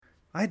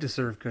I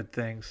deserve good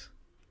things.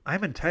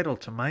 I'm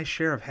entitled to my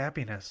share of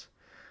happiness.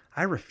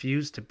 I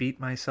refuse to beat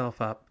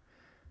myself up.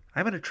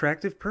 I'm an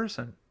attractive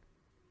person.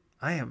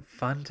 I am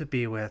fun to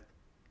be with.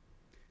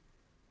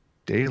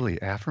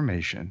 Daily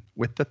affirmation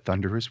with the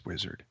Thunderous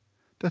Wizard.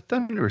 The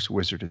Thunderous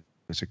Wizard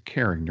is a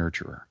caring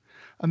nurturer,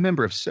 a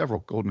member of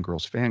several Golden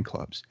Girls fan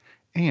clubs,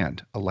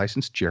 and a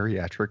licensed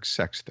geriatric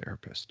sex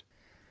therapist.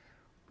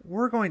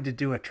 We're going to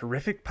do a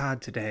terrific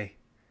pod today,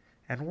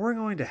 and we're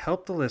going to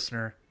help the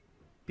listener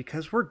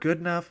because we're good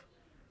enough,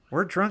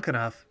 we're drunk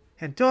enough,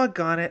 and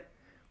doggone it,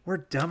 we're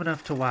dumb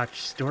enough to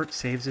watch Stuart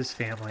Saves His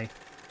Family.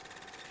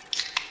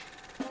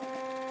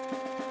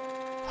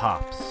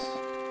 Hops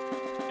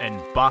and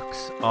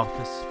box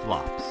office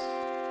flops.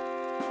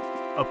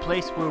 A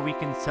place where we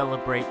can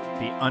celebrate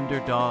the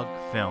underdog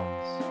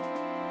films,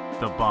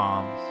 the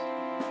bombs,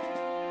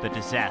 the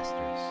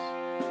disasters,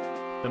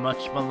 the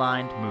much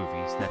maligned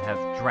movies that have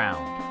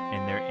drowned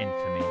in their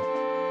infamy.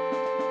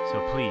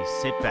 So please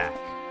sit back,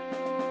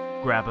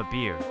 grab a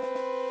beer,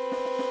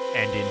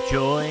 and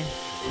enjoy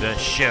the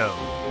show.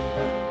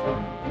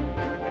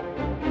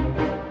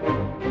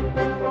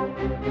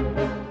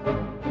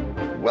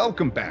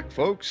 Welcome back,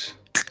 folks.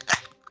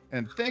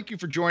 And thank you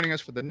for joining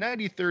us for the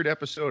 93rd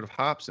episode of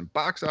Hops and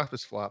Box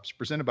Office Flops,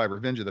 presented by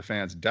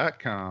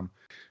RevengeOfTheFans.com.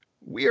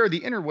 We are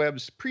the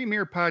interwebs'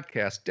 premier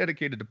podcast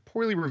dedicated to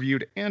poorly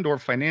reviewed and or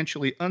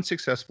financially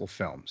unsuccessful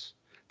films.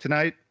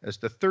 Tonight, as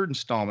the third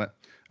installment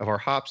of our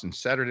Hops and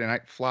Saturday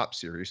Night Flop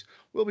series,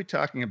 we'll be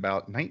talking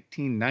about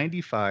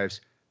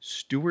 1995's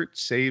Stuart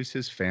Saves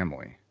His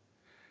Family.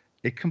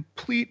 A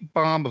complete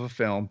bomb of a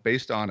film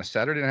based on a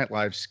Saturday Night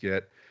Live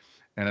skit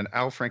and an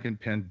Al Franken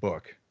penned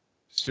book.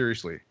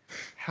 Seriously,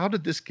 how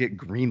did this get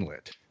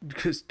greenlit?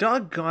 Because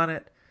doggone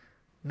it,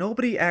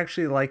 nobody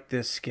actually liked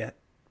this skit,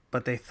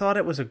 but they thought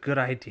it was a good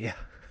idea.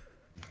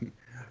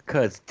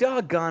 Because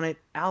doggone it,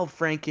 Al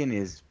Franken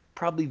is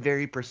probably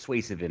very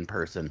persuasive in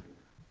person.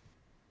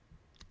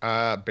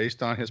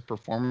 Based on his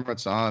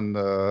performance on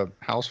the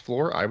house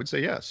floor, I would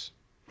say yes.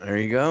 There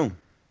you go.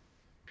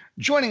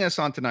 Joining us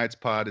on tonight's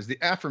pod is the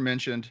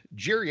aforementioned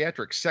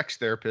geriatric sex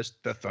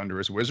therapist, the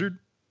Thunderous Wizard.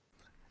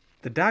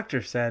 The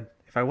doctor said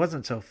if I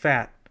wasn't so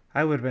fat,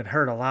 I would have been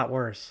hurt a lot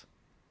worse.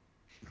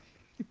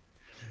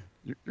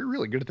 You're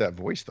really good at that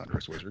voice,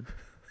 Thunderous Wizard.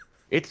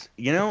 It's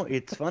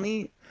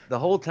funny. The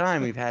whole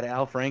time we've had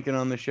Al Franken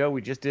on the show,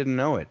 we just didn't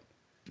know it.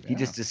 Yeah. He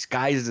just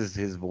disguises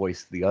his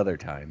voice the other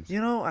times. You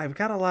know, I've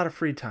got a lot of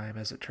free time,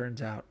 as it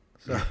turns out.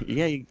 So.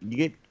 Yeah,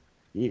 you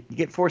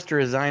get forced to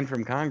resign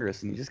from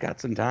Congress, and you just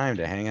got some time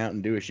to hang out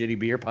and do a shitty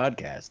beer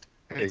podcast.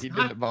 Hey, he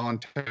did it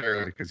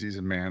voluntarily because he's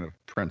a man of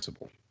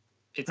principle.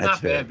 It's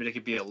not bad, but it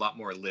could be a lot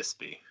more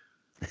lispy.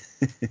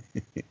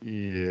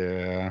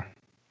 Yeah.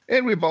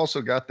 And we've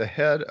also got the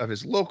head of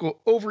his local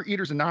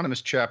Overeaters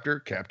Anonymous chapter,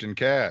 Captain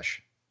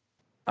Cash.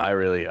 I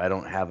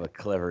don't have a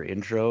clever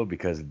intro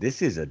because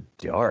this is a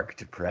dark,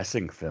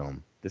 depressing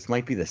film. This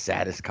might be the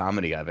saddest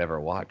comedy I've ever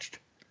watched.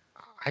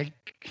 I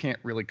can't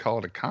really call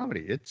it a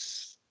comedy.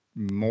 It's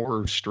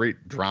more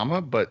straight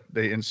drama, but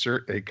they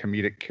insert a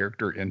comedic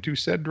character into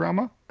said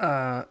drama.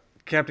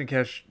 Captain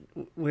Cash,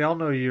 we all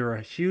know you're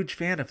a huge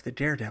fan of the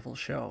Daredevil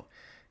show.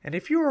 And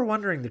if you are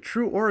wondering the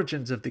true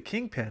origins of the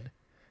Kingpin,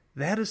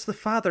 that is the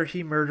father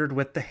he murdered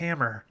with the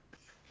hammer.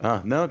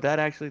 No,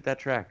 that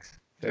tracks.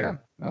 Yeah,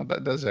 no,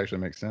 that does actually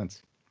make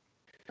sense.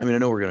 I mean, I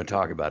know we're going to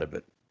talk about it,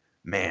 but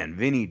man,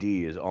 Vinny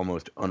D is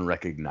almost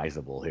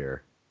unrecognizable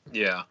here.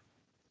 Yeah.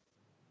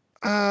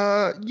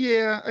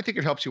 Yeah, I think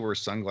it helps you wear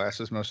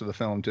sunglasses most of the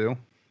film too.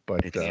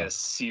 But he has a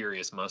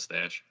serious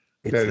mustache.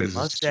 It's the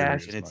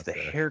mustache and it's the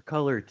hair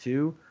color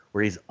too,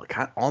 where he's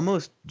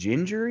almost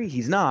gingery.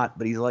 He's not,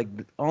 but he's like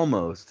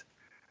almost.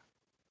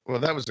 Well,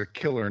 that was a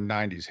killer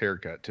 90s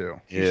haircut too.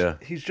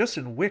 He's just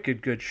in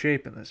wicked good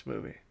shape in this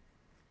movie.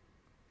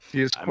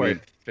 He is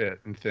quite fit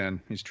and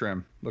thin. He's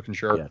trim, looking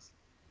sharp. Yes.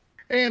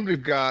 And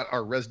we've got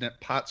our resident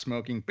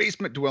pot-smoking,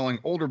 basement-dwelling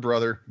older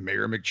brother,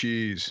 Mayor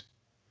McCheese.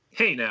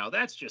 Hey now,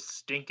 that's just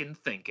stinking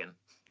thinking.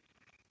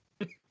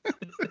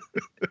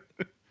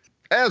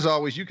 As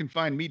always, you can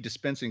find me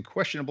dispensing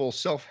questionable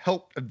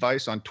self-help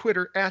advice on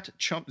Twitter at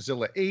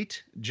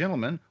ChumpZilla8.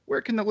 Gentlemen,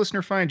 where can the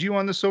listener find you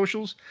on the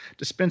socials,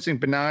 dispensing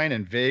benign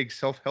and vague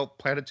self-help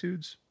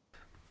platitudes?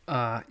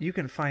 You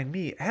can find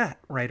me at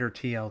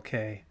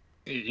WriterTLK.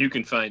 You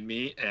can find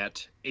me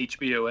at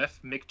HBOF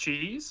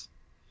McCheese.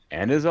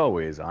 And as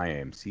always, I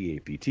am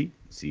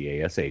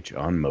CAPTCASH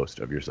on most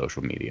of your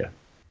social media.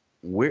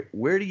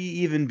 Where do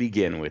you even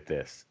begin with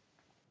this?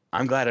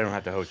 I'm glad I don't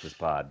have to host this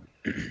pod.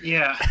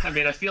 Yeah, I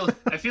mean, I feel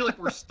like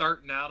we're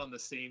starting out on the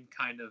same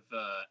kind of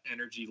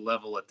energy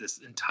level that this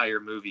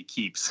entire movie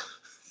keeps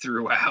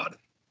throughout.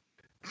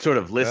 Sort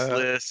of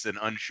listless and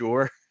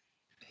unsure.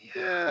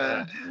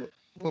 Yeah,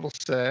 a little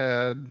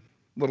sad,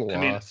 a little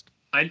lost.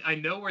 I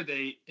know where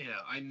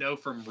I know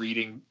from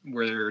reading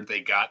where they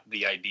got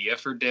the idea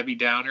for Debbie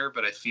Downer,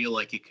 but I feel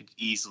like it could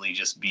easily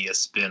just be a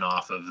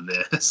spin-off of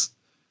this.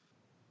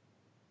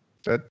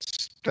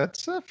 That's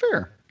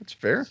fair. That's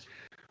fair.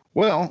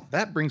 Well,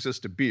 that brings us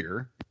to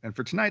beer. And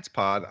for tonight's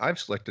pod, I've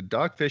selected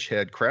Dogfish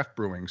Head Craft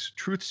Brewing's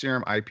Truth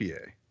Serum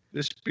IPA.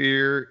 This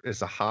beer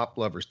is a hop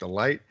lover's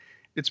delight.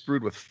 It's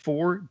brewed with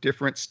 4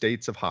 different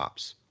states of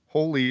hops: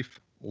 whole leaf,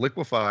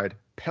 liquefied,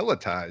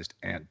 pelletized,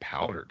 and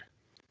powdered.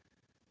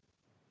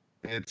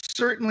 It's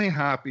certainly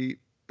hoppy,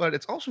 but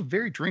it's also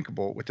very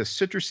drinkable with a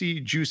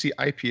citrusy, juicy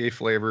IPA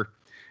flavor.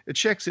 It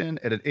checks in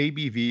at an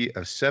ABV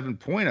of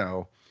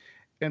 7.0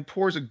 and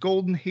pours a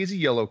golden, hazy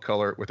yellow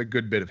color with a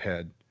good bit of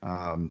head.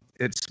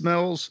 It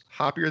smells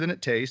hoppier than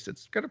it tastes.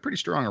 It's got a pretty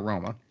strong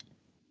aroma.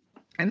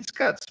 And it's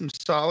got some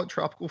solid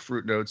tropical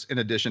fruit notes in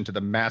addition to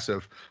the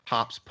massive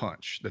hops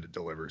punch that it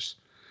delivers.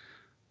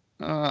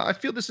 I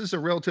feel this is a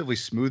relatively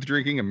smooth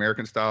drinking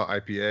American-style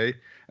IPA,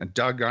 and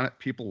doggone it,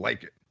 people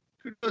like it.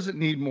 Who doesn't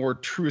need more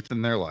truth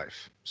in their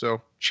life?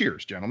 So,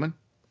 cheers, gentlemen.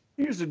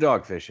 Here's the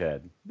Dogfish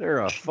Head. They're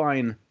a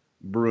fine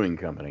brewing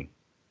company.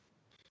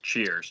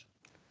 Cheers.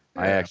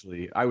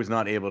 I was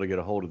not able to get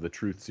a hold of the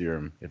Truth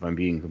Serum, if I'm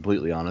being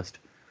completely honest,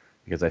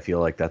 because I feel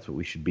like that's what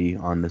we should be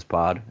on this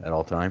pod at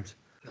all times.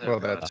 Well,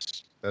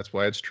 that's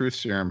why it's Truth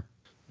Serum.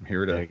 I'm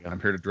here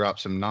to drop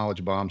some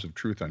knowledge bombs of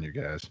truth on you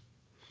guys.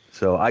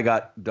 So I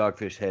got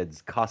Dogfish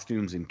Head's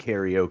Costumes and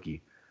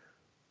Karaoke,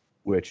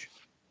 which,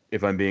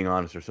 if I'm being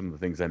honest, are some of the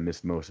things I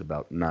miss most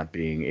about not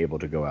being able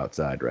to go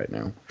outside right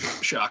now.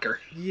 Shocker.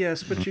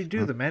 Yes, but you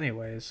do them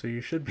anyways, so you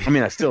should be. I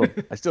mean, I still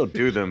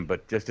do them,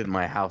 but just in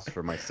my house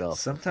for myself.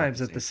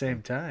 Sometimes at the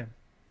same time.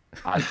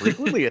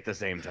 Frequently at the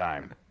same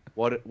time.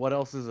 What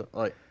else is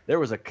like? There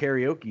was a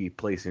karaoke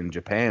place in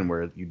Japan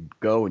where you'd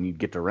go and you'd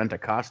get to rent a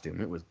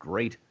costume. It was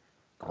great,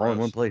 all in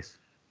one place.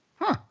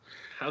 Huh?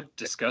 How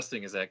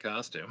disgusting is that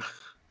costume?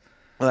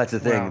 Well, that's the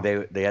thing.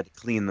 Wow. They had to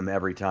clean them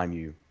every time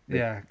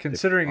Yeah,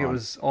 considering it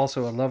was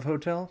also a love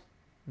hotel,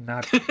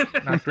 not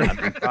great.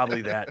 I mean,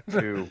 probably that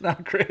too.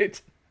 Not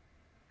great.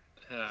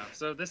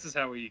 So this is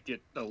how we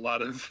get a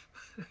lot of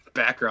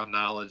background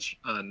knowledge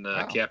on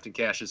Captain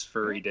Cash's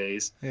furry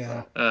days.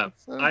 Yeah.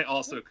 I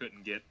also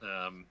couldn't get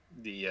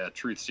the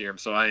Truth Serum,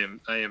 so I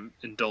am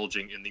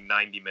indulging in the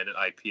 90-minute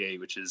IPA,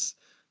 which is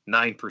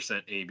 9%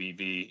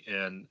 ABV,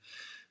 and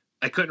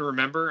I couldn't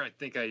remember. I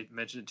think I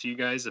mentioned it to you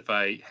guys if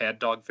I had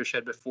Dogfish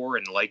Head before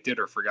and liked it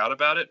or forgot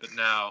about it, but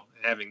now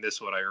having this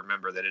one, I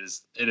remember that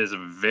it is a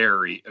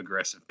very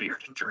aggressive beer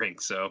to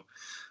drink. So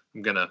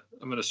I'm gonna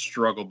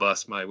struggle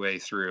bust my way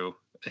through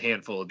a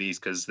handful of these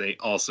because they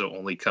also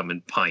only come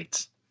in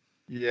pints.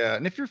 Yeah,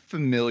 and if you're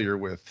familiar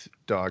with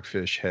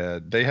Dogfish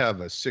Head, they have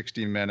a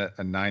 60-minute,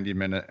 a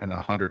 90-minute, and a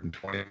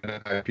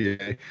 120-minute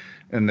IPA,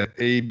 and the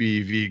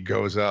ABV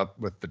goes up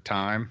with the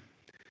time.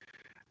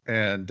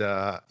 And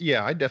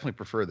yeah, I definitely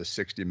prefer the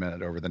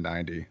 60-minute over the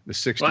 90. The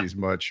 60 is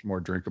much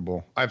more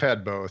drinkable. I've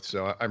had both,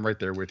 so I'm right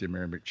there with you,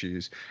 Mary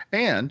McCheese.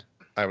 And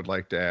I would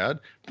like to add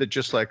that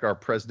just like our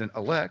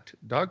president-elect,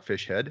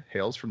 Dogfish Head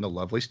hails from the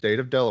lovely state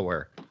of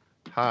Delaware.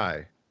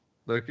 Hi,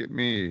 look at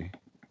me.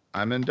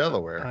 I'm in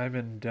Delaware. I'm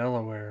in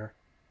Delaware.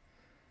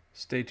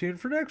 Stay tuned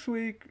for next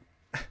week.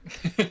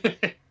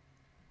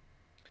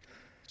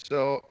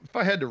 So if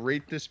I had to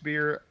rate this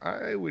beer,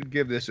 I would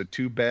give this a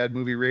 2 bad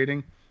movie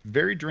rating.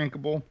 Very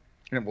drinkable,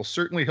 and it will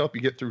certainly help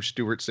you get through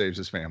Stuart Saves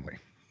His Family.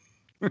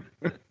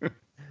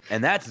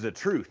 And that's the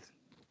truth.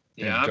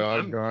 Yeah,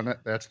 doggone it,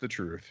 that's the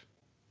truth.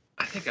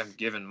 I think I'm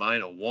giving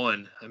mine a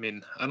 1. I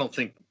mean, I don't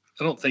think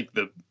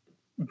the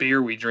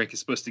beer we drink is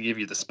supposed to give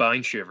you the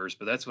spine shivers,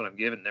 but that's what I'm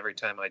giving every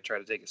time I try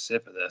to take a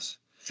sip of this.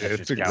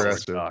 It's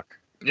aggressive.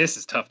 This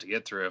is tough to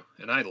get through,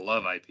 and I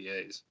love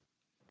IPAs.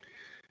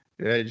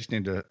 Yeah, you just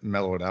need to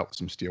mellow it out with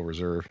some Steel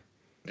Reserve.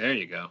 There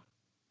you go.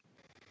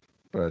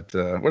 But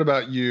what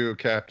about you,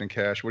 Captain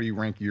Cash? What do you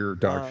rank your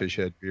Dogfish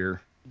Head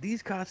beer?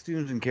 These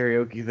costumes and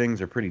karaoke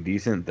things are pretty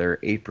decent. They're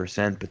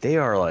 8%, but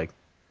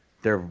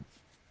they're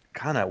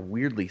kind of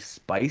weirdly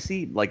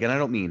spicy. Like, and I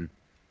don't mean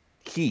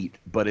heat,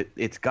 but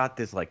it's got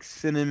this like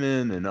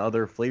cinnamon and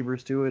other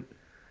flavors to it.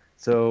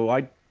 So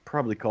I'd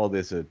probably call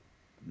this a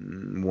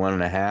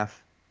 1.5.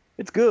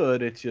 It's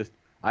good. It's just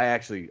I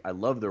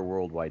love their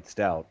worldwide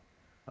stout,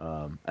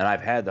 and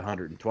I've had the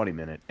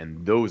 120-minute,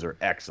 and those are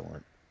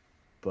excellent.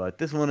 But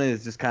this one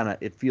is just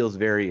it feels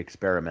very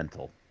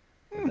experimental,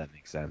 if that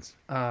makes sense.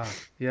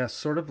 Yeah,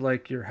 sort of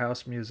like your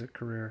house music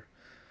career.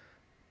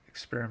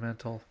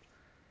 Experimental.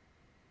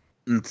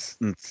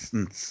 DJ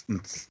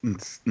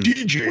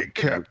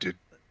Captain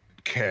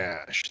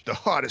Cash, the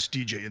hottest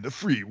DJ in the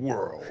free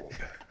world.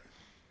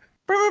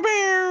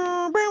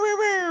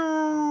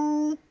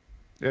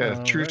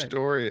 Yeah, true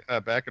story.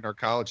 Back in our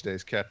college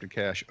days, Captain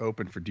Cash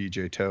opened for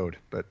DJ Toad,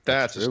 but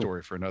that's a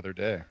story for another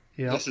day.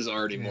 Yep. This is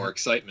already more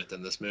excitement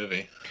than this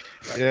movie.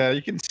 Yeah,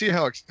 you can see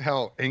how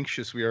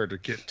anxious we are to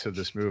get to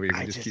this movie.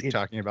 We just keep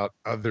talking about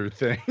other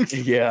things.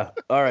 Yeah.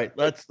 All right,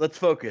 let's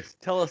focus.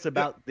 Tell us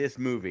about this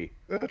movie.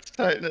 Let's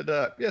tighten it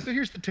up. Yeah, so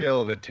here's the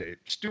tale of the tape.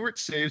 Stuart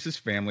Saves His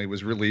Family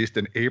was released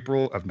in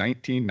April of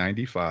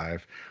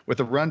 1995 with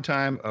a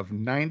runtime of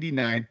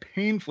 99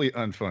 painfully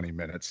unfunny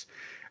minutes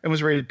and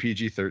was rated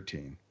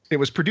PG-13. It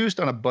was produced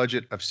on a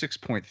budget of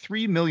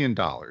 $6.3 million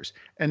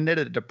and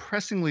netted a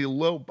depressingly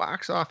low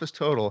box office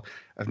total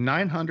of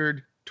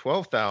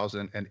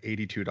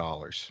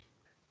 $912,082.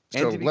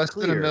 And So to be less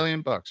than clear, $1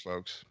 million,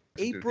 folks.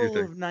 April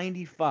of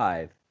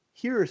 95.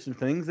 Here are some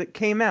things that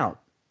came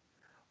out.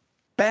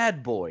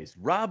 Bad Boys,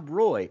 Rob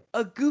Roy,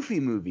 A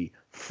Goofy Movie,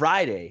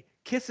 Friday,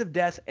 Kiss of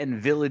Death,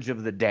 and Village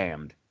of the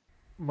Damned.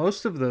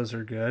 Most of those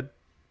are good.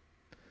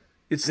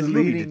 It's This the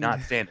movie leaning. did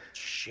not stand a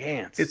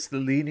chance. It's the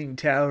Leaning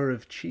Tower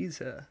of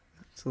Cheesa.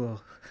 It's a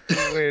little.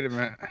 Wait a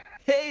minute.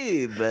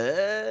 Hey,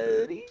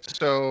 buddy.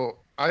 So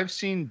I've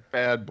seen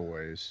Bad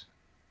Boys,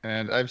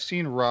 and I've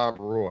seen Rob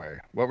Roy.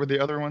 What were the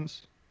other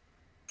ones?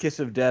 Kiss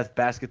of Death,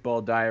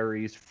 Basketball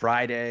Diaries,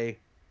 Friday,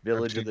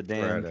 Village of the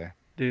Damned, Friday.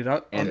 Dude,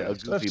 and Yeah, A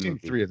so I've Goofy seen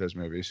Movie. 3 of those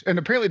movies. And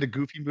apparently the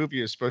Goofy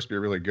movie is supposed to be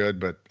really good,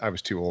 but I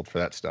was too old for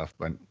that stuff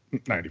by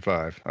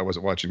 95. I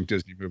wasn't watching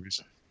Disney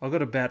movies. I'll go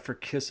to bat for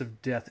Kiss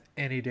of Death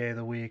any day of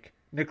the week.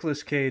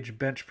 Nicolas Cage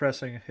bench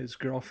pressing his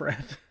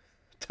girlfriend.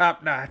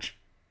 Top notch.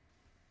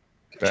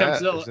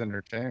 That Chumpzilla. is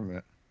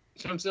entertainment.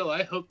 Chumzilla,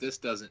 I hope this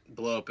doesn't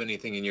blow up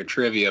anything in your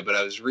trivia, but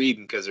I was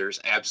reading, because there's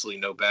absolutely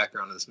no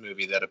background in this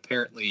movie, that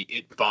apparently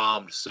it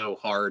bombed so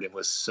hard and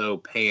was so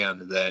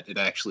panned that it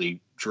actually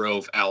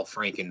drove Al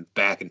Franken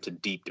back into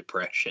deep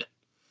depression.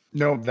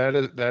 No, that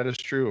is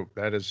true.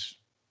 That is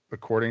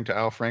according to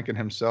Al Franken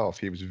himself.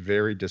 He was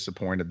very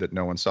disappointed that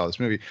no one saw this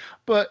movie.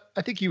 But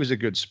I think he was a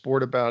good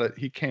sport about it.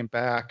 He came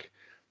back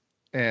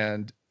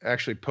and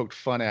actually poked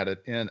fun at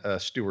it in a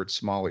Stuart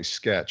Smalley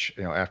sketch,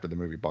 after the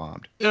movie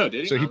bombed. Oh,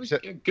 did he? So he Oh, said-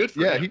 yeah, good for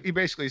Yeah, him. he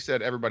basically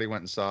said everybody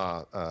went and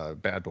saw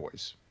Bad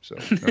Boys. So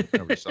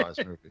nobody saw his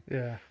movie.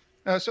 Yeah.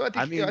 So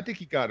I mean- think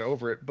he got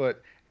over it,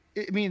 but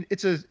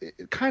it's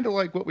kind of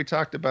like what we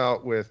talked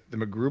about with the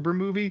MacGruber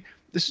movie.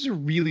 This is a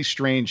really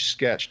strange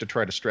sketch to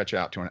try to stretch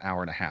out to an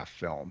hour and a half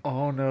film.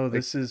 Oh no,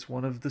 this is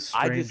one of the I just-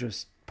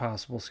 strangest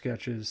possible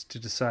sketches to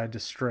decide to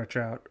stretch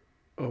out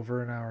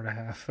over an hour and a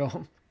half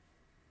film.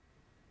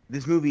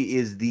 This movie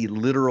is the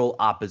literal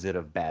opposite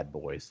of Bad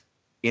Boys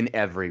in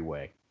every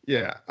way.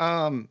 Yeah.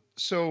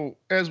 So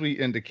as we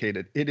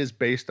indicated, it is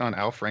based on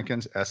Al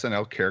Franken's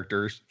SNL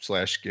characters /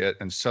 skit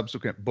and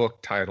subsequent book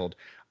titled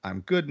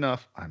 "I'm Good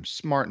Enough, I'm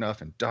Smart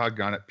Enough, and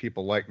Doggone It,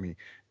 People Like Me: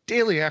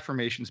 Daily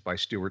Affirmations by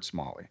Stuart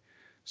Smalley."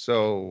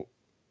 So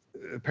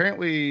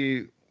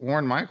apparently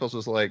Warren Michaels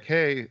was like,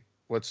 "Hey,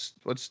 let's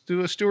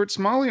do a Stuart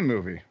Smalley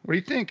movie. What do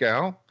you think,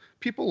 Al?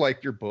 People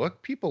like your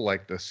book. People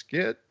like the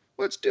skit.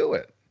 Let's do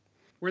it."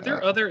 Were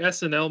there other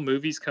SNL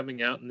movies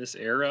coming out in this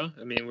era?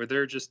 I mean, were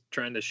they just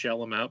trying to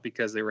shell them out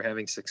because they were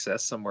having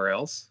success somewhere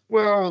else?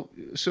 Well,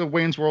 so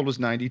Wayne's World was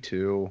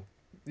 92.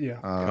 Yeah.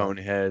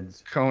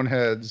 Coneheads.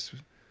 Coneheads,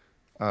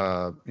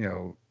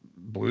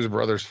 Blues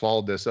Brothers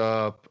followed this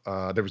up.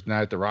 There was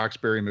Night at the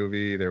Roxbury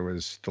movie. There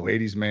was The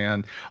Ladies'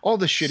 Man. All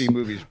the shitty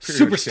movies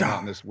pretty much came Superstar. out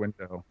in this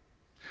window.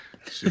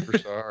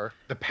 Superstar.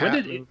 The When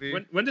Pat did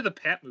movie. when did the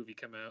Pat movie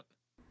come out?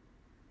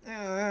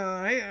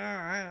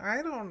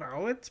 I don't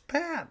know. It's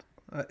Pat.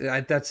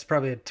 That's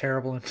probably a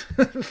terrible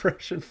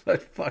impression,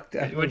 but fuck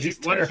that. Why don't you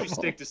Terrible.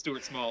 stick to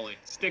Stuart Smalley?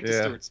 Stick to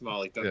Yeah. Stuart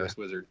Smalley, Thunderous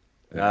Wizard.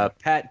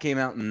 Pat came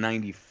out in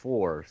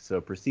 94,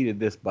 so preceded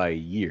this by a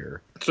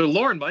year. So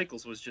Lauren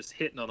Michaels was just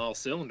hitting on all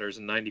cylinders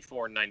in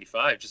 94 and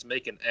 95, just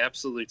making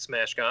absolute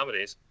smash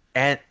comedies.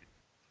 And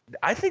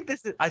I think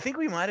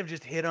we might have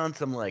just hit on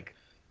some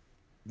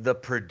the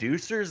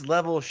producers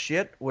level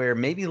shit where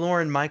maybe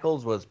Lauren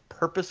Michaels was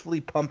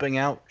purposefully pumping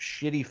out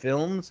shitty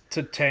films.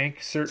 To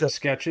tank certain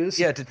sketches.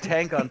 Yeah, to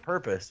tank on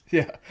purpose.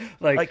 Yeah.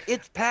 Like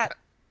it's Pat,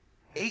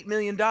 $8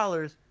 million,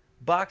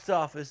 box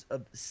office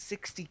of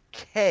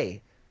 60K.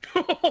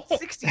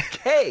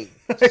 60K.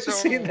 I've So,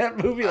 seen that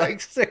movie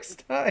like 6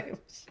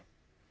 times.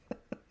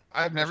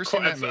 I've never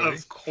seen that movie.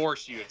 Of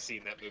course you have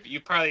seen that movie. You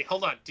probably,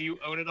 hold on, do you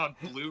own it on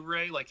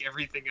Blu-ray like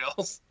everything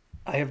else?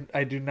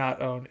 I do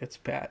not own It's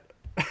Pat.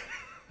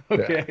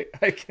 Okay,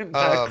 I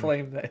cannot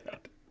claim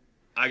that.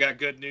 I got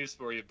good news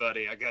for you,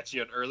 buddy. I got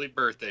you an early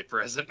birthday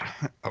present.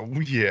 Oh,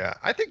 yeah.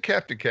 I think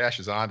Captain Cash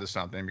is onto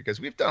something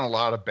because we've done a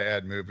lot of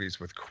bad movies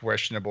with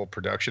questionable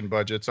production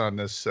budgets on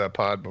this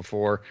pod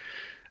before.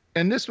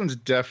 And this one's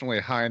definitely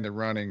high in the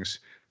runnings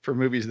for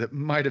movies that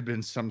might have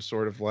been some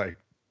sort of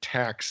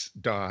tax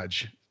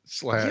dodge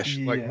 /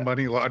 Yeah.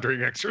 money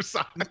laundering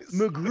exercise.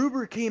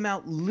 MacGruber came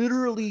out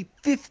literally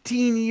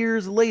 15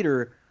 years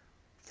later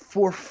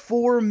for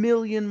 $4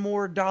 million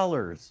more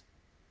dollars.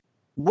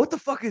 What the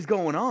fuck is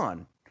going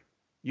on,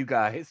 you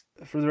guys?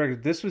 For the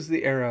record, this was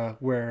the era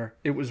where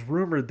it was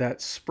rumored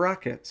that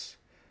Sprockets,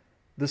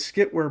 the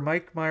skit where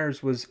Mike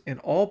Myers was in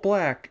all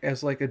black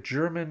as a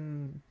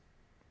German,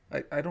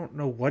 I don't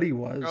know what he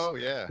was. Oh,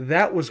 yeah.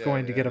 That was Yeah,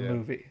 going to yeah, get a yeah.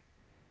 movie.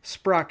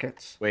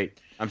 Sprockets. Wait,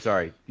 I'm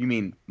sorry. You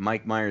mean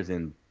Mike Myers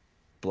in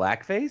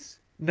blackface?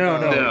 No,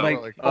 No,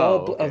 like oh,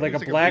 okay. like He's a like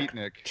a black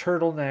beatnik.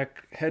 turtleneck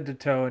head to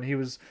toe, and he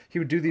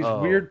would do these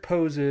Oh. weird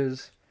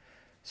poses.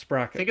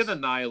 Sprockets. Think of the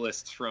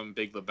nihilists from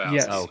Big Lebowski.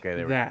 Yes. Oh, okay,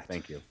 there we go. That.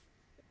 Thank you.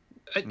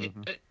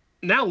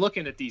 Now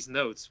looking at these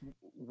notes,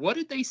 what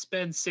did they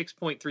spend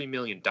 $6.3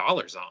 million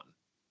on?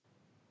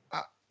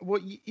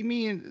 Well, you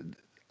mean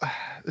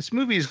this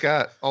movie's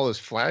got all those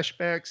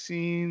flashback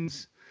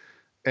scenes,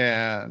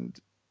 and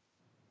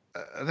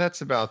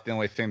that's about the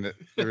only thing that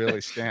really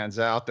stands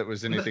out that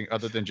was anything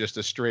other than just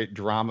a straight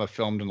drama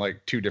filmed in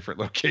like two different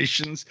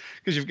locations.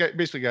 Because you've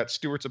basically got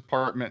Stewart's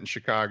apartment in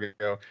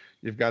Chicago,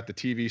 you've got the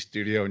TV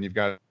studio, and you've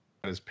got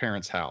his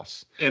parents'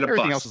 house. And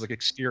everything else is like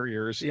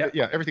exteriors.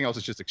 Yeah. Everything else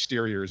is just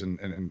exteriors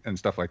and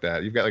stuff like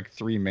that. You've got like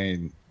three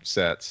main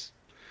sets,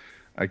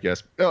 I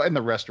guess. Oh, and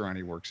the restaurant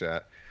he works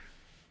at,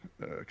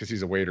 because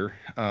he's a waiter.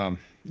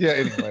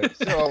 Anyway,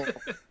 so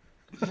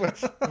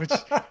which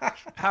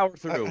Power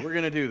through. We're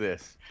gonna do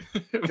this.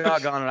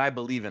 Doggone it, I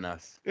believe in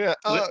us. yeah.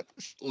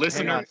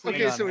 Listener, hang on,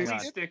 please, hang on.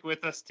 please stick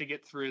with us to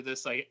get through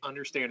this. I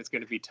understand it's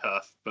going to be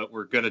tough, but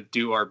we're going to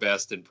do our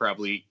best, and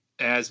probably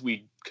as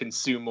we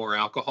consume more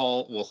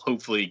alcohol, we'll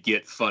hopefully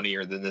get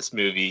funnier than this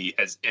movie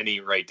has any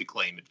right to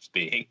claim it's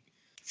being.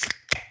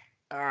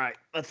 All right,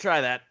 let's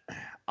try that.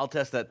 I'll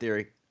test that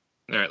theory.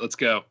 All right, let's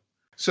go.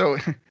 So,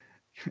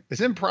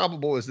 as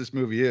improbable as this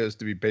movie is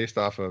to be based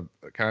off of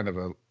a kind of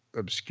a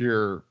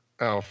obscure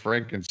Al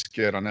Franken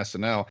skit on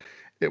SNL,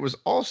 it was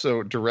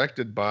also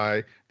directed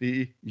by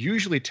the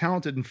usually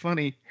talented and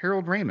funny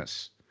Harold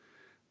Ramis.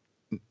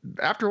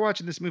 After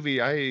watching this movie,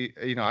 I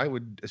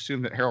would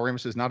assume that Harold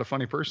Ramis is not a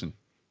funny person,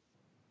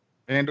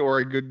 and or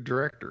a good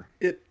director.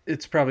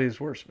 It's probably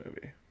his worst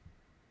movie.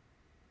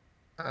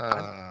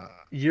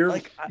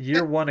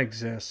 Year one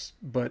exists,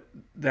 but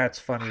that's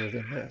funnier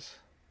than this.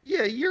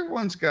 Yeah, Year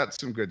One's got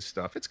some good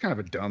stuff. It's kind of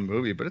a dumb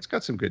movie, but it's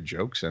got some good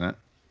jokes in it.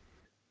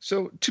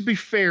 So, to be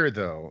fair,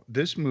 though,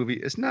 this movie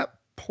is not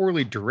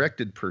poorly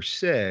directed per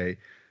se.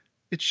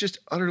 It's just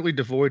utterly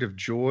devoid of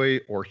joy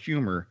or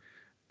humor.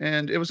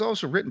 And it was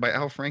also written by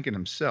Al Franken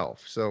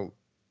himself. So,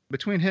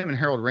 between him and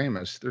Harold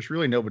Ramis, there's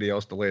really nobody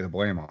else to lay the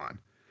blame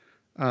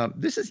on.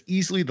 This is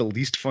easily the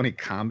least funny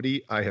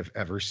comedy I have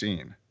ever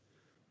seen.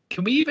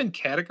 Can we even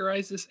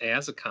categorize this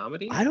as a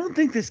comedy? I don't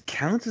think this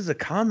counts as a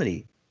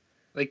comedy.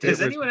 Like, It has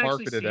was anyone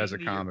actually marketed seen as a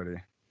comedy.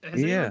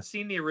 Has Yeah. anyone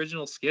seen the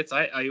original skits?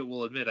 I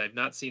will admit I've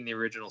not seen the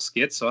original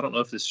skits, so I don't know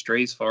if this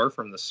strays far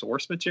from the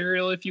source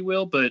material, if you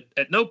will. But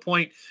at no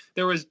point,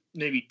 there was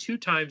maybe 2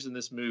 times in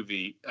this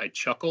movie I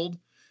chuckled,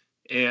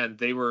 and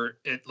they were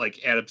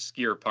at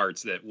obscure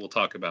parts that we'll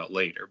talk about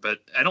later. But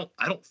I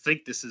don't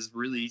think this is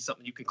really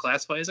something you can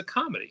classify as a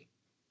comedy.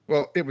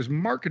 Well, it was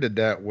marketed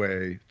that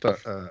way.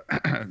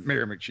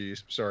 Mayor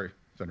McCheese, sorry,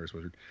 Thunderous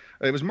Wizard.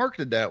 It was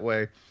marketed that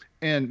way,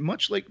 and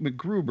much like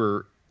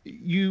MacGruber,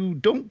 you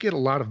don't get a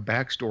lot of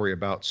backstory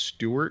about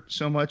Stewart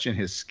so much in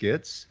his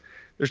skits.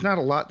 There's not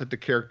a lot that the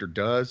character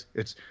does.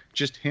 It's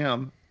just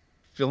him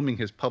filming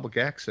his public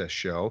access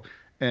show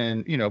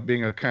and,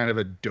 being a kind of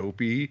a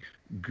dopey,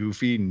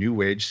 goofy,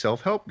 new age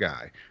self-help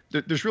guy.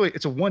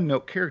 It's a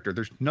one-note character.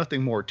 There's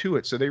nothing more to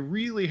it. So they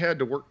really had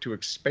to work to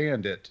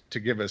expand it to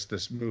give us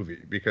this movie,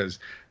 because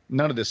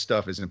none of this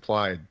stuff is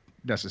implied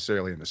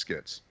necessarily in the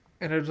skits.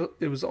 And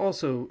it was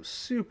also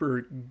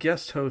super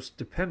guest host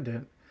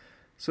dependent.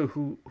 So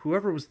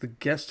whoever was the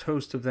guest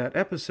host of that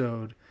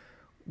episode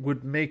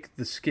would make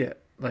the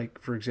skit.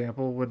 Like, for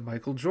example, when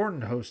Michael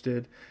Jordan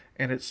hosted,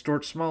 and it's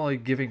Stuart Smalley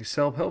giving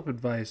self-help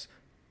advice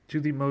to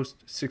the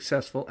most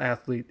successful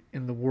athlete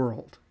in the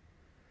world.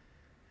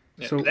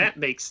 Yeah, So that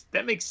makes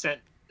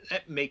sense.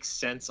 That makes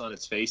sense on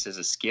its face as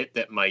a skit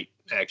that might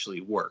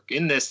actually work.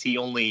 In this, he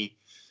only,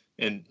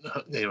 and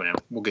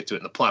we'll get to it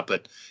in the plot,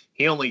 but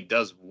he only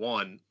does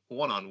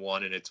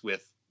one-on-one, and it's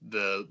with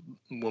the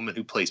woman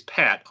who plays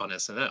Pat on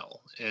SNL,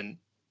 and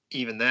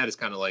even that is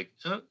kind of like,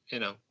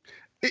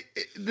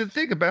 The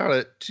thing about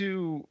it,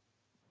 to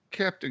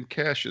Captain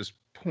Cash's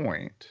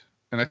point,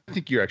 and I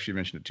think you actually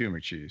mentioned it too,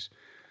 McCheese,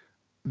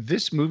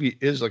 this movie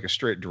is like a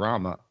straight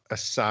drama,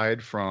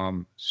 aside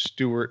from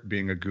Stewart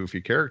being a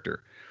goofy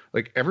character.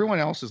 Like, everyone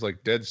else is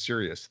like dead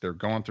serious. They're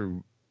going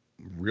through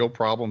real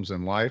problems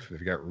in life.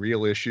 They've got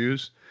real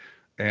issues,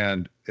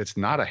 and it's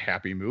not a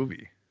happy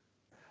movie.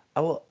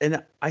 Well,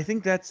 and I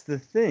think that's the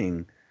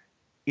thing.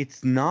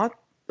 It's not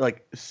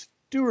like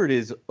Stewart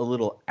is a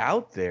little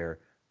out there,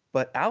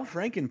 but Al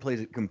Franken plays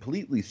it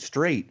completely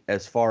straight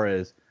as far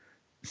as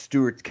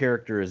Stewart's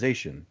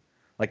characterization.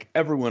 Like,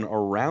 everyone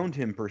around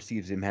him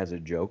perceives him as a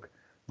joke,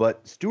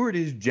 but Stewart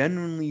is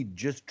genuinely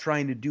just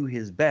trying to do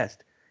his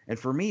best. And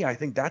for me, I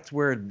think that's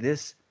where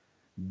this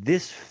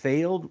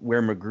failed,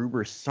 where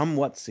MacGruber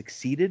somewhat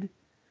succeeded,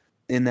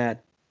 in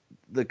that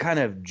the kind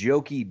of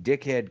jokey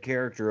dickhead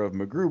character of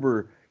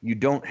MacGruber you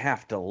don't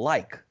have to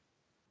like,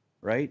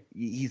 right?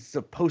 He's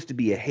supposed to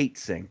be a hate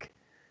sink.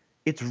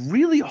 It's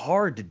really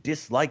hard to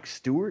dislike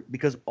Stewart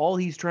because all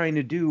he's trying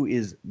to do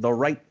is the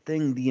right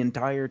thing the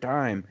entire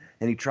time,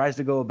 and he tries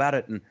to go about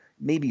it in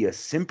maybe a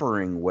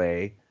simpering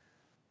way,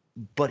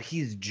 but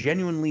he's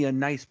genuinely a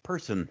nice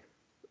person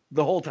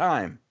the whole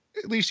time.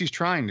 At least he's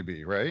trying to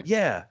be, right?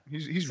 Yeah.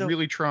 He's So-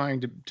 really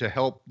trying to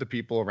help the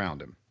people around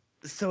him.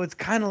 So it's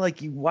kind of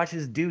like you watch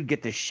this dude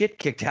get the shit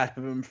kicked out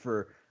of him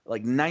for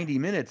like 90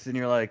 minutes, and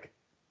you're like,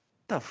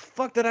 the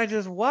fuck did I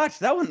just watch?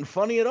 That wasn't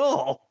funny at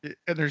all.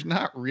 And there's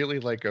not really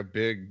like a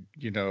big,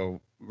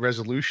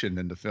 resolution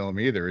in the film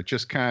either. It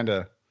just kind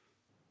of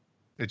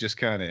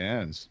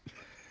ends.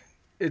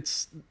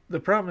 It's the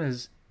problem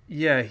is,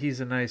 yeah, he's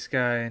a nice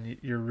guy and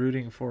you're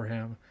rooting for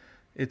him.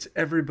 It's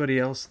everybody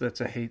else that's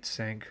a hate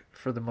sink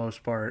for the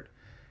most part,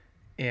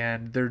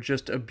 and they're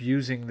just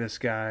abusing this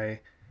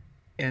guy.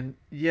 And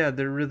yeah,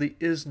 there really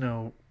is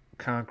no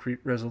concrete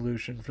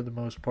resolution for the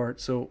most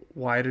part. So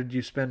why did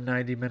you spend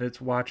 90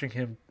 minutes watching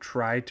him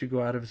try to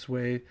go out of his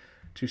way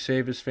to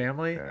save his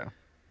family? Yeah.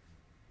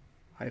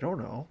 I don't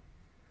know.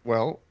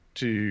 Well,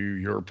 to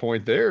your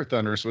point there,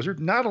 Thunderous Wizard,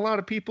 not a lot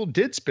of people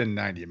did spend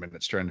 90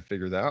 minutes trying to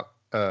figure that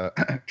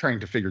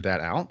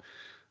out.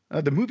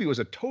 The movie was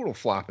a total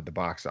flop at the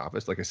box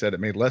office. Like I said, it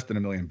made less than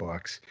 $1 million,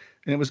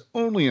 and it was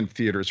only in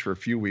theaters for a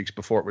few weeks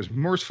before it was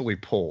mercifully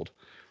pulled.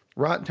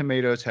 Rotten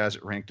Tomatoes has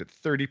it ranked at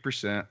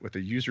 30% with a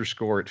user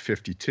score at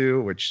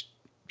 52, which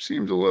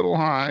seems a little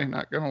high,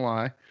 not going to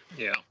lie.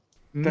 Yeah.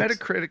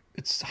 Metacritic.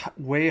 It's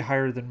way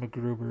higher than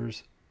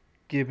MacGruber's.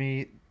 Give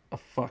me a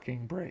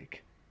fucking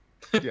break.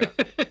 Yeah.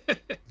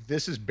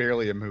 This is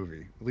barely a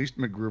movie. At least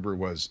MacGruber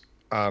was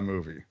a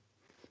movie.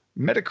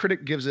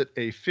 Metacritic gives it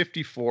a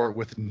 54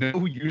 with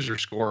no user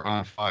score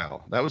on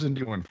file. That was a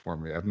new one for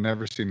me. I've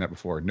never seen that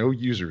before. No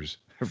users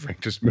have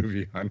ranked this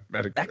movie on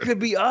Metacritic. That could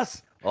be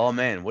us. Oh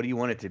man, what do you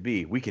want it to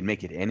be? We can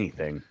make it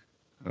anything.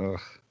 Ugh.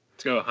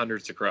 Let's go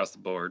hundreds across the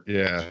board.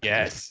 Yeah.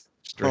 Yes.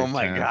 Straight Oh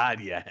my 10. God,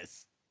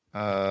 yes.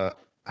 Oddly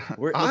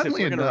We're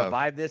gonna enough,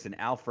 revive this, and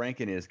Al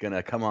Franken is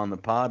gonna come on the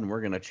pod, and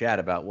we're gonna chat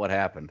about what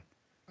happened.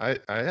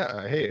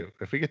 hey,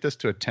 if we get this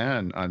to a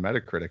 10 on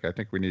Metacritic, I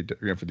think we need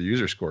to, for the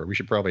user score, we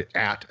should probably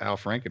at Al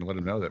Franken and let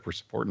him know that we're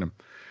supporting him.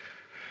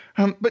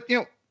 But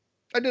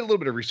I did a little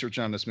bit of research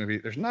on this movie.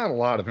 There's not a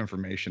lot of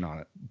information on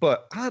it,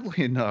 but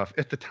oddly enough,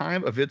 at the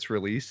time of its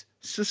release,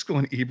 Siskel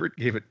and Ebert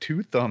gave it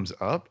 2 thumbs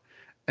up,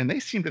 and they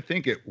seem to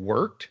think it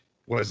worked,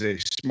 was a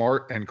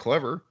smart and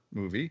clever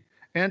movie,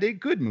 and a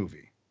good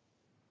movie.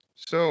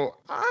 So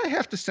I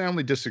have to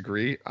soundly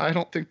disagree. I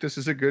don't think this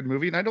is a good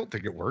movie, and I don't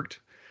think it worked.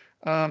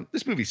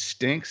 This movie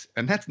stinks,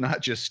 and that's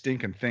not just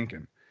stinking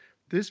thinking.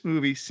 This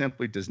movie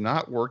simply does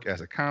not work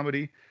as a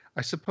comedy.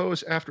 I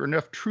suppose after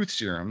enough truth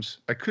serums,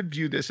 I could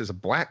view this as a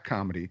black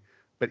comedy,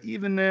 but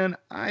even then,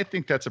 I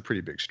think that's a pretty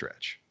big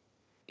stretch.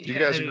 Do you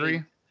guys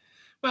agree?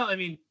 Well, I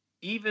mean,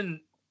 even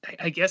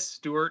I guess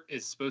Stewart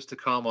is supposed to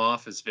come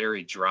off as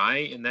very dry,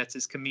 and that's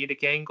his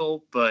comedic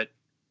angle, but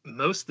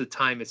most of the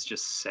time it's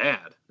just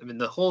sad. I mean,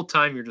 the whole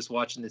time you're just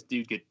watching this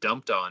dude get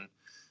dumped on,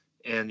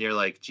 and you're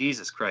like,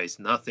 Jesus Christ,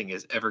 nothing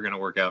is ever going to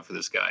work out for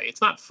this guy.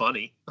 It's not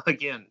funny.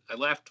 Again, I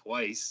laughed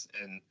twice,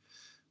 and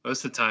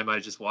most of the time I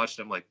just watched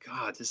it, I'm like,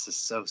 God, this is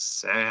so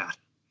sad.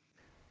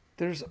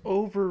 There's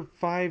over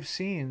 5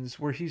 scenes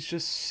where he's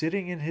just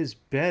sitting in his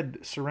bed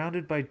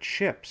surrounded by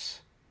chips.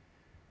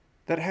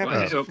 That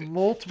happens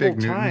multiple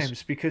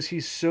times because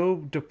he's so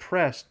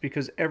depressed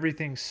because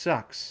everything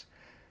sucks.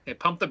 Hey,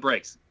 pump the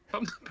brakes.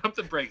 Pump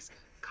the brakes.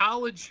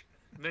 College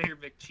Mayor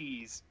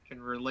McCheese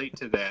can relate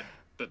to that,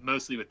 but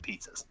mostly with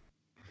pizzas.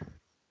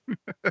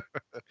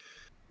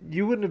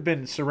 You wouldn't have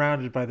been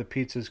surrounded by the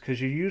pizzas because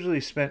you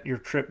usually spent your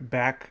trip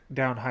back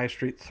down High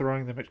Street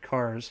throwing them at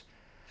cars.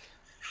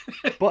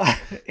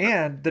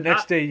 And the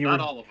next day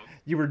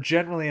you were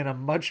generally in a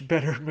much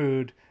better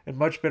mood and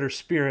much better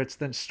spirits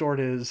than Stewart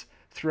is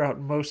throughout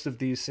most of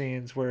these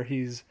scenes where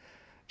he's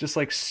just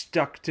like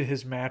stuck to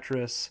his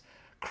mattress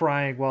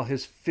crying while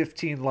his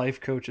 15 life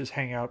coaches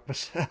hang out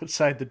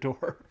outside the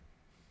door.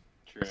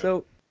 True.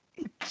 So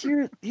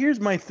here's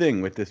my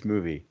thing with this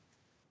movie.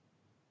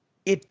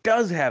 It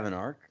does have an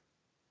arc,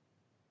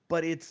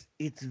 but it's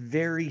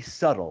very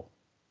subtle.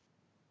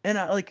 And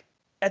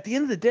at the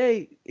end of the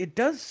day, it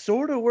does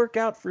sort of work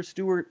out for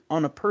Stewart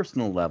on a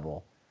personal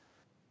level.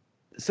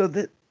 So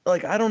that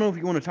I don't know if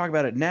you want to talk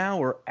about it now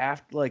or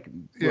after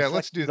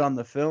let's do that on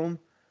the film.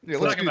 Yeah,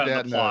 let's do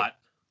that the plot.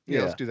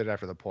 Yeah, let's do that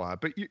after the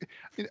plot. But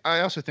I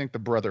also think the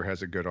brother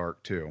has a good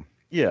arc too.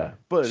 Yeah,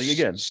 but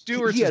again,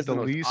 Stewart's is the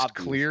least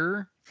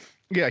clear.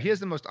 Yeah, he has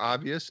the most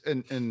obvious.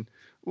 And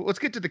let's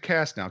get to the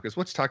cast now, because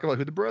let's talk about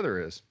who the brother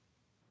is.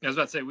 I was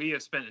about to say, we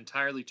have spent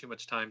entirely too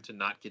much time to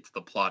not get to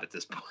the plot at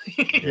this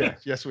point. Yeah,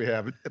 yes, we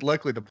have.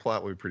 Luckily, the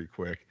plot will be pretty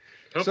quick.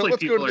 Hopefully,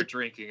 people are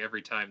drinking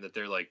every time that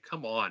they're like,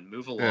 come on,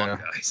 move along,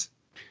 guys.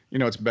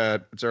 It's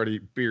bad. It's already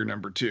beer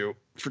number 2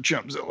 for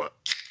Chumpzilla.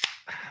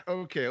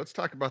 Okay, let's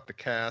talk about the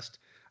cast.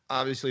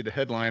 Obviously, the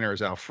headliner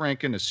is Al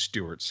Franken as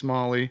Stuart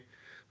Smalley.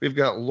 We've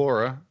got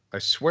Laura, I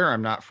swear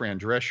I'm not Fran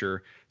Drescher,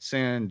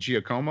 San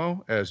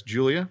Giacomo as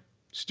Julia,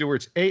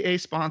 Stewart's AA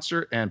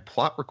sponsor and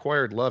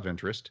plot-required love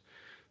interest.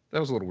 That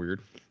was a little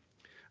weird.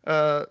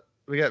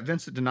 We got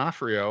Vincent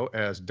D'Onofrio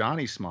as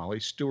Donnie Smalley,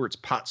 Stewart's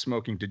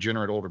pot-smoking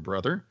degenerate older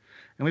brother.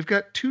 And we've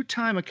got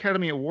 2-time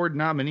Academy Award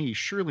nominee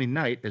Shirley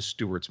Knight as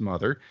Stewart's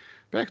mother.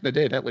 Back in the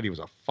day, that lady was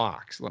a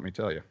fox, let me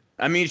tell you.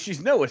 I mean,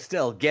 she's no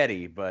Estelle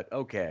Getty, but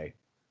okay.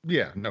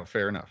 Yeah, no,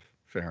 fair enough.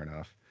 Fair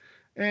enough.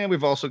 And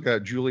we've also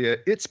got Julia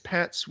It's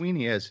Pat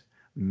Sweeney as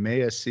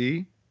Maya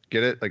C.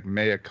 Get it? Like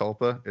mea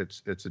culpa.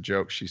 It's a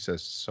joke. She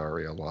says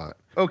sorry a lot.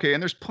 Okay,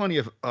 and there's plenty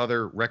of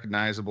other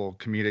recognizable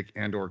comedic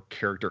and/or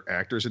character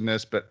actors in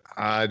this, but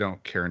I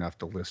don't care enough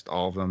to list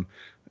all of them.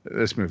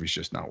 This movie's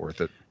just not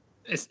worth it.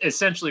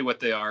 Essentially, what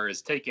they are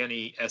is take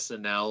any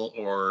SNL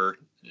or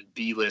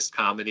B-list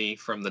comedy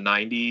from the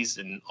 '90s,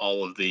 and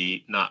all of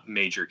the not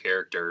major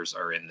characters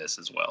are in this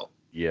as well.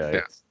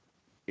 Yeah.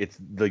 It's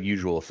the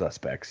usual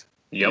suspects.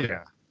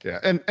 Yep. Yeah,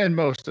 and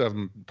most of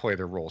them play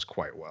their roles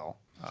quite well.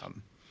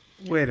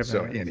 Wait a minute.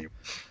 So anyway.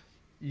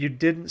 You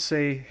didn't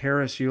say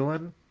Harris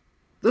Yulin?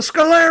 The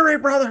Scolari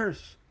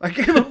brothers! I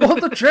gave them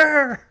both a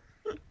chair!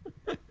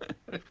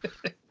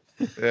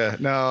 Yeah,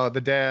 no, the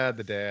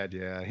dad,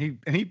 yeah.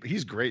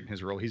 He's great in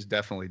his role. He's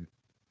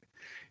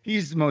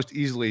the most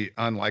easily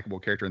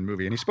unlikable character in the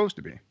movie, and he's supposed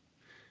to be.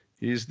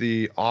 He's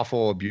the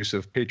awful,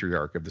 abusive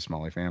patriarch of the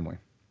Smalley family.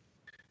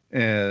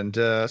 And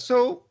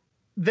so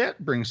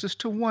that brings us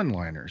to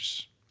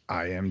one-liners.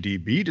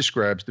 IMDb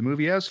describes the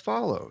movie as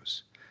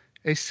follows.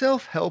 A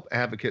self-help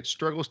advocate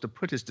struggles to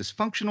put his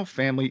dysfunctional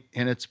family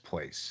in its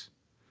place.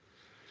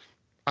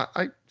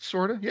 I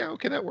sort of, yeah,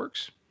 okay, that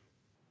works.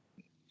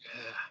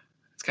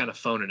 It's kind of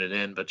phoning it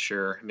in, but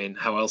sure. I mean,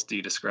 how else do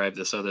you describe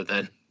this other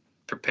than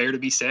prepare to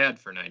be sad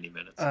for 90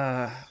 minutes?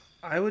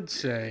 I would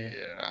say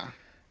Yeah.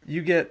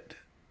 you get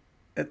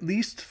at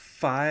least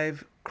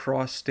 5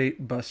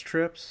 cross-state bus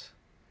trips,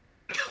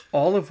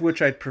 all of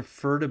which I'd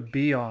prefer to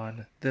be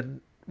on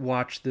than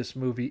watch this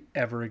movie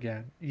ever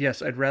again.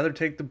 Yes, I'd rather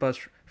take the bus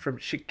from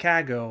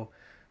Chicago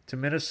to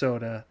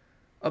Minnesota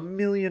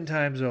 1,000,000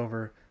 times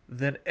over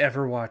than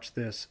ever watch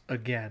this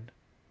again.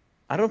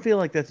 I don't feel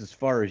like that's as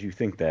far as you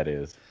think that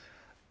is.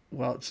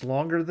 Well, it's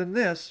longer than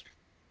this.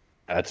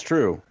 That's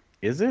true.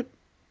 Is it?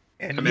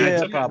 And I mean, may I I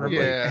took- probably.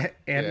 may I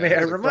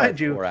it's remind like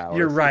you, 4 hours,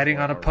 you're riding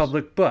 4 on a hours.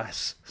 public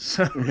bus.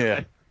 So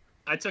Yeah.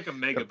 I took a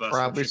mega It bus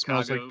probably from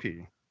smells Chicago. like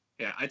pee.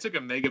 Yeah, I took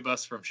a mega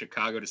bus from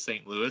Chicago to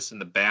St. Louis, and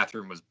the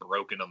bathroom was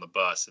broken on the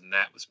bus, and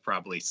that was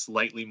probably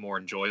slightly more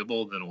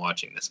enjoyable than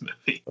watching this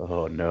movie.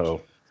 Oh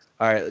no!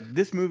 All right,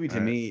 this movie to All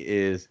right. me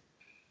is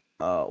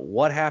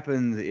what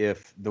happens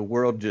if the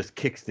world just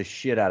kicks the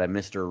shit out of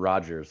Mr.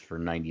 Rogers for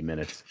 90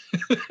 minutes.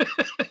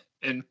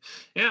 And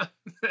yeah,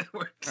 that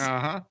works.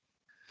 Uh-huh.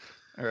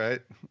 All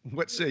right.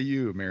 What say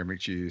you, Mayor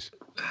McCheese?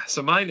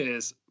 So mine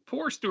is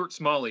poor Stuart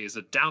Smalley is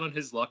a down on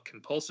his luck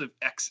compulsive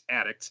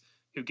ex-addict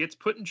who gets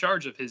put in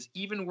charge of his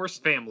even worse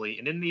family,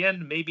 and in the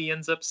end maybe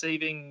ends up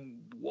saving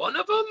one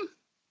of them.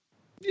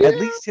 At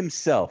least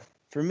himself.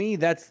 For me,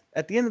 that's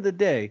at the end of the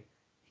day,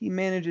 he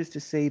manages to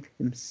save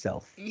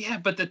himself. Yeah,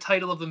 but the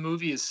title of the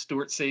movie is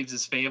Stuart Saves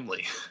His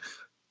Family.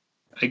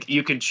 Like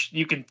you can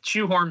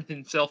shoehorn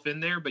himself in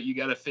there, but you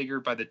got to figure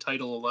by the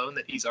title alone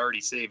that he's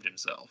already saved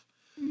himself.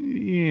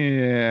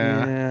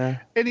 Yeah.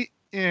 And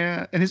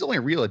his only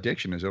real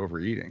addiction is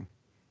overeating.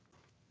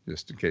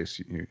 Just in case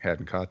you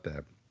hadn't caught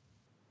that.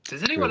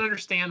 Does anyone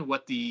understand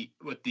what the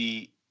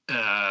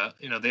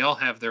they all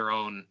have their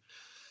own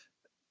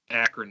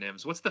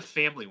acronyms. What's the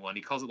family one?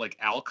 He calls it like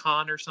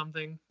Alcon or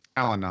something.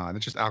 Al-Anon.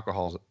 It's just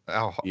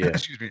Yeah.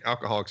 excuse me,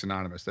 Alcoholics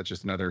Anonymous. That's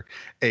just another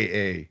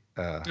AA.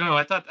 No,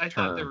 I thought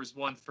term. there was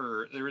one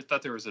for there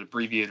was an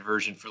abbreviated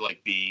version for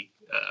like the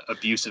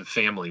abusive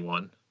family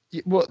one.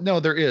 Well, no,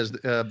 there is.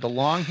 The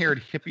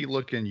long-haired,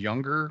 hippie-looking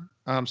younger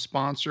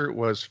sponsor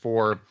was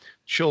for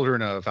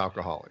children of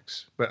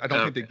alcoholics, but I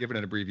don't think they've given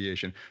an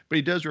abbreviation. But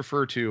he does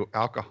refer to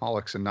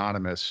Alcoholics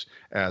Anonymous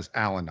as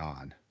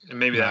Al-Anon. And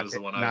maybe Not- that was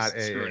the one I not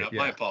was screwing AA, up. yeah.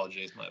 My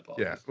apologies.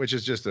 Yeah, which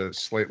is just a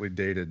slightly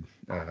dated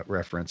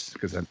reference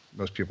because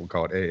most people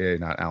call it AA,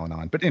 not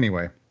Al-Anon. But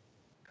anyway,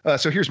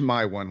 so here's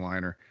my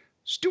one-liner.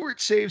 Stuart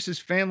Saves His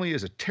Family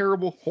is a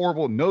terrible,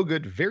 horrible, no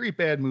good, very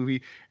bad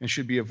movie and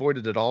should be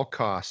avoided at all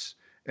costs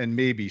and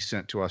maybe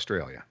sent to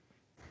Australia.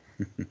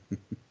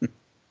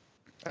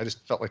 I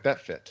just felt like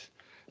that fit.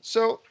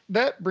 So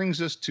that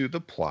brings us to the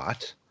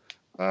plot.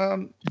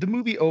 The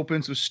movie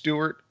opens with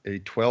Stuart, a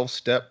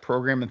 12-step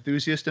program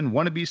enthusiast and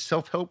wannabe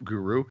self-help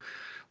guru,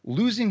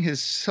 losing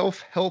his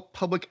self-help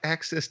public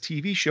access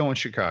TV show in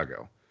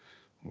Chicago,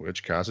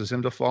 which causes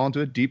him to fall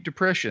into a deep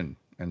depression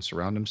and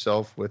surround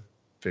himself with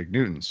Fig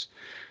Newtons.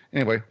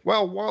 Anyway,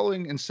 while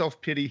wallowing in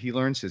self-pity, he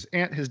learns his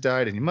aunt has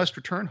died and he must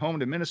return home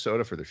to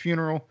Minnesota for the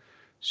funeral.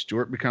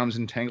 Stuart becomes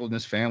entangled in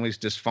his family's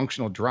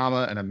dysfunctional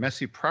drama and a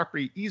messy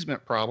property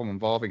easement problem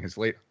involving his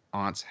late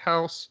aunt's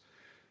house.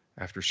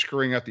 After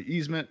screwing up the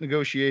easement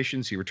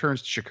negotiations, he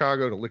returns to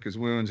Chicago to lick his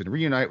wounds and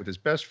reunite with his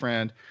best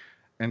friend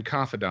and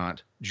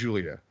confidant,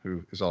 Julia,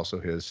 who is also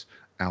his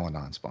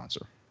Al-Anon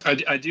sponsor.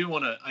 I do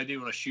want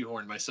to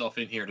shoehorn myself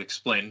in here to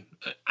explain.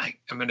 I'm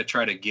going to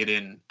try to get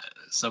in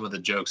some of the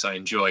jokes I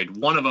enjoyed.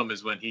 One of them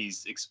is when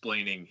he's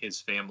explaining his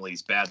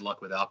family's bad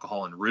luck with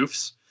alcohol and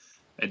roofs.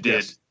 I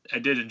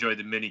did enjoy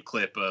the mini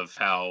clip of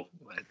how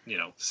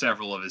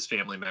several of his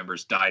family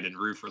members died in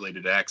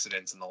roof-related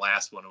accidents, and the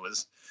last one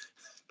was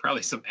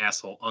probably some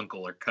asshole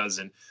uncle or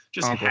cousin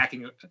just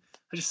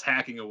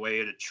hacking away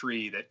at a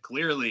tree that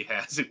clearly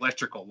has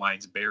electrical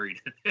lines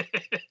buried in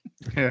it.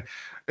 Yeah,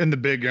 in the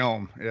big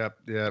elm.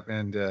 Yep.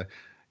 And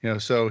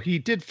So he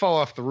did fall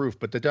off the roof,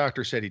 but the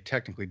doctor said he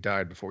technically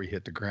died before he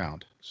hit the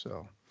ground.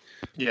 So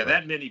Yeah,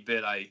 that mini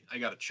bit I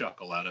got a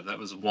chuckle out of. That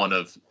was one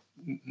of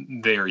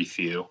very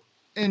few.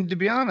 And to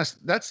be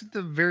honest, that's at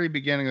the very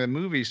beginning of the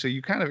movie, so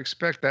you kind of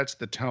expect that's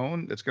the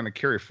tone that's going to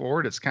carry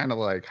forward. It's kind of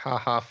like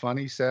ha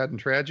funny, sad and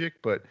tragic,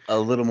 but A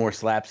little more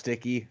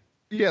slapsticky.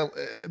 yeah,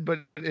 but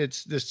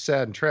it's just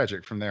sad and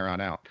tragic from there on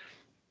out.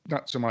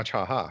 Not so much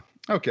ha.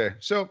 Okay,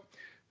 so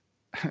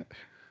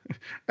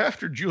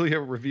after Julia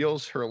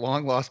reveals her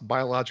long-lost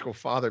biological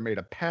father made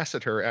a pass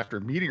at her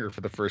after meeting her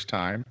for the first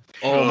time,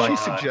 Oh my she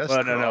God. suggests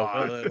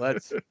No.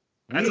 Let's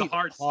That's a we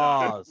hard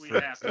stop. pause We for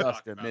have to just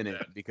talk a about minute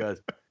that.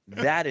 because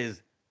that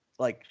is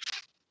like,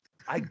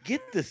 I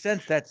get the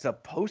sense that's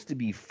supposed to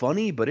be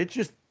funny, but it's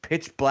just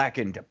pitch black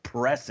and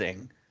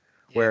depressing.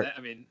 Yeah, Where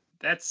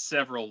that's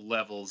several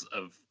levels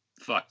of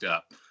fucked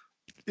up.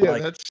 yeah,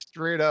 like- that's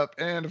straight up.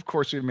 And of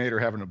course, we made her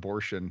have an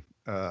abortion.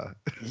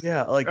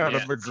 yeah, like Out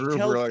Yeah. of a she groove,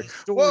 tells we're the like,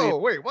 story whoa,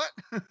 of wait, what?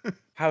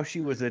 how she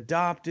was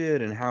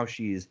adopted and how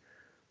she's,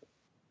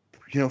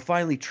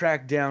 finally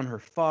tracked down her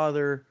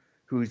father,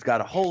 who's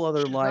got a whole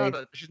other life.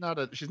 She's not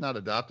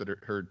adopted.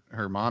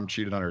 Her mom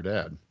cheated on her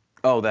dad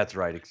Oh, that's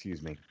right.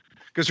 Excuse me.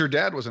 because her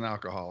dad was an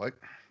alcoholic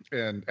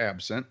and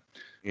absent.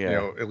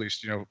 Yeah. At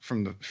least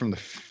from the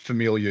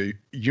familia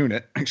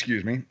unit.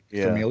 Excuse me.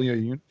 Yeah. Familial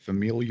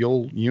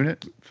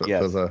unit.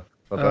 Yes.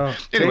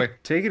 Anyway,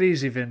 take it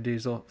easy, Vin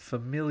Diesel.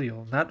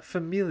 Familial, not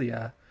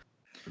familia.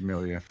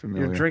 familia.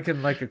 You're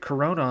drinking like a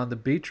Corona on the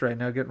beach right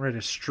now, getting ready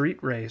to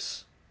street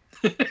race.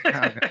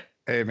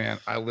 Hey man,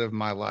 I live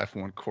my life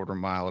 1/4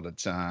 mile at a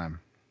time.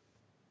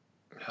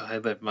 I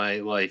live my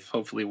life,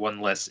 hopefully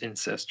one less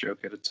incest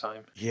joke at a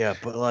time. Yeah,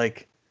 but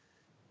like,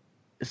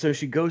 so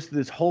she goes through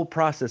this whole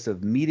process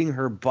of meeting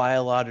her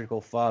biological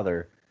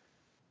father,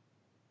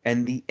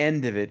 and the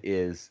end of it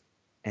is,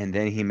 and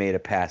then he made a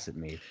pass at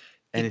me,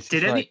 and it's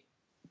just like,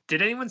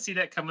 Did anyone see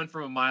that coming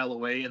from a mile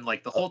away? And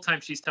like the whole time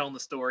she's telling the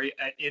story,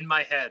 in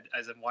my head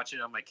as I'm watching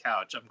it on my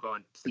couch, I'm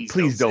going,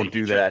 please don't say do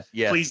he tried- that.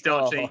 Yes. Please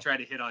don't say Oh. he tried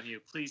to hit on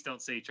you. Please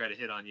don't say he tried to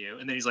hit on you.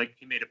 And then he's like,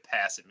 he made a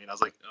pass at me, and I was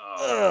like,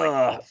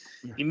 oh, Ugh.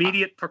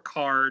 immediate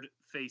Picard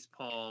face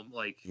palm,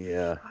 like,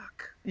 Yeah.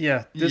 fuck.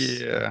 Yeah,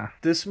 Yeah.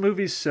 this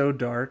movie's so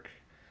dark.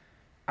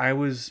 I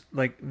was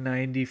like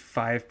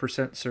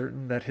 95%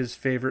 certain that his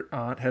favorite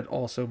aunt had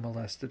also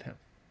molested him.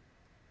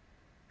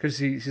 Because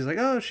he's like,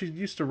 oh, she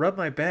used to rub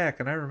my back,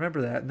 and I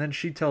remember that. And then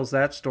she tells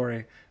that story,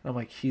 and I'm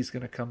like, he's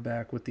going to come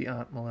back with the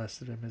aunt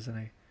molested him, isn't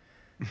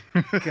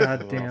he?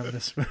 God damn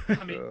this movie.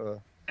 I mean,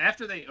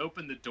 after they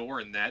open the door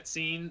in that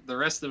scene, the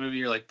rest of the movie,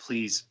 you're like,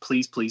 please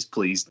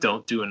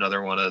don't do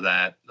another one of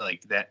that,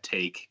 like that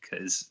take,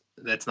 because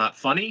that's not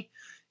funny.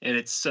 And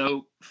it's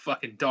so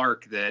fucking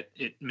dark that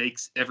it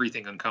makes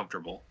everything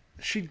uncomfortable.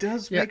 She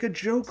does Yeah. make a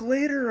joke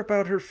later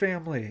about her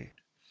family.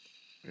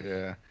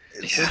 Yeah.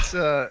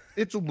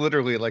 It's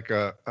literally like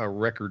a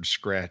record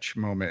scratch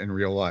moment in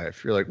real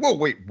life. You're like, whoa,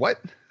 wait,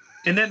 what?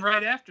 And then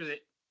right after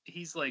that,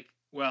 he's like,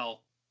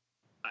 well,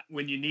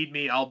 when you need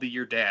me, I'll be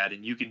your dad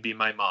and you can be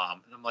my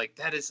mom. And I'm like,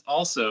 that is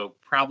also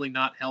probably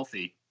not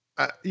healthy.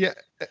 Yeah.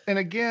 And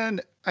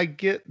again, I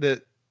get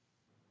that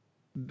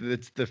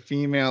it's the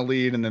female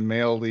lead and the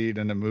male lead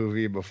in the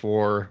movie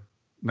before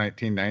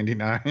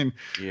 1999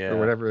 Yeah.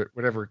 or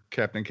whatever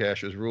Captain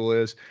Cash's rule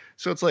is.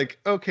 So it's like,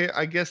 okay,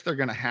 I guess they're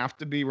going to have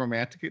to be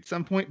romantic at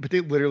some point, but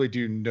they literally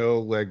do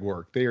no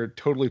legwork. They are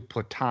totally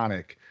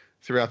platonic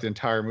throughout the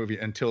entire movie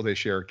until they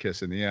share a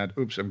kiss in the end.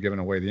 Oops, I'm giving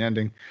away the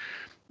ending.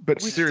 But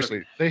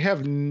seriously, they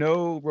have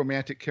no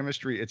romantic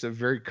chemistry. It's a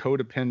very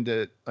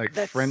codependent, like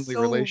That friendly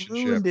so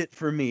relationship. ruined it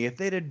for me. If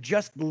they'd have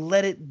just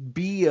let it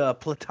be a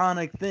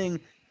platonic thing,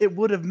 it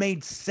would have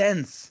made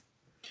sense.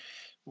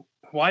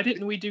 Why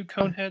didn't we do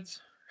Coneheads?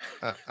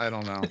 I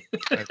don't know.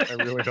 I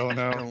really don't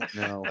know.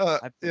 No.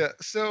 Yeah.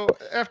 So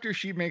after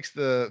she makes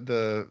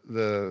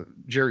the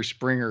Jerry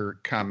Springer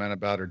comment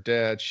about her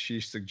dad, she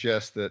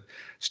suggests that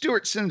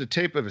Stewart send a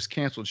tape of his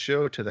canceled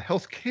show to the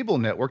Health Cable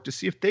Network to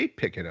see if they'd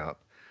pick it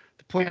up.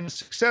 The plan is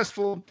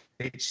successful.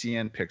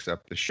 HCN picks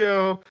up the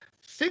show.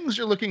 Things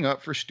are looking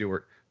up for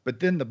Stewart,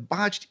 but then the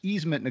botched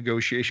easement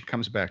negotiation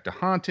comes back to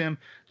haunt him.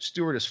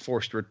 Stewart is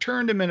forced to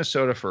return to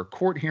Minnesota for a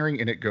court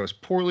hearing, and it goes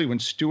poorly when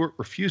Stewart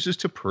refuses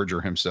to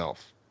perjure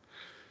himself.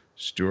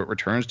 Stewart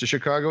returns to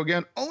Chicago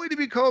again, only to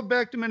be called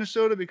back to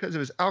Minnesota because of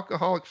his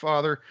alcoholic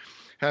father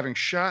having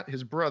shot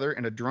his brother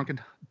in a drunken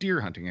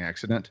deer hunting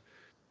accident.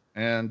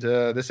 And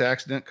this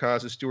accident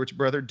causes Stewart's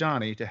brother,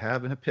 Donnie, to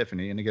have an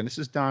epiphany. And again, this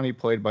is Donnie,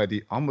 played by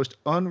the almost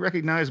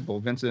unrecognizable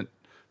Vincent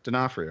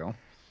D'Onofrio.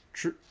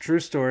 True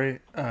story.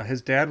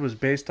 His dad was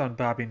based on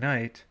Bobby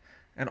Knight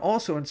and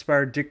also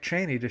inspired Dick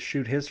Cheney to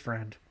shoot his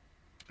friend.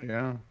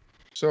 Yeah.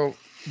 So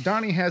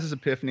Donnie has his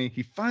epiphany.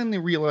 He finally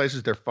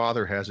realizes their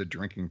father has a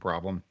drinking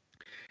problem,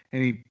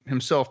 and he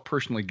himself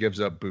personally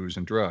gives up booze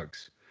and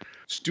drugs.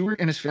 Stewart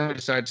and his family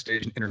decide to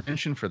stage an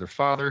intervention for their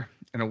father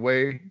in a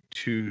way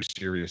too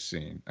serious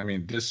scene. I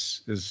mean,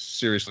 this is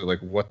seriously like,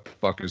 what the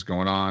fuck is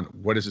going on?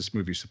 What is this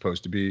movie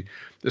supposed to be?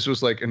 This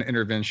was like an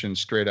intervention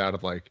straight out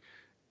of like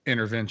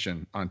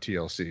Intervention on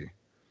TLC.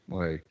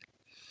 Like,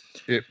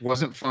 it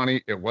wasn't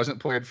funny. It wasn't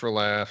played for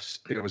laughs.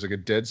 It was like a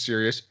dead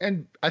serious,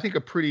 and I think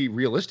a pretty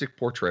realistic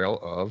portrayal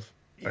of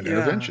an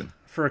intervention.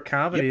 For a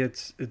comedy,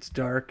 it's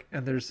dark,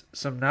 and there's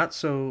some not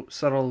so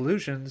subtle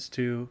allusions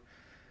to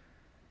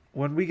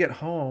when we get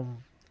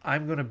home.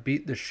 I'm gonna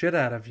beat the shit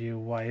out of you,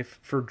 wife,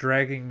 for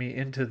dragging me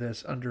into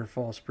this under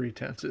false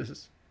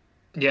pretenses.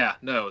 Yeah,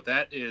 no,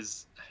 that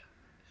is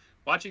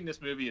watching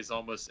this movie is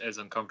almost as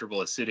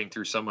uncomfortable as sitting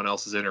through someone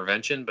else's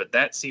intervention. But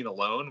that scene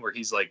alone, where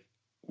he's like,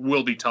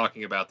 "We'll be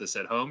talking about this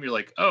at home," you're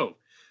like, "Oh,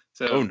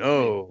 so Oh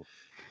no.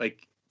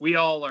 like we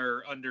all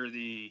are under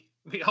the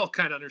we all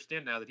kind of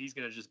understand now that he's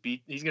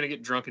gonna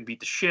get drunk and beat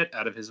the shit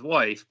out of his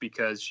wife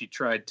because she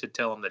tried to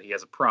tell him that he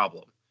has a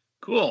problem."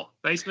 Cool,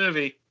 nice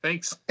movie,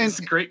 thanks. It's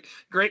great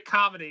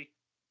comedy.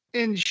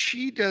 And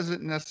she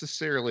doesn't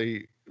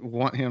necessarily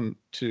want him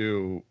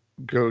to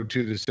go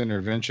to this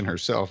intervention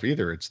herself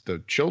either. It's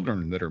the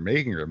children that are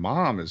making her.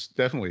 Mom is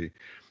definitely,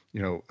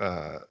 an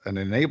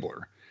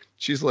enabler.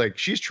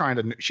 She's trying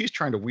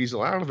to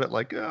weasel out of it.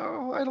 Like,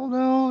 oh, I don't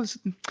know. Is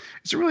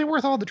it really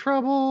worth all the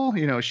trouble?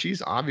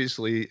 She's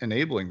obviously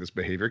enabling this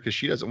behavior because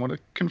she doesn't want to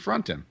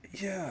confront him.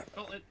 Yeah.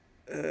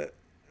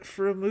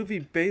 For a movie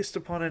based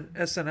upon an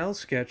SNL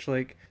sketch,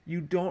 like,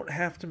 you don't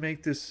have to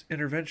make this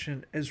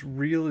intervention as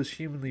real as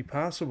humanly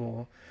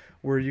possible,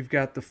 where you've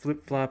got the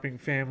flip-flopping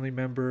family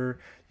member,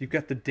 you've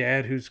got the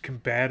dad who's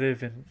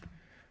combative and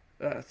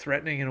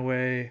threatening in a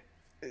way.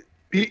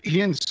 He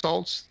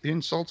insults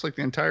like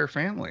the entire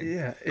family.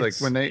 Yeah, like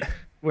when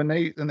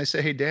they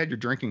say, "Hey, Dad, your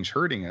drinking's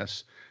hurting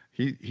us,"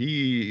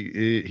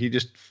 he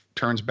just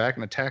turns back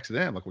and attacks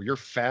them. Like, well, you're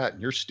fat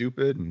and you're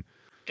stupid,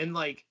 and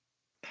like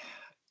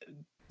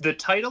the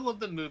title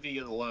of the movie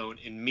alone,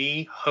 and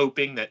me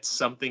hoping that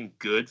something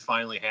good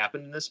finally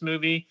happened in this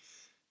movie,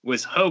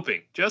 was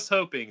just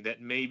hoping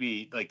that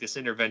maybe like this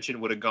intervention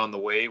would have gone the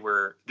way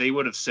where they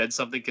would have said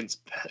something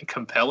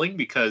compelling,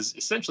 because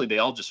essentially they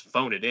all just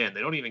phone it in.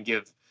 They don't even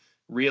give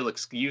real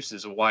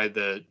excuses of why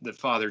the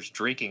father's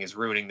drinking is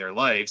ruining their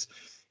lives.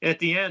 And at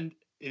the end,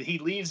 he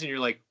leaves and you're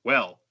like,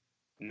 well,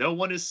 no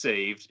one is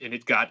saved, and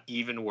it got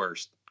even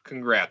worse.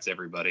 Congrats,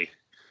 everybody.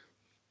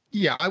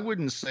 Yeah, I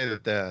wouldn't say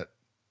that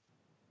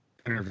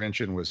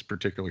intervention was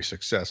particularly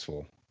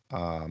successful,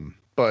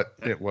 but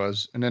it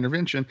was an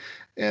intervention.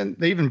 And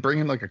they even bring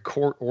in like a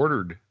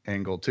court-ordered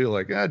angle too,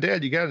 like,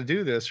 Dad, you got to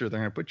do this or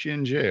they're going to put you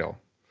in jail.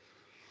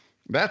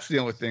 That's the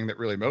only thing that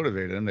really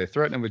motivated him. They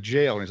threatened him with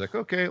jail, and he's like,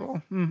 okay, well,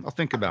 I'll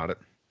think about it.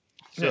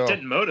 So, it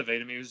didn't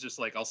motivate him. He was just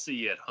like, I'll see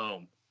you at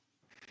home.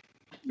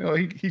 No,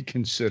 he'd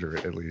consider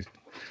it at least.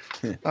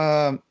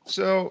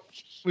 So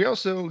we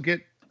also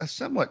get a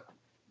somewhat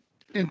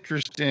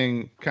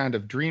interesting kind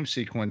of dream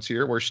sequence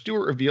here where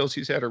Stuart reveals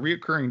he's had a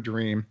reoccurring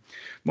dream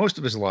most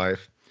of his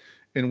life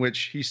in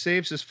which he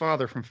saves his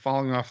father from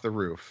falling off the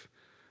roof.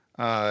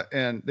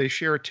 And they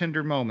share a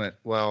tender moment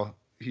while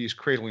he's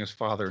cradling his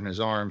father in his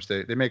arms.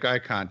 They make eye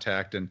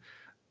contact, and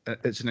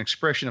it's an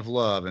expression of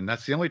love. And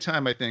that's the only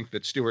time I think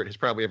that Stuart has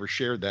probably ever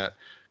shared that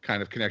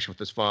kind of connection with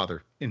his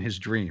father, in his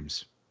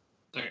dreams.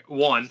 Okay,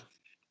 one,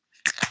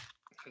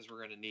 because we're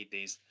going to need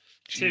these.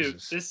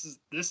 Jesus. Two,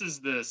 this is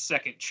the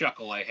second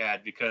chuckle I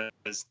had, because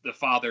the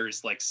father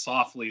is like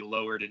softly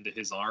lowered into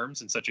his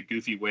arms in such a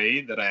goofy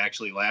way that I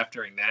actually laughed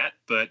during that.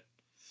 But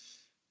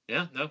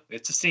yeah, no,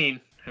 it's a scene.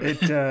 They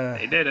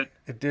did it.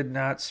 It did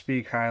not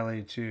speak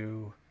highly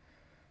to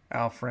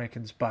Al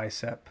Franken's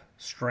bicep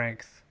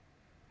strength,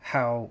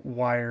 how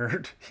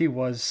wired he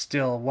was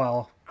still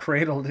while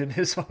cradled in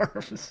his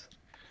arms.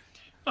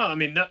 Oh, I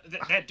mean,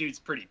 that dude's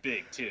pretty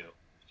big too.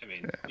 I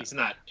mean,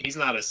 yeah. He's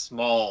not a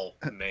small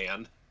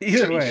man.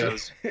 Either way,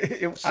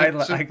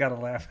 I got a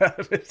laugh out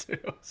of it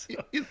too. So.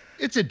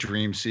 It's a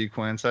dream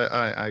sequence.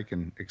 I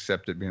can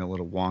accept it being a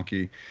little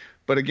wonky,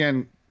 but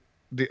again,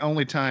 the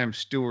only time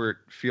Stuart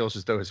feels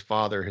as though his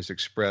father has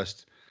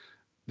expressed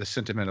the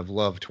sentiment of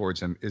love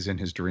towards him is in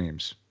his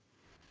dreams.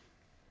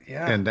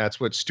 Yeah, and that's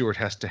what Stuart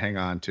has to hang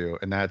on to,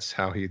 and that's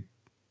how he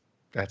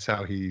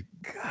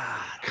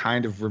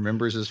kind of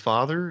remembers his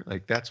father.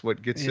 Like, that's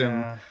what gets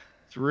him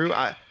through.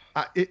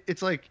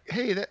 It's like,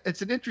 hey,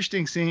 it's an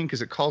interesting scene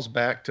because it calls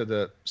back to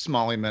the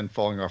Somali men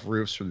falling off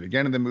roofs from the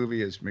beginning of the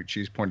movie, as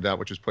McCheese pointed out,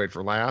 which was played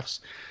for laughs.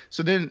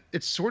 So then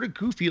it's sort of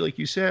goofy, like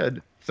you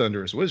said,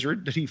 Thunderous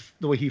Wizard,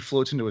 the way he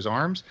floats into his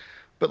arms.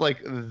 But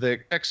like the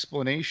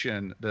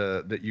explanation,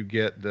 that you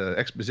get, the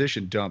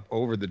exposition dump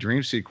over the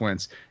dream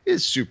sequence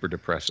is super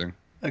depressing.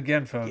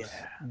 Again, folks,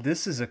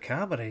 This is a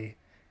comedy,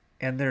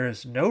 and there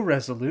is no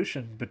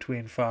resolution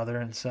between father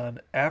and son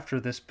after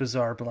this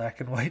bizarre black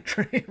and white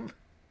dream.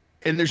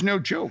 And there's no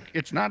joke.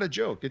 It's not a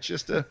joke. It's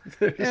just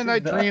and I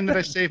dreamed that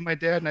I saved my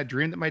dad, and I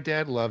dreamed that my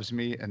dad loves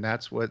me, and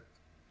that's what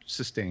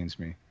sustains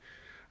me.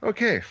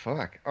 Okay,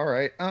 fuck. All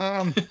right.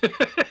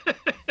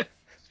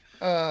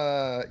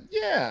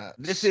 Yeah.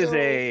 This is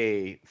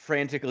a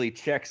frantically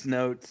checks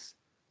notes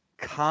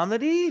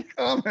comedy.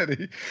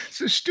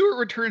 So Stuart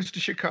returns to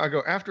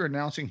Chicago after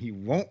announcing he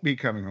won't be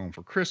coming home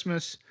for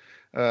Christmas.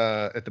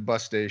 at the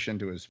bus station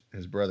to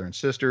his brother and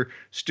sister.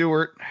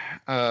 Stuart,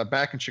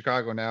 back in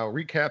Chicago now,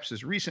 recaps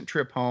his recent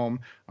trip home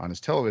on his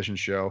television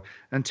show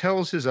and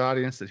tells his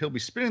audience that he'll be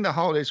spending the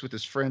holidays with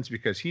his friends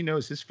because he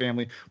knows his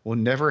family will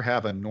never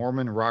have a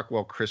Norman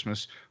Rockwell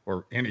Christmas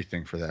or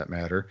anything for that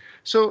matter.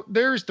 So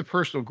there's the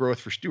personal growth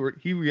for Stuart.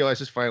 He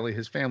realizes finally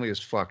his family is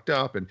fucked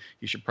up and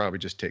he should probably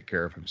just take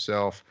care of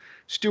himself.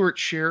 Stuart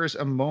shares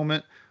a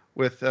moment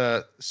with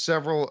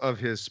several of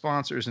his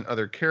sponsors and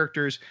other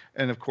characters.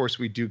 And of course,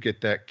 we do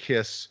get that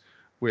kiss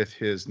with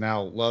his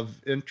now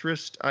love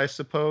interest, I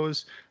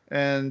suppose.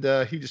 And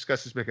he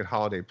discusses making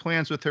holiday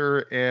plans with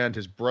her, and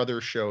his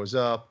brother shows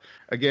up.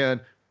 Again,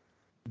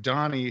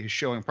 Donnie is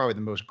showing probably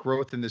the most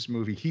growth in this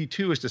movie. He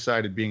too has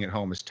decided being at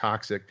home is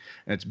toxic,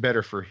 and it's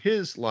better for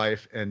his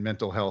life and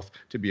mental health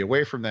to be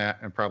away from that,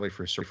 and probably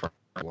for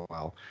a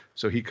while.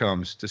 So he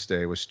comes to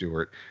stay with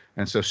Stuart.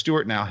 And so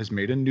Stuart now has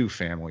made a new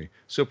family.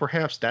 So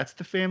perhaps that's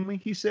the family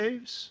he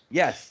saves?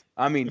 Yes.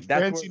 I mean, The that's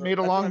friends what, he made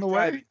that's along what I'm the way?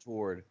 driving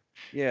toward.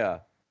 Yeah.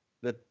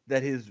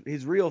 That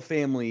his real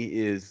family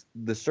is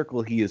the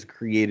circle he has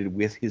created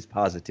with his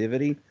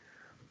positivity.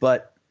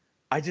 But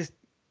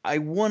I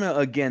want to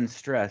again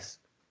stress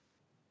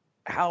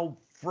how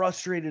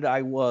frustrated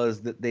I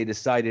was that they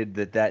decided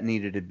that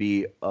needed to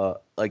be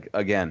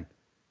again,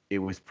 it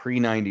was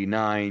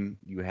pre-99.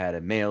 You had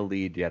a male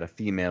lead, you had a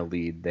female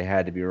lead. They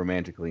had to be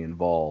romantically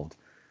involved.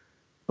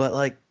 But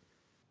like,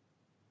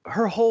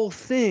 her whole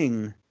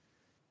thing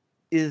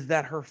is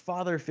that her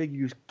father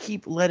figures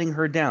keep letting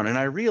her down. And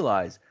I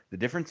realize the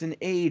difference in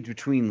age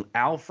between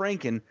Al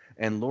Franken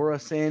and Laura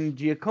San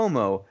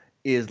Giacomo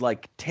is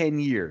like 10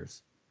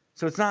 years.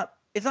 So it's not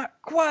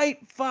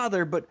quite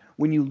father, but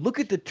when you look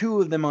at the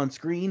two of them on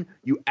screen,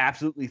 you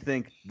absolutely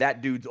think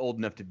that dude's old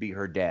enough to be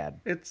her dad.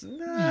 It's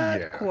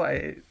not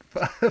quite.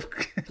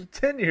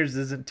 10 years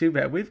isn't too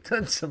bad. We've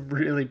done some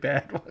really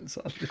bad ones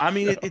on this I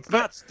mean, show. it's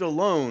not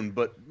Stallone,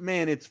 but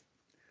man,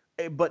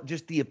 but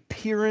just the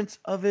appearance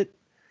of it,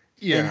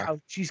 and how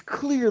she's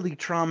clearly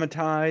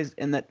traumatized,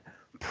 and that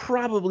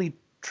probably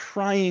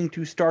trying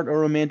to start a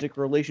romantic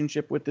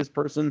relationship with this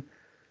person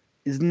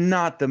is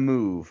not the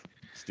move,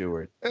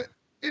 Stuart.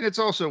 And it's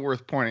also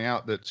worth pointing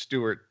out that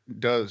Stuart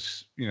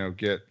does,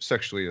 get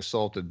sexually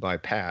assaulted by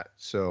Pat.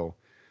 So,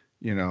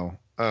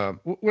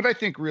 what I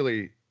think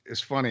really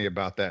is funny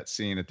about that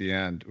scene at the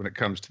end when it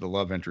comes to the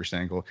love interest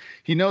angle,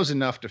 he knows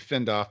enough to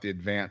fend off the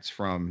advance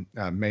from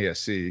Maya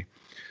C.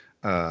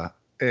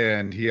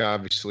 And he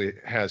obviously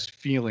has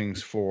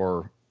feelings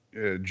for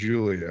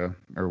Julia,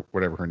 or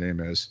whatever her name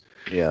is.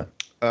 Yeah.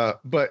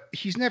 But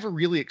he's never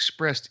really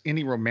expressed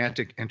any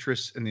romantic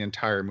interest in the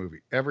entire movie.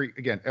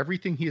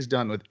 Everything he has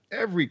done with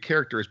every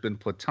character has been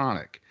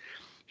platonic.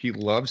 He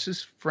loves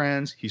his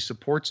friends, he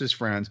supports his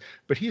friends,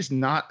 but he is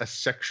not a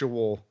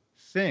sexual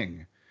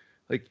thing.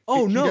 Like,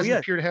 he doesn't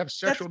appear to have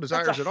sexual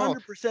desires at all.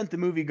 100% the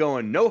movie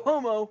going, no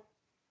homo.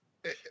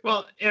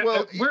 Well,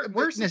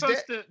 we're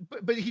supposed to.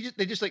 But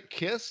they just like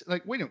kiss.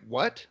 Like, wait a minute,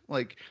 what?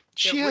 Like,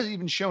 she hasn't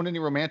even shown any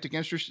romantic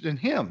interest in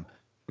him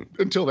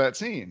until that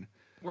scene.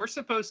 We're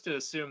supposed to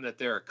assume that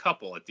they're a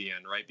couple at the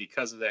end, right?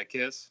 Because of that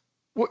kiss.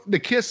 Well, the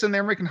kiss, and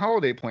they're making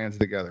holiday plans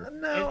together.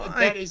 No,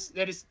 that is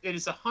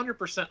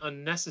 100%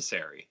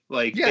 unnecessary.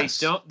 Like,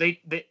 yes.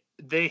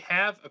 they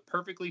have a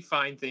perfectly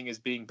fine thing as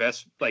being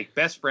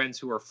best friends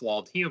who are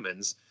flawed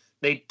humans.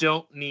 They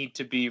don't need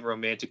to be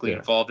romantically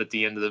involved at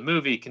the end of the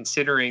movie,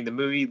 considering the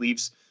movie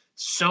leaves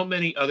so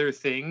many other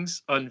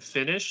things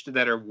unfinished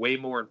that are way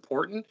more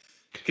important.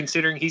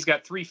 Considering he's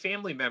got 3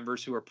 family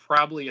members who are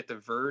probably at the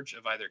verge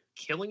of either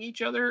killing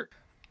each other.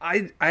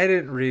 I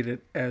didn't read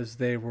it as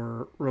they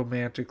were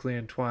romantically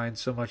entwined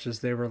so much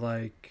as they were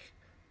like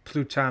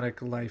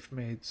plutonic life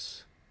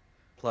mates.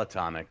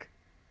 Platonic.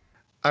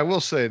 I will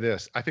say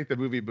this. I think the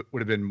movie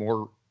would have been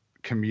more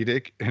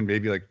comedic and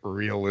maybe like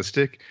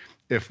realistic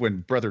if when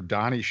Brother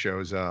Donnie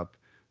shows up,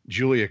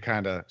 Julia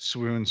kind of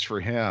swoons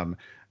for him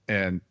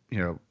and,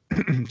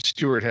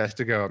 Stuart has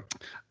to go,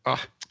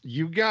 oh,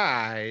 you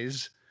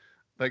guys...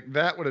 Like,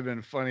 that would have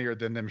been funnier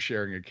than them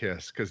sharing a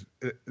kiss, because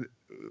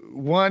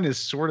one is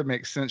sort of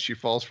makes sense. She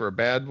falls for a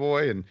bad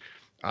boy, and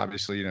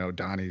obviously,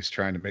 Donnie's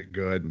trying to make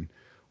good and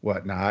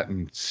whatnot,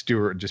 and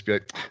Stuart would just be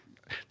like,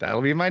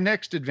 that'll be my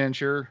next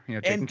adventure,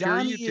 taking care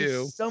of you too. And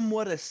Donnie is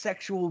somewhat a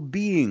sexual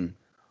being,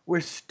 where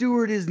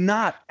Stuart is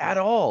not at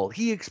all.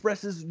 He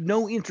expresses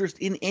no interest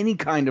in any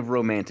kind of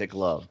romantic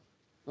love.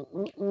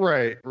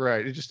 Right.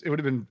 It would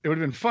have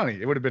been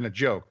funny. It would have been a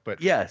joke, but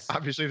yes,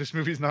 obviously this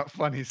movie's not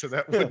funny, so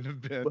that wouldn't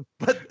have been.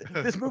 But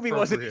this movie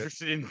wasn't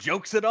interested in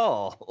jokes at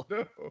all.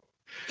 No.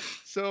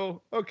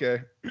 So,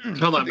 okay.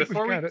 Hold on.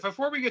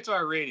 Before we get to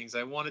our ratings,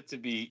 I want it to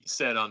be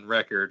said on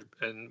record,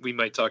 and we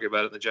might talk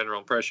about it in the general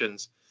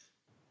impressions.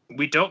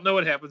 We don't know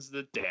what happens to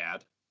the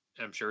dad.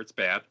 I'm sure it's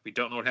bad. We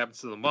don't know what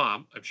happens to the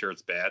mom. I'm sure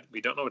it's bad.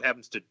 We don't know what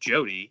happens to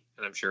Jody,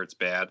 and I'm sure it's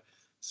bad.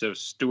 So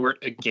Stuart,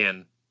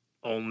 again,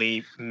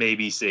 only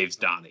maybe saves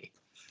Donnie.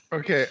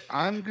 Okay,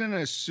 I'm going to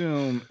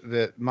assume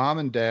that mom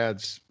and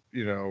dad's,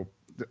 the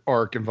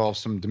arc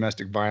involves some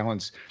domestic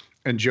violence,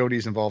 and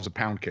Jody's involves a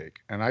pound cake.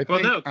 And I Well,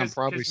 think no, I'm 'cause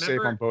probably safe on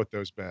remember- both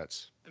those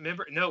bets.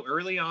 Remember, no,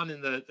 early on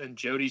in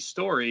Jody's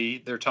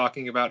story, they're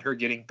talking about her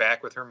getting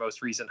back with her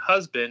most recent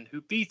husband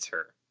who beats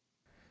her.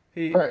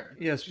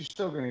 Yes, She's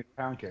still going to eat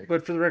a pound cake.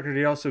 but for the record,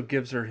 he also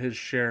gives her his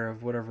share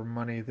of whatever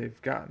money they've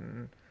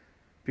gotten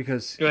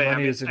because Yeah, I money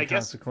mean, is I guess-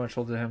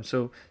 inconsequential to him.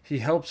 So he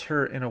helps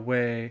her in a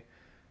way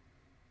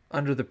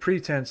under the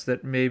pretense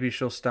that maybe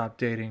she'll stop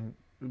dating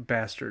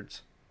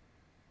bastards.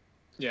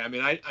 Yeah, I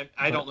mean,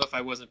 I don't know if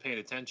I wasn't paying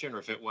attention or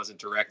if it wasn't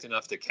direct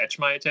enough to catch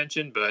my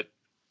attention, but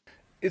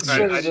It's I,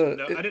 sort I of didn't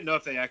know, the I didn't know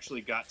if they actually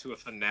got to a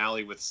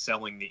finale with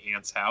selling the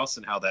aunt's house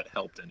and how that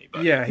helped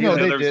anybody. Yeah, he No, like-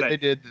 they there was did. that- They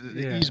did.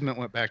 The Yeah. easement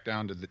went back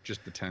down to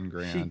just the 10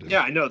 grand. Yeah,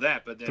 I know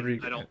that, but then 3 I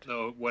grand. don't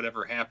know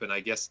whatever happened. I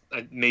guess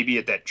maybe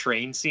at that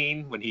train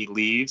scene when he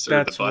leaves or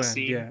that's the bus when,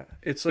 scene. yeah,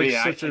 it's But like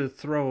yeah, such I- a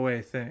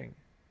throwaway thing.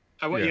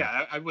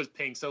 I was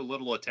paying so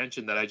little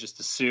attention that I just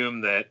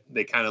assumed that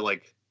they kind of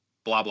like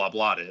blah blah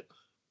blah'd it.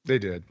 They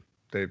did.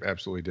 They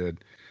absolutely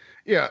did.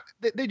 Yeah,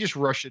 they just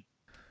rush it.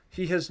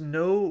 He has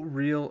no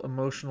real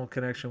emotional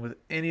connection with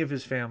any of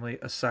his family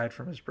aside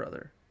from his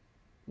brother,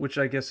 which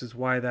I guess is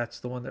why that's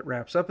the one that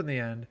wraps up in the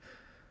end.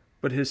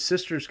 But his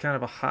sister's kind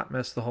of a hot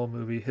mess the whole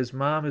movie. His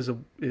mom is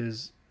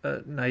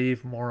a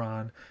naive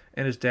moron,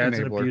 and his dad's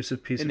an Enabler.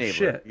 abusive piece Enabler. of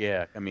shit.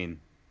 Yeah, I mean,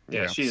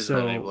 Yeah, Yeah. she is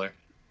So- an enabler.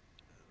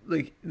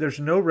 Like, there's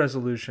no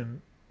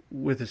resolution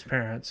with his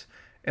parents.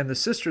 And the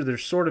sister, there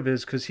sort of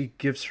is because he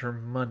gives her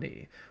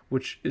money,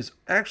 which is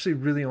actually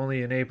really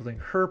only enabling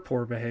her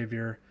poor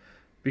behavior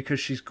because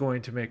she's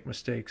going to make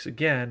mistakes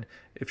again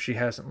if she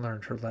hasn't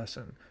learned her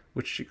lesson,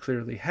 which she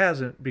clearly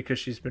hasn't because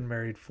she's been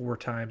married 4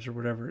 times or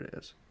whatever it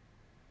is.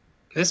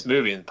 This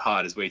movie in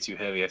pod is way too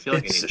heavy. I feel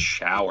like I It's- need a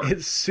shower.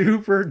 It's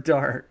super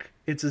dark.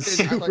 It's a It's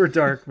super like-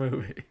 dark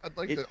movie. I'd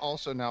like It- to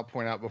also now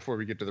point out before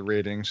we get to the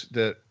ratings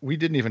that we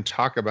didn't even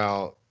talk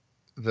about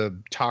the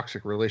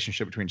toxic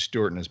relationship between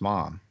Stuart and his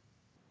mom.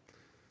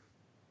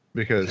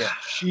 Because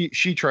Yeah.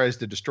 she tries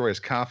to destroy his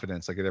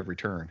confidence like at every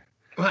turn.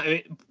 Well, I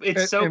mean, it's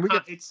And- so and we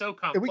get- it's so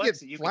And we get complex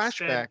that you could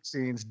flashback spend.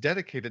 scenes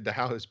dedicated to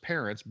how his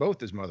parents, both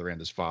his mother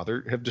and his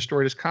father, have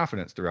destroyed his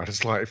confidence throughout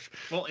his life.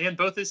 Well, and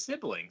both his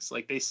siblings,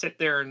 like they sit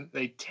there and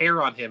they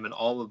tear on him in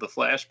all of the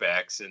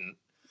flashbacks, and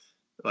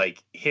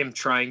like him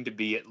trying to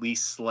be at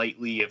least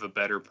slightly of a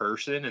better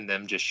person, and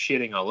them just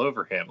shitting all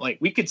over him. Like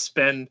we could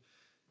spend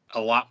a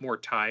lot more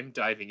time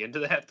diving into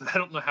that, but I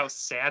don't know how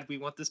sad we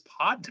want this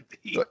pod to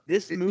be. But-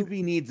 this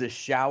movie needs a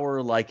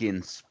shower like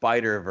in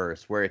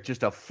Spider-Verse, where it's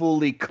just a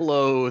fully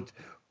clothed,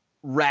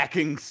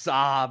 racking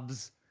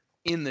sobs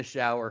in the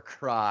shower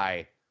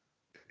cry.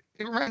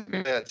 It reminds me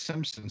of that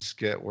Simpsons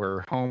skit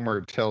where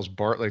Homer tells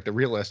Bart like the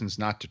real lesson's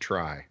not to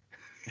try.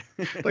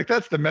 Like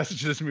that's the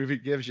message this movie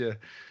gives you,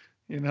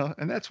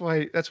 and that's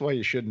why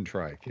you shouldn't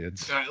try,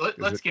 kids. All right, 'Cause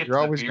let's get you're to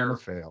the always beer. gonna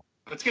fail.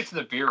 Let's get to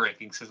the beer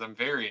rankings because I'm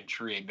very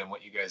intrigued on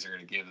what you guys are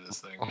going to give this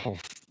thing. Oh,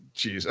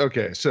 geez.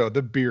 Okay, so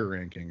the beer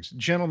rankings,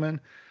 gentlemen.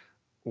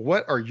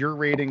 What are your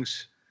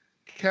ratings?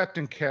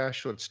 Captain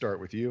Cash, let's start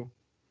with you.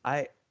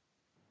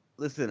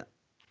 Listen,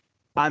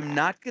 I'm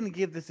not gonna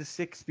give this a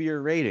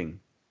 6-beer rating.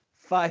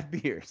 5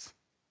 beers.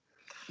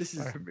 This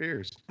is 5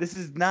 beers. this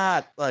is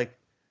not like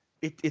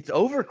it's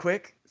over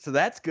quick, so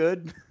that's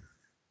good.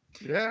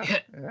 Yeah. Yeah,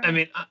 yeah. I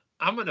mean,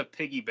 I'm gonna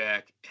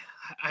piggyback.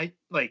 I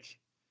like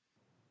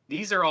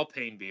these are all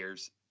pain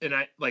beers, and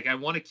I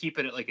want to keep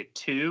it at like a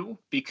 2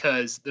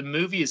 because the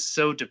movie is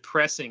so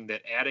depressing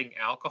that adding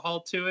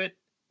alcohol to it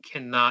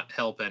cannot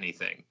help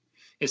anything,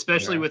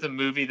 especially Yeah. with a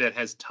movie that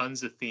has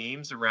tons of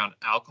themes around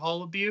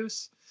alcohol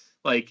abuse.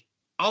 Like,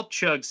 I'll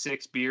chug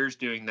 6 beers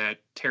doing that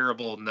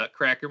terrible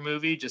Nutcracker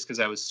movie just because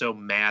I was so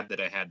mad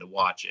that I had to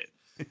watch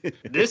it.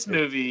 This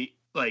movie,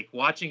 like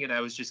watching it,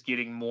 I was just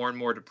getting more and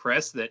more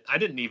depressed that I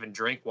didn't even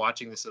drink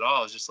watching this at all.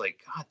 I was just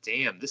like, God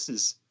damn, this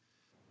is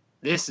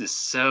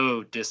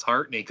so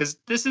disheartening because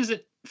this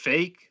isn't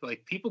fake.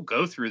 Like people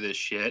go through this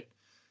shit,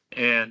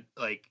 and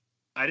like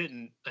I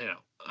didn't,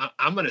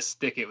 I'm gonna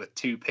stick it with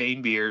 2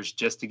 pain beers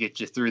just to get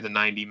you through the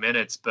 90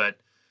 minutes. But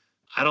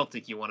I don't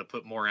think you want to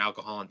put more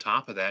alcohol on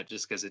top of that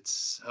just because it's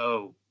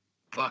so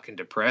fucking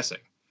depressing.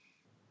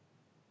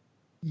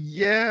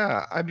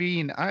 Yeah, I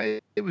mean, I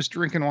was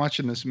drinking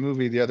watching this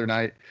movie the other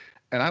night,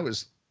 and I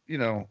was,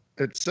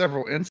 at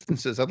several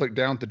instances, I looked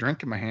down at the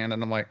drink in my hand,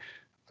 and I'm like,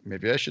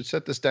 maybe I should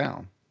set this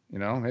down.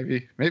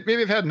 Maybe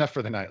I've had enough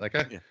for the night. Like,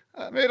 maybe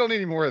I don't need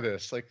any more of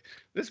this. Like,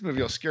 this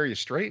movie will scare you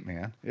straight,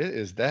 man. It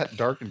is that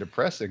dark and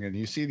depressing, and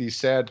you see these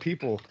sad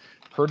people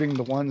hurting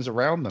the ones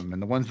around them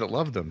and the ones that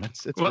love them.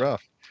 It's Well,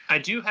 rough. I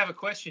do have a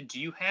question.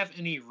 Do you have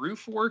any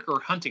roof work or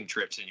hunting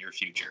trips in your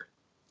future?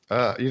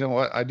 You know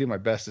what? I do my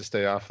best to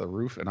stay off the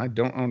roof, and I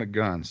don't own a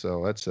gun,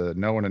 so that's a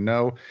no and a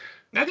no.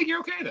 I think you're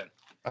okay then.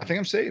 I think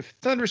I'm safe.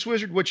 Thunderous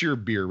Wizard, what's your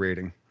beer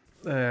rating?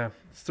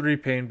 3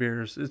 pain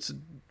beers.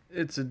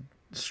 It's a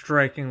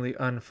strikingly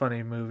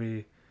unfunny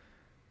movie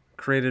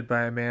created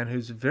by a man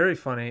who's very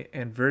funny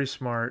and very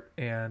smart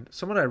and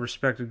someone I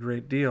respect a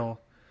great deal.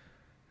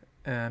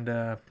 And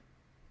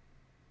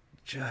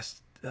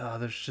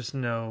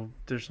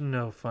there's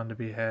no fun to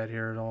be had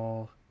here at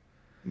all.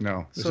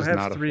 No, this So is have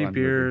not a three fun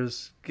movie.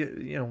 beers,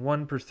 get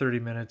one per 30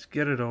 minutes,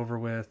 get it over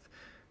with,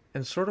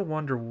 and sort of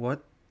wonder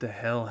what the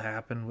hell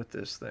happened with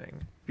this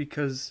thing.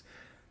 Because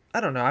I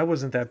don't know, I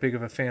wasn't that big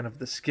of a fan of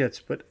the skits,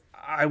 but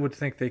I would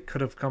think they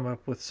could have come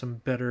up with some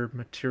better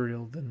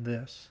material than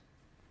this.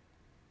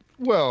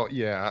 Well,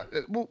 yeah,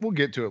 we'll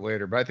get to it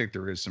later, but I think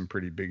there is some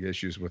pretty big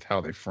issues with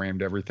how they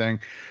framed everything.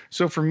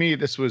 So for me,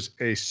 this was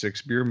a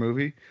 6-beer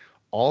movie,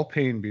 all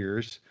pain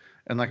beers.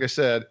 And like I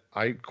said,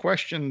 I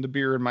questioned the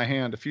beer in my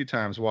hand a few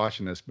times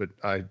watching this, but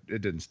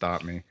it didn't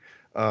stop me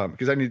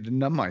because I needed to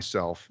numb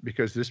myself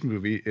because this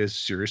movie is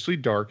seriously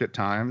dark at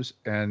times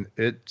and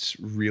it's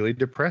really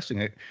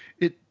depressing.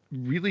 It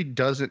really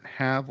doesn't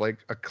have like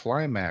a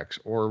climax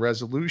or a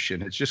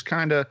resolution. It's just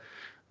kind of,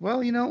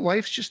 well,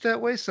 life's just that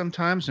way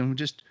sometimes, and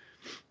you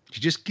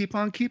just keep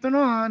on keeping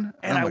on.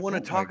 And I'm I like, want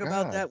to "Oh my talk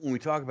about God." that when we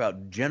talk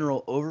about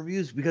general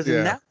overviews, because Yeah.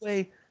 in that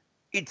way,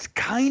 it's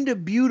kind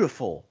of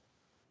beautiful.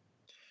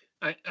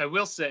 I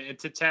will say, and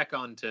to tack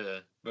on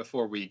to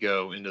before we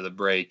go into the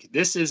break,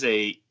 this is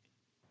a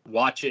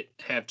watch it,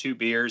 have 2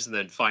 beers, and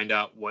then find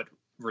out what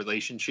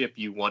relationship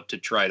you want to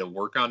try to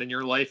work on in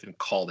your life and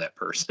call that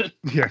person.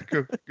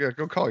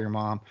 Go call your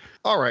mom.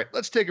 All right,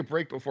 let's take a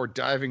break before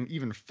diving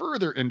even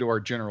further into our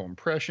general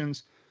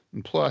impressions.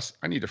 And plus,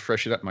 I need to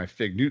freshen up my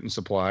Fig Newton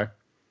supply.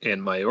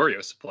 And my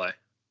Oreo supply.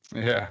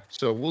 Yeah,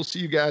 so we'll see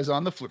you guys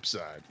on the flip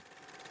side.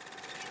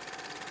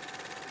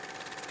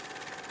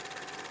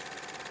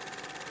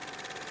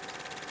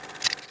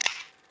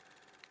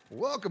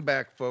 Welcome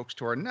back, folks,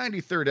 to our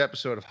 93rd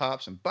episode of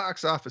Hops and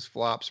Box Office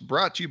Flops,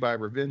 brought to you by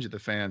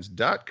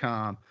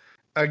RevengeOfTheFans.com.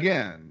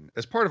 Again,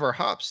 as part of our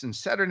Hops and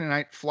Saturday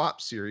Night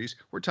Flop series,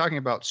 we're talking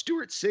about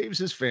Stuart Saves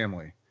His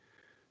Family.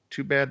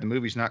 Too bad the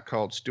movie's not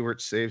called Stuart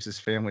Saves His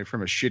Family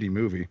from a Shitty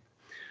Movie.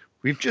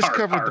 We've just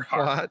covered the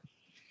plot.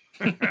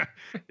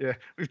 Yeah,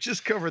 we've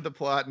just covered the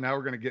plot. Now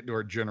we're going to get into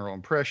our general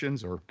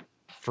impressions, or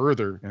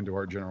further into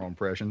our general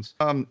impressions.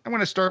 I'm going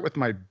to start with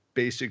my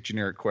basic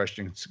generic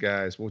questions,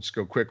 guys. We'll just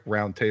go quick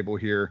round table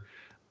here.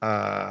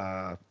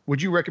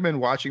 Would you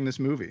recommend watching this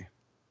movie?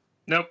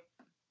 Nope.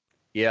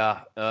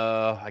 Yeah,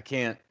 I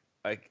can't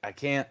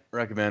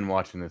recommend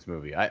watching this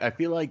movie. I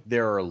feel like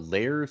there are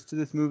layers to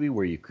this movie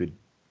where you could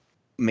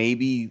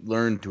maybe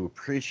learn to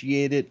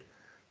appreciate it,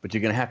 but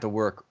you're gonna have to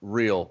work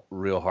real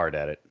hard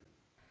at it.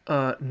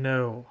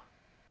 No.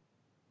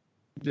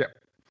 Yeah.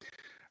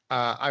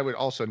 I would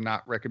also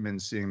not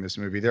recommend seeing this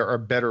movie. There are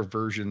better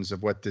versions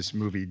of what this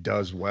movie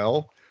does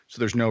well, so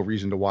there's no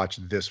reason to watch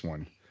this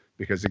one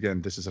because,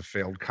 again, this is a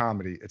failed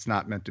comedy. It's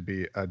not meant to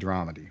be a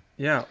dramedy.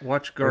 Yeah,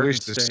 watch Or at Garden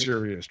least a State.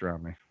 serious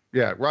dramedy.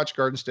 Yeah, watch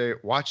Garden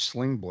State. Watch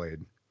Sling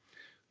Blade.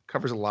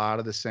 Covers a lot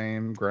of the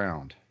same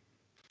ground.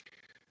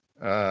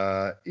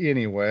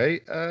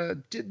 Anyway,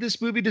 did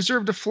this movie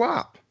deserve to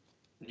flop?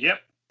 Yep.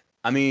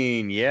 I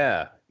mean,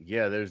 yeah,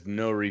 there's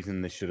no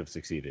reason this should have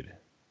succeeded.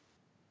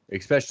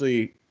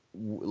 Especially,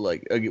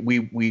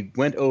 we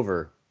went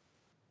over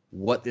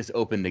what this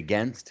opened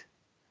against.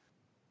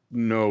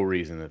 No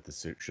reason that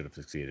this should have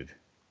succeeded.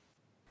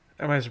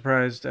 Am I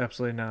surprised?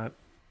 Absolutely not.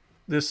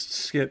 This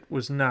skit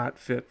was not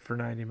fit for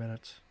 90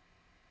 minutes.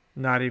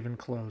 Not even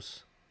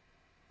close.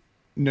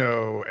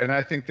 No, and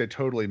I think they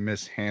totally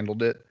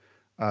mishandled it.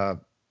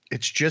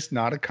 It's just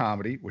not a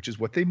comedy, which is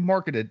what they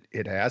marketed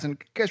it as. And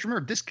guys,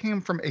 remember, this came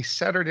from a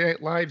Saturday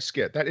Night Live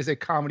skit. That is a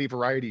comedy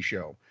variety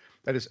show.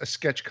 That is a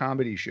sketch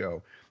comedy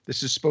show.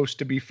 This is supposed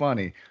to be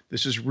funny.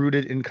 This is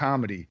rooted in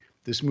comedy.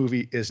 This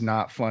movie is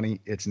not funny.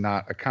 It's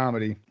not a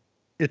comedy.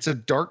 It's a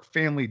dark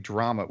family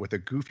drama with a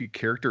goofy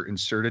character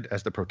inserted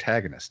as the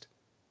protagonist.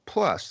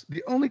 Plus,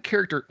 the only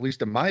character, at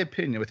least in my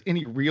opinion, with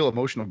any real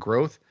emotional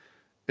growth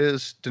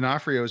is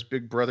D'Onofrio's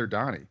big brother,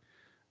 Donnie.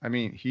 I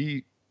mean,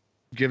 he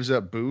gives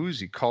up booze,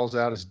 he calls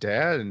out his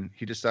dad, and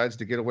he decides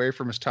to get away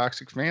from his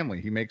toxic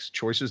family. He makes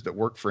choices that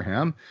work for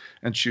him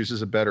and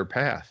chooses a better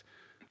path.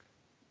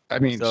 I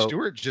mean,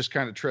 Stuart just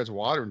kind of treads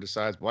water and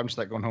decides, well, I'm just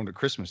not going home to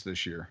Christmas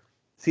this year.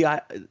 See,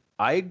 I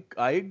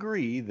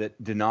agree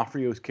that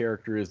D'Onofrio's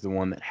character is the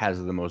one that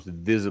has the most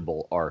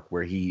visible arc,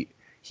 where he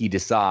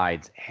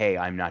decides, hey,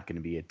 I'm not going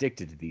to be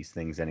addicted to these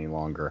things any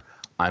longer.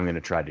 I'm going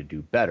to try to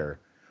do better.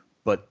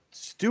 But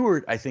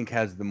Stuart, I think,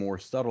 has the more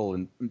subtle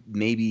and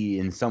maybe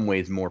in some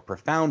ways more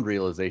profound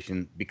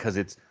realization, because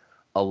it's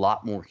a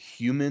lot more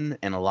human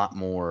and a lot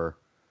more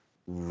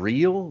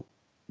real,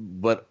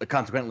 but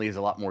consequently is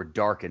a lot more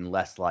dark and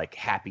less like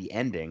happy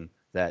ending.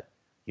 That,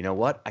 you know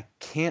what, I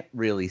can't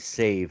really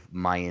save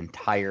my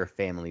entire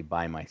family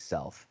by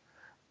myself.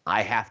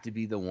 I have to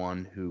be the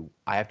one who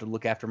I have to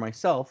look after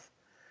myself.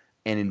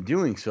 And in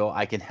doing so,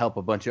 I can help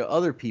a bunch of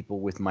other people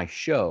with my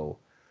show.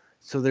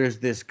 So there's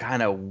this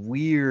kind of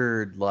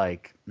weird,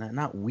 like,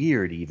 not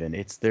weird even.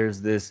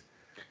 There's this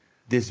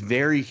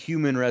very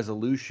human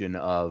resolution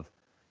of,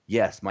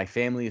 yes, my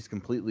family is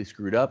completely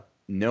screwed up.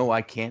 No,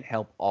 I can't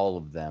help all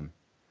of them.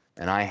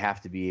 And I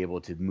have to be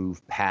able to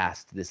move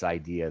past this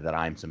idea that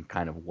I'm some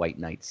kind of white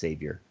knight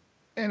savior.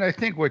 And I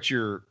think what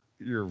you're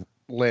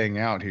laying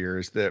out here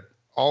is that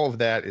all of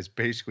that is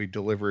basically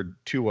delivered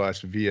to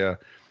us via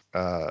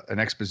an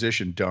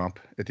exposition dump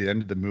at the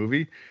end of the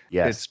movie.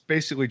 Yes. It's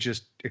basically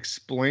just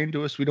explained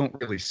to us. We don't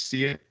really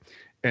see it,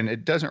 and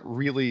it doesn't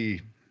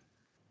really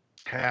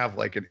have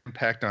like an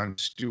impact on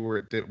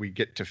Stewart that we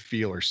get to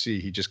feel or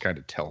see. He just kind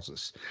of tells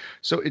us.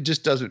 So it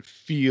just doesn't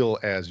feel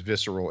as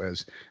visceral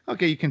as,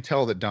 okay, you can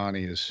tell that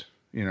Donnie is,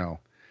 you know,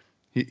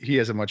 he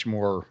has a much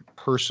more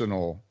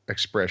personal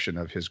expression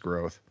of his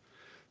growth.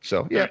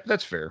 So yeah,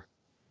 that's fair.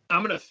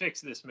 I'm going to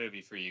fix this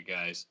movie for you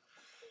guys.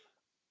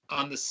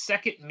 On the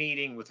second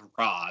meeting with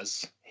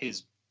Roz,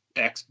 his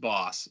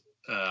ex-boss,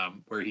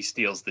 where he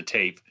steals the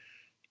tape,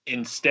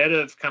 instead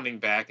of coming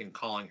back and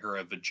calling her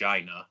a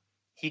vagina,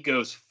 he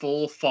goes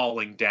full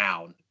falling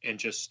down and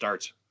just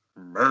starts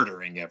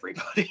murdering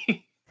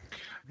everybody.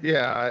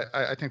 Yeah,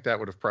 I think that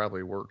would have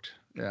probably worked.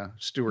 Yeah,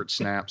 Stewart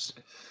snaps.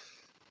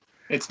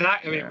 It's not,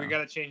 I mean, Yeah. we got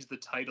to change the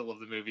title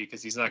of the movie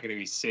because he's not going to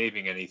be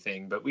saving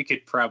anything, but we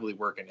could probably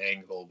work an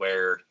angle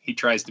where he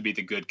tries to be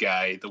the good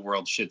guy, the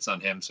world shits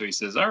on him, so he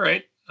says, all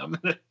right, I'm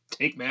going to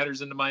take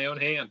matters into my own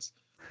hands.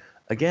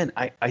 Again,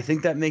 I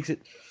think that makes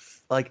it,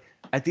 like,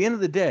 at the end of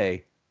the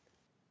day,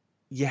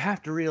 you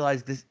have to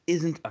realize this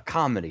isn't a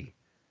comedy.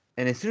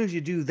 And as soon as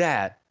you do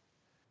that,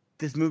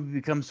 this movie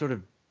becomes sort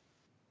of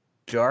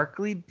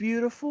darkly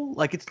beautiful.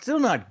 Like, it's still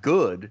not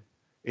good.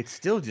 It's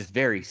still just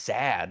very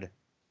sad.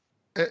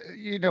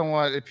 You know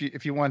what?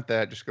 If you want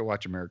that, just go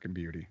watch American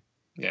Beauty.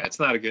 Yeah, it's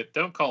not a good,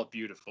 don't call it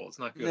beautiful. It's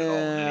not good at all.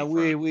 on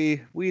any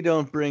front. We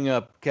don't bring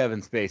up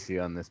Kevin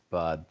Spacey on this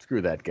pod.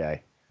 Screw that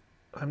guy.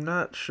 I'm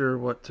not sure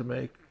what to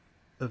make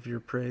of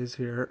your praise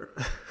here.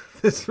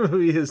 This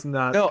movie is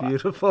not No,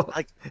 beautiful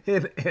like-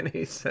 in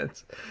any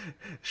sense.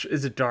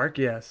 Is it dark?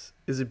 Yes.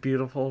 Is it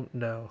beautiful?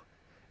 No.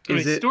 I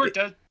mean, Is it?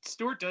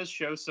 Stewart does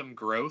show some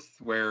growth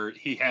where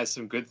he has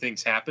some good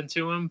things happen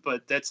to him,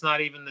 but that's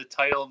not even the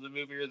title of the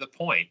movie or the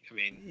point. I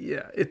mean,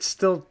 Yeah, it's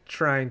still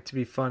trying to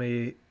be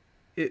funny.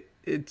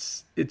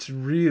 It's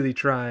really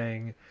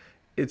trying.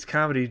 Its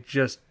comedy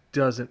just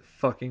doesn't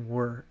fucking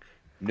work.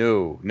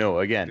 No,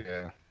 again,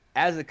 Yeah.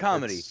 as a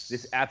comedy, It's-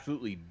 this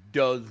absolutely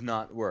does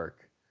not work.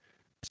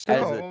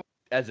 So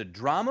As a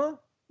drama,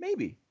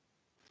 maybe.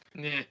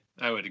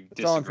 I would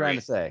That's all I'm trying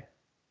to say.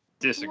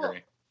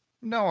 Disagree.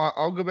 no,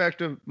 I'll go back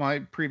to my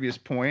previous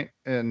point,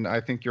 and I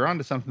think you're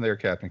onto something there,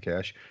 Captain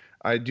Cash.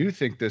 I do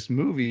think this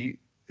movie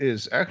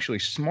is actually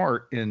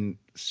smart in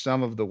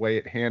some of the way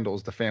it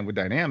handles the family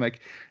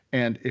dynamic.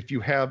 And if you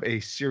have a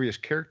serious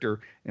character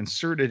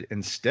inserted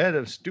instead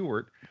of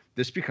Stewart,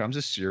 this becomes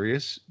a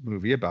serious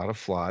movie about a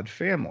flawed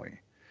family.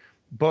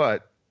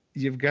 But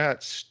you've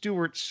got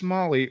Stuart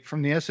Smalley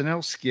from the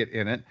SNL skit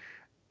in it,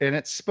 and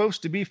it's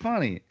supposed to be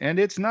funny, and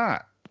it's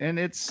not. And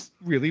it's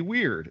really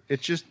weird.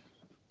 It's just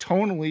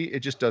tonally, it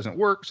just doesn't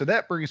work. So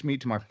that brings me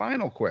to my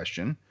final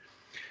question.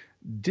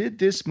 Did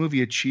this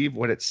movie achieve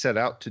what it set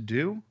out to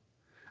do?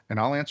 And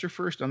I'll answer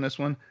first on this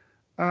one.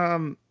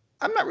 I'm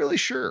not really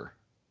sure.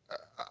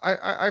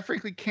 I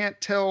frankly can't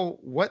tell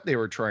what they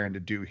were trying to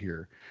do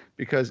here,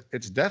 because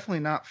it's definitely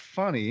not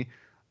funny,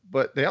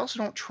 but they also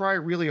don't try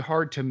really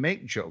hard to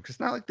make jokes. It's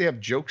not like they have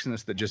jokes in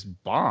this that just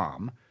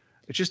bomb.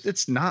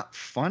 It's not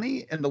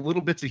funny, and the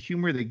little bits of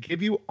humor they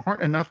give you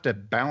aren't enough to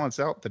balance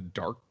out the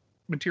dark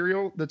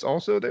material that's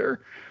also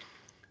there.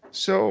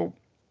 So,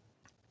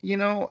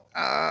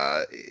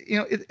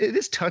 it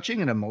is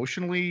touching and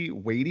emotionally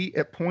weighty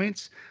at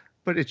points,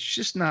 but it's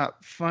just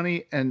not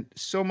funny. And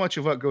so much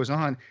of what goes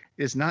on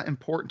is not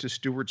important to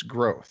Stewart's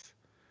growth.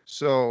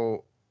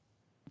 So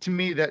to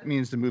me, that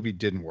means the movie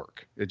didn't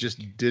work. It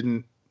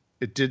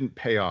didn't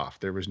pay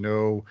off. There was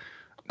no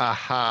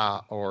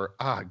aha or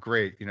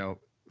great,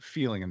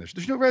 feeling in this.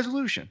 There's no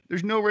resolution.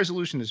 There's no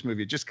resolution in this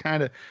movie. It just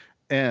kind of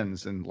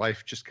ends and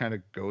life just kind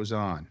of goes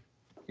on.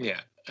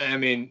 Yeah. I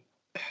mean,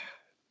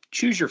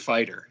 choose your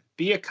fighter.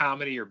 Be a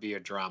comedy or be a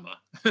drama.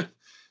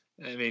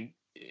 I mean,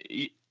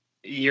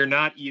 you're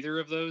not either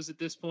of those at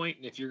this point.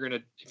 And if you're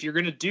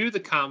gonna do the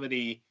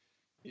comedy,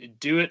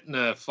 do it in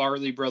a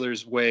Farley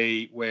Brothers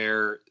way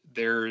where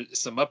there's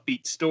some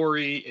upbeat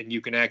story and you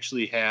can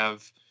actually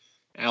have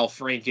Al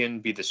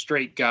Franken be the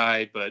straight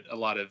guy, but a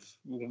lot of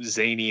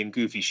zany and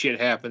goofy shit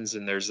happens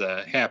and there's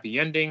a happy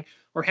ending.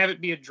 Or have it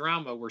be a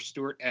drama where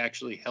Stewart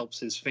actually helps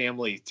his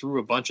family through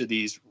a bunch of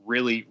these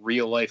really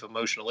real life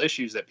emotional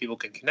issues that people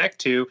can connect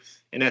to.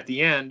 And at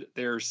the end,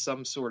 there's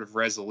some sort of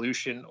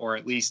resolution or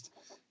at least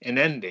an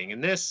ending.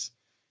 In this,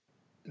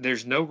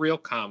 there's no real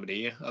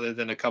comedy other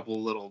than a couple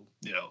of little,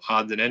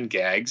 odds and end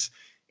gags.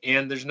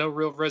 And there's no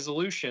real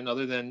resolution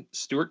other than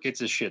Stewart gets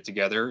his shit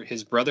together.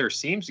 His brother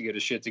seems to get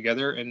his shit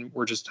together. And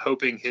we're just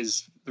hoping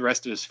the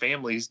rest of his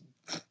families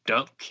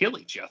don't kill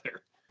each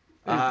other.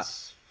 Yeah.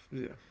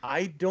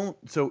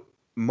 So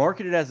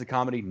marketed as a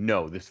comedy,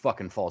 no, this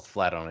fucking falls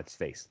flat on its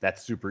face.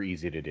 That's super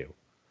easy to do.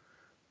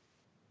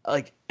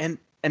 Like, and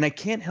I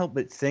can't help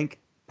but think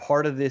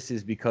part of this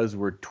is because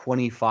we're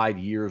 25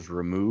 years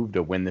removed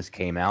of when this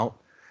came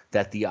out,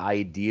 that the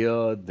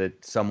idea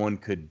that someone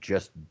could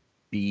just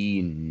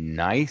be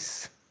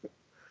nice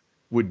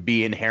would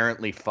be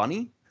inherently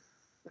funny.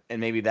 And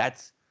maybe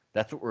that's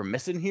what we're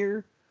missing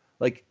here.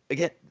 Like,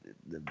 again,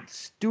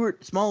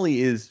 Stuart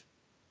Smalley is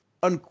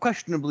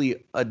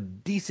unquestionably a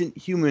decent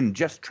human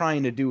just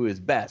trying to do his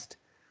best,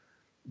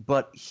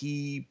 but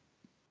he's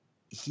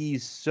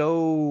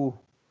so,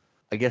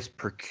 I guess,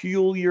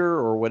 peculiar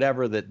or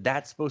whatever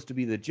that's supposed to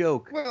be the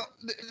joke. Well,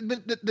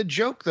 the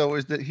joke though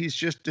is that he's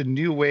just a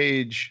new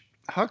age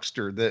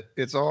huckster, that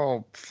it's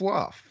all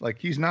fluff. Like,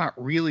 he's not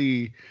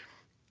really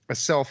a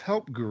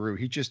self-help guru.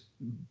 He just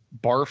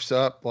barfs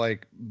up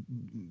like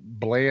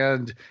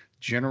bland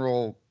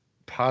general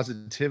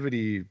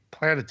positivity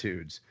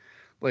platitudes.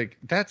 Like,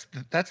 that's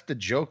the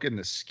joke in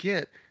the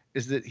skit,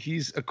 is that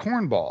he's a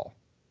cornball.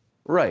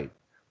 Right.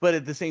 But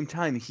at the same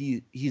time,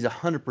 he's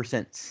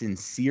 100%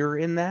 sincere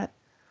in that,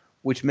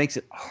 which makes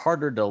it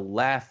harder to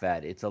laugh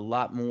at. It's a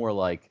lot more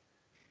like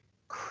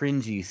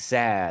cringy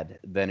sad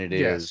than it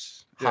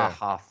is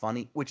ha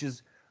funny, which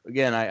is,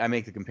 again, I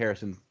make the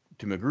comparison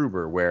to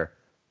MacGruber, where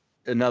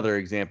another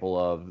example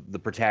of the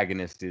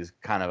protagonist is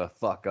kind of a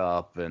fuck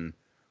up and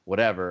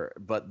whatever,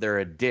 but they're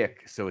a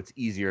dick, so it's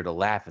easier to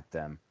laugh at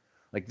them.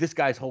 Like, this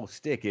guy's whole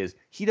shtick is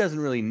he doesn't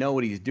really know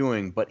what he's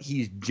doing, but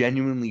he's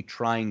genuinely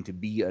trying to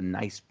be a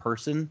nice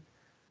person.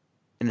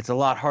 And it's a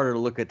lot harder to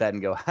look at that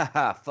and go,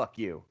 haha, fuck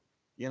you.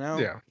 You know?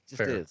 Yeah, it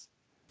just fair. is.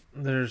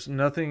 There's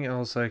nothing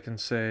else I can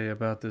say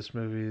about this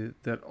movie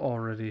that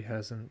already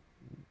has not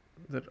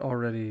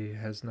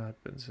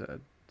been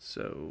said.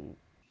 So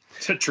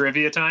To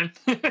trivia time.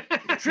 Yeah,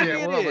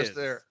 we're almost is.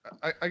 there.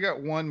 I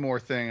got one more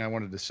thing I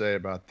wanted to say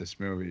about this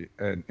movie,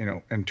 and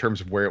in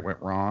terms of where it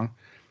went wrong.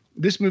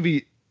 This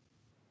movie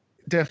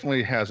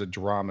definitely has a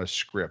drama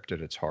script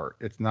at its heart.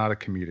 It's not a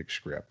comedic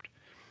script.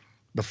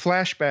 The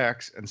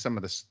flashbacks and some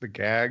of the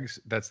gags,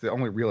 that's the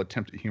only real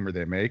attempt at humor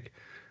they make,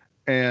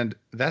 and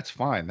that's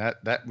fine.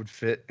 That would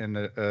fit in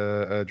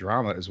a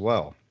drama as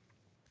well.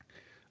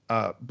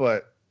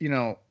 But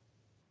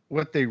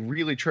what they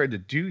really tried to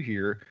do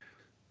here,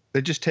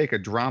 they just take a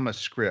drama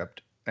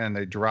script and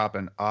they drop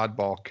an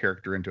oddball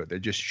character into it. They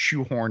just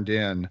shoehorned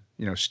in,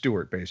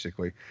 Stuart,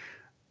 basically.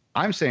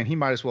 I'm saying he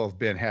might as well have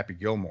been Happy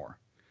Gilmore.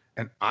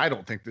 And I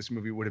don't think this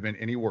movie would have been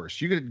any worse.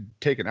 You could have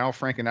taken Al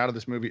Franken out of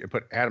this movie and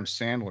put Adam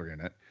Sandler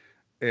in it,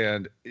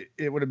 and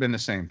it would have been the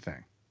same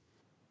thing.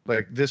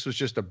 Like, this was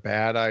just a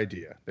bad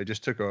idea. They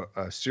just took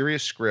a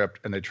serious script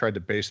and they tried to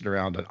base it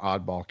around an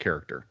oddball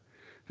character.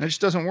 And it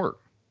just doesn't work.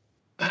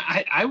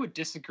 I would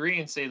disagree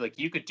and say, like,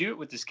 you could do it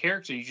with this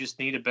character. You just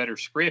need a better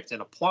script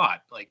and a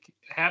plot. Like,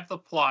 have the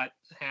plot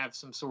have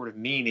some sort of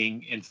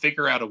meaning and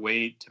figure out a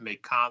way to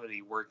make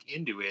comedy work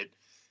into it,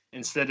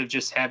 instead of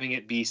just having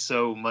it be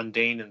so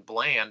mundane and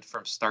bland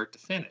from start to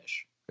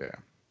finish. Yeah.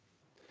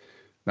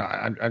 No,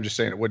 I'm just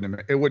saying it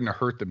wouldn't have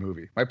hurt the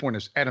movie. My point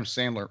is, Adam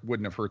Sandler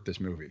wouldn't have hurt this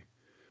movie.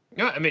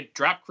 No, I mean,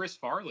 drop Chris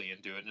Farley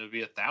into it, and it would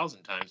be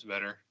 1,000 times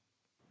better.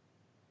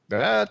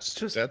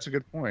 That's a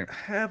good point.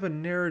 have a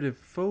narrative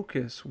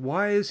focus.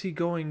 Why is he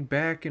going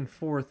back and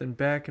forth and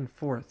back and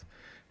forth?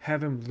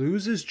 Have him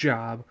lose his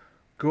job,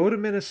 go to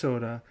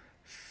Minnesota,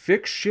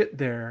 fix shit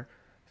there,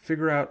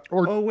 figure out,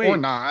 or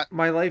not.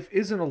 my life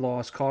isn't a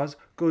lost cause,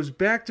 goes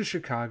back to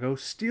Chicago,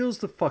 steals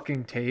the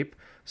fucking tape,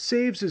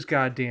 saves his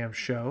goddamn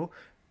show,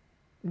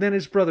 then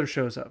his brother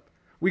shows up.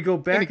 We go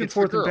back and gets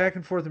the forth and girl. back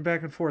and forth and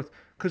back and forth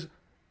because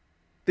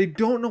they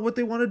don't know what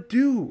they want to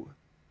do.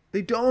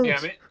 They don't. Yeah,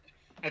 I mean,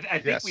 I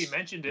think Yes, we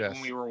mentioned it yes.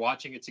 when we were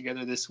watching it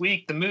together this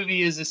week. The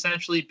movie is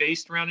essentially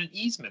based around an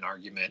easement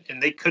argument, and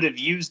they could have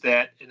used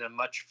that in a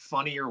much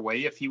funnier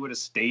way if he would have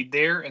stayed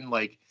there, and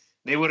like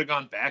they would have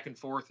gone back and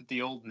forth with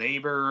the old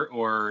neighbor,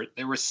 or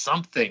there was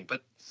something.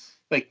 But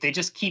like they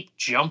just keep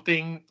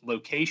jumping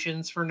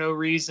locations for no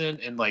reason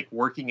and like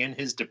working in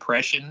his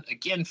depression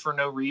again for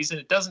no reason.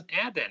 It doesn't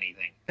add to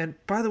anything. And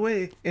by the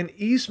way, an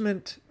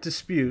easement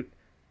dispute,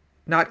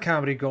 not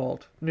comedy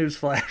gold.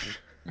 Newsflash.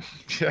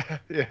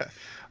 Yeah.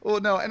 Well,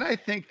 no, and I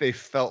think they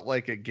felt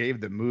like it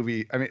gave the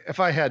movie. I mean, if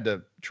I had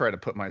to try to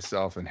put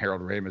myself in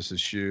Harold Ramis's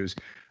shoes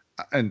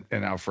and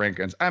Al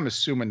Franken's, I'm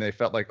assuming they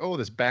felt like, oh,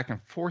 this back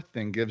and forth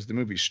thing gives the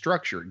movie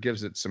structure, it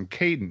gives it some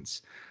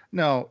cadence.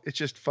 No, it's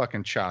just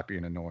fucking choppy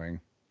and annoying.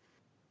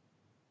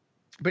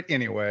 But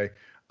anyway,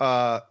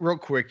 real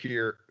quick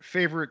here,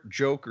 favorite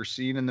joke or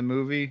scene in the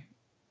movie?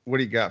 What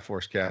do you got for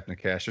us, Captain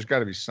Cash? There's got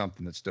to be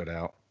something that stood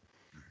out.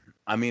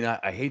 I mean,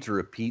 I hate to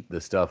repeat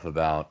the stuff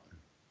about,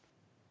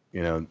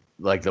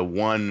 like the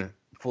one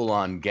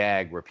full-on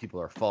gag where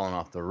people are falling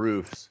off the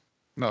roofs.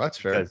 No, that's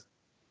fair. Because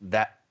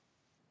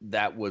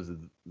that was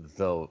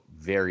the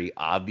very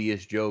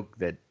obvious joke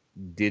that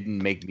didn't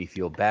make me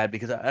feel bad,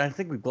 because I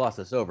think we glossed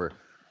this over.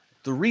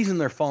 The reason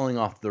they're falling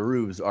off the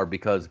roofs are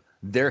because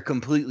they're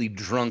completely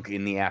drunk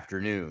in the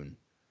afternoon.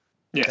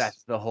 Yes.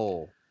 That's the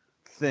whole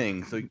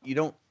thing. So you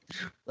don't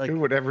like. Who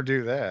would ever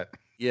do that?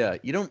 Yeah,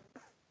 you don't.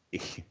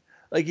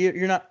 Like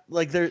you're not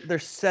like they're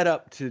set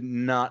up to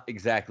not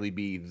exactly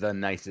be the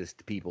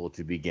nicest people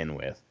to begin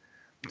with.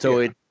 So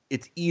Yeah.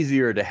 it's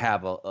easier to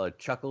have a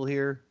chuckle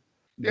here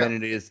Yeah. than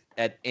it is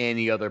at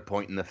any other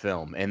point in the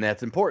film, and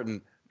that's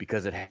important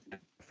because it happened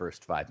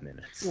first 5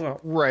 minutes. Well,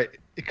 Right.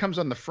 It comes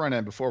on the front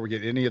end before we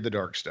get any of the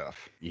dark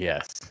stuff.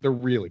 Yes. The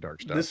really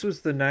dark stuff. this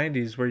was the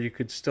 90s where you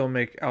could still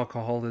make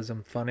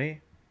alcoholism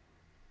funny,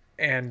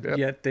 and Yep.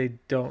 yet they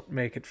don't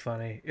make it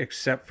funny,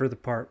 except for the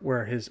part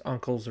where his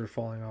uncles are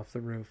falling off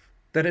the roof.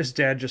 Then his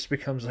dad just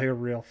becomes like a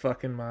real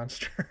fucking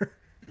monster.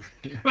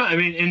 Well, I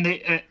mean,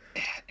 and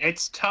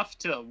it's tough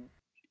to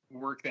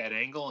work that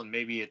angle, and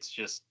maybe it's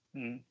just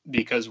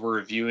because we're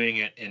reviewing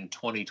it in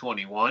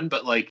 2021.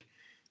 But like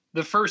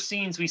the first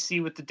scenes we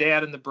see with the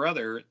dad and the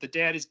brother, the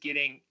dad is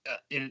getting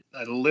in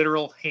a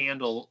literal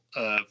handle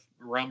of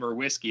rum or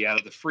whiskey out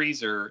of the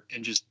freezer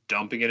and just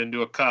dumping it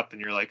into a cup,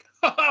 and you're like,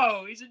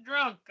 oh, he's a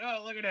drunk.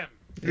 Oh, look at him.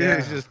 Yeah,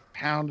 he's just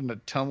pounding a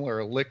tumbler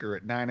of liquor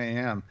at 9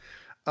 a.m.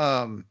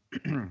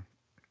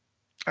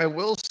 I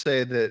will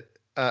say that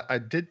I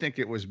did think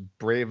it was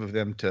brave of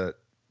them to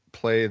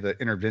play the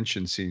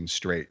intervention scene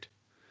straight.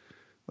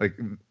 Like,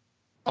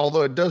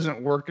 although it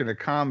doesn't work in a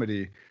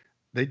comedy,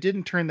 they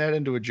didn't turn that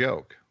into a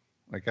joke.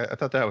 Like, I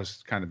thought that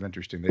was kind of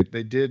interesting.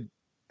 They did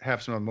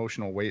have some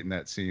emotional weight in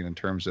that scene in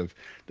terms of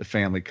the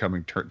family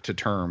coming to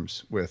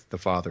terms with the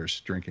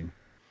father's drinking.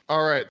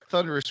 All right,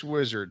 Thunderous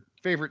Wizard,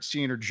 favorite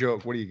scene or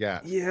joke? What do you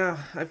got? Yeah,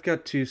 I've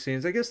got two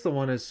scenes. I guess the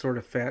one is sort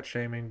of fat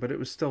shaming, but it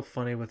was still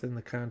funny within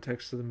the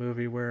context of the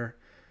movie where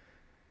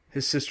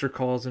his sister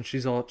calls and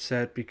she's all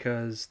upset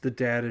because the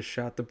dad has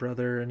shot the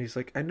brother, and he's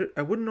like, I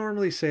wouldn't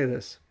normally say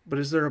this, but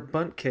is there a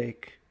bunt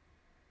cake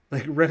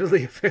like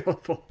readily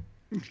available?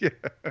 Yeah.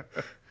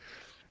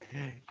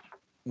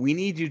 We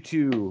need you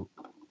to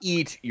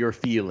eat your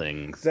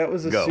feelings. That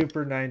was a Go.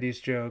 super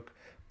 90s joke.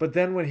 But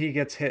then when he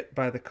gets hit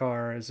by the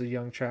car as a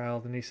young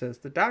child and he says,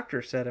 the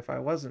doctor said if I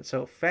wasn't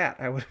so fat,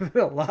 I would have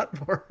been a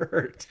lot more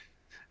hurt.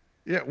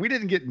 Yeah, we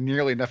didn't get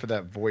nearly enough of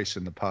that voice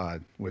in the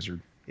pod,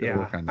 Wizard. Gotta Yeah,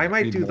 work on that. I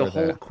might Need do more the of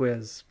whole that.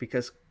 quiz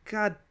because,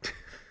 God,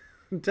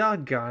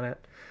 doggone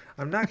it,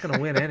 I'm not going to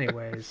win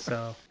anyways.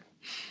 So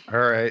All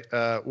right,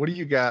 what do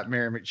you got,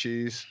 Mary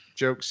McCheese?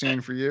 Joke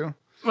scene for you?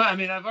 Well, I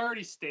mean, I've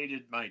already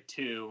stated my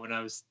two when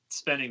I was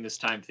spending this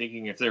time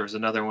thinking if there was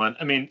another one.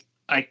 I mean,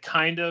 I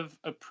kind of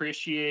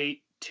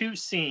appreciate two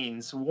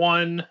scenes.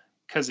 One,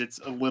 because it's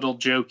a little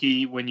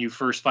jokey when you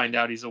first find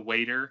out he's a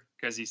waiter,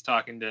 because he's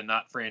talking to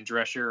not Fran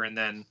Drescher, and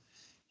then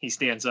he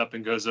stands up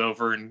and goes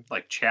over and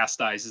like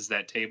chastises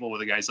that table where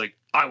the guy's like,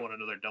 I want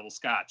another double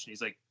scotch. And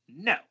he's like,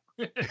 no.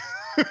 What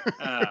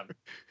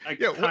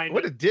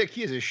a dick.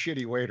 He is a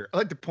shitty waiter. I'd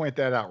like to point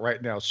that out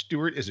right now.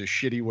 Stuart is a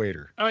shitty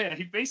waiter. Oh, yeah.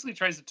 He basically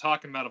tries to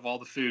talk him out of all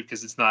the food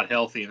because it's not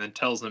healthy and then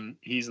tells him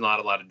he's not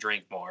allowed to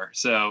drink more.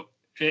 So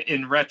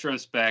in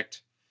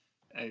retrospect,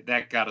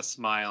 that got a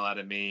smile out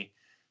of me.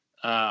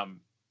 And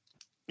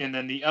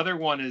then the other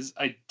one is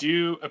I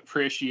do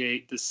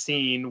appreciate the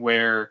scene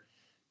where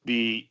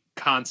the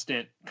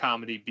constant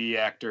comedy B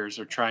actors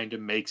are trying to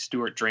make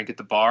Stuart drink at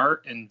the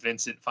bar, and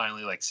Vincent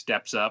finally like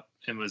steps up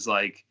and was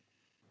like,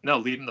 no,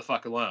 leave him the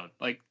fuck alone.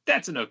 Like,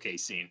 that's an okay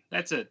scene.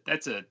 That's a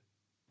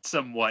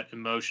somewhat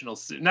emotional,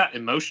 not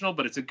emotional,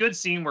 but it's a good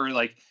scene where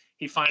like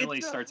he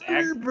finally starts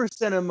acting.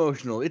 100%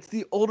 emotional. It's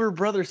the older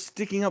brother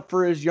sticking up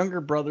for his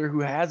younger brother who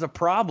has a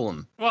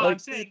problem. Well,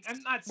 Like,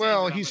 I'm not saying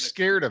Well, that I'm he's gonna-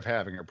 scared of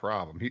having a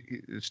problem.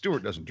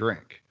 Stuart doesn't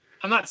drink.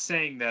 I'm not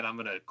saying that I'm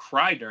gonna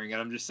cry during it.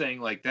 I'm just saying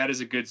like that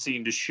is a good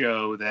scene to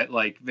show that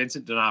like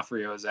Vincent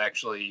D'Onofrio is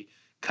actually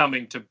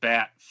coming to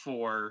bat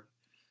for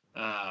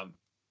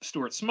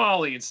Stuart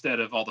Smalley instead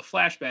of all the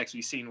flashbacks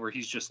we've seen where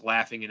he's just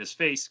laughing in his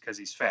face because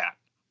he's fat.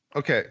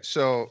 Okay,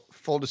 so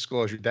full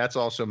disclosure, that's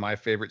also my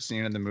favorite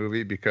scene in the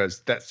movie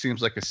because that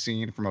seems like a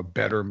scene from a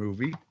better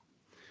movie.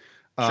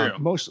 True.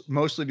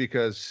 Mostly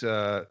because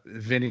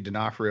Vinny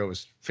D'Onofrio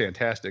is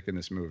fantastic in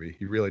this movie.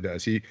 He really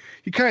does. He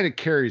kind of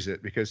carries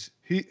it because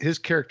his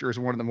character is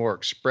one of the more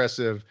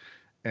expressive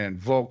and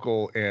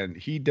vocal, and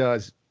he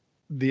does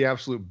the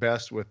absolute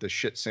best with the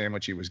shit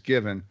sandwich he was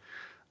given.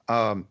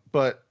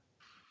 But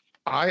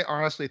I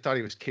honestly thought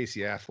he was Casey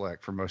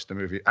Affleck for most of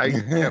the movie.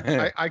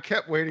 I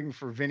kept waiting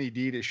for Vinny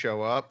D to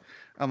show up.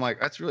 I'm like,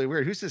 that's really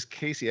weird. Who's this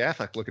Casey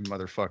Affleck looking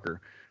motherfucker?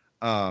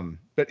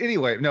 But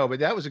anyway, no, but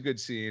that was a good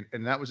scene,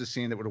 and that was a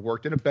scene that would have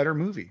worked in a better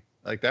movie.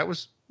 Like that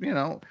was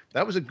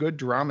a good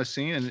drama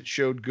scene, and it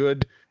showed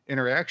good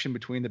interaction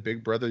between the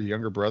big brother, the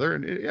younger brother,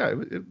 and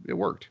it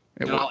worked.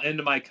 I'll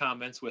end my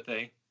comments with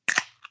a.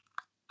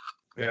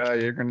 Yeah,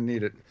 you're gonna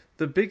need it.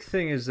 the big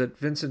thing is that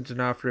Vincent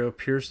D'Onofrio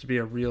appears to be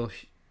a real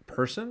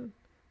person,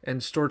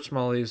 and Stuart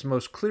Smalley is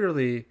most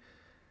clearly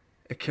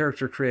a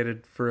character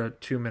created for a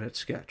 2-minute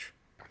sketch.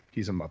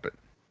 He's a Muppet.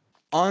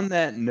 On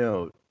that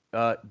note,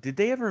 did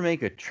they ever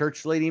make a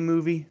church lady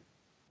movie?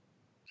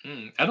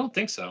 I don't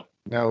think so.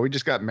 No, we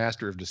just got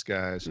Master of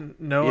Disguise.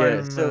 No,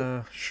 Yeah,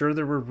 I'm sure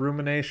there were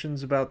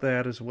ruminations about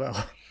that as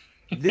well.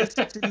 This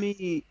to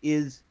me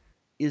is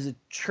a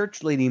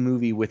church lady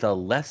movie with a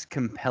less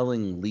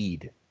compelling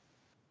lead.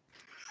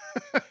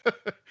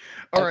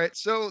 All right,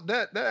 so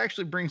that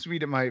actually brings me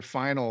to my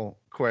final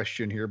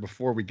question here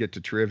before we get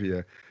to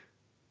trivia.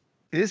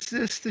 Is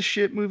this the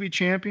shit movie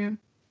champion?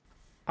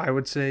 I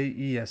would say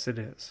yes, it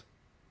is.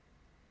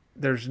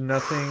 There's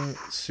nothing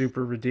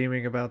super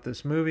redeeming about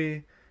this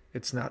movie.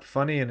 It's not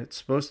funny and it's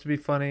supposed to be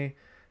funny.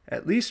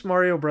 At least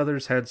Mario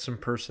Brothers had some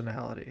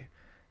personality.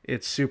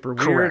 It's super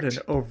weird Correct. and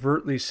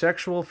overtly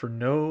sexual for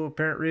no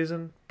apparent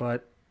reason,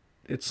 but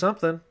it's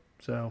something.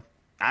 So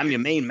I'm your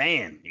main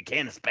man. You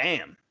can't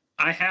spam.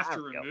 I have to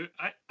Mario. remove.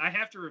 I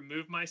have to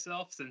remove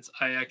myself since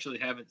I actually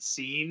haven't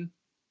seen.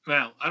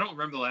 Well, I don't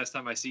remember the last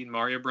time I seen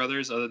Mario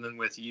Brothers other than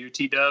with you,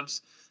 T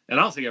Dubs, and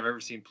I don't think I've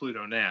ever seen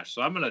Pluto Nash.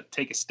 So I'm gonna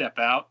take a step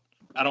out.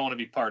 I don't want to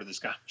be part of this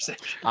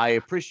conversation. I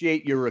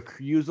appreciate your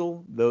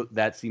recusal, though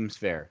that seems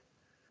fair.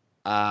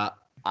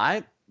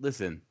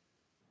 Listen.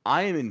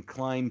 I am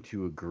inclined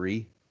to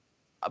agree,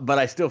 but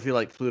I still feel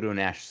like Pluto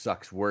Nash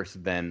sucks worse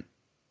than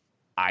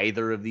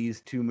either of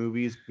these two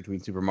movies between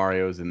Super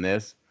Mario's and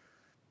this.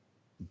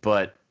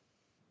 But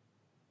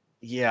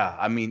yeah,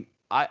 I mean,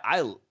 I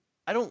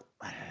don't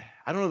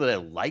know that I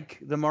like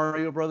the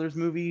Mario Brothers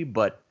movie,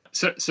 but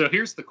So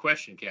here's the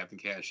question, Captain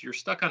Cash. You're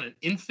stuck on an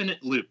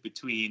infinite loop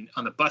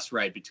on the bus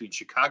ride between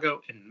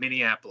Chicago and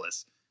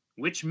Minneapolis.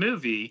 Which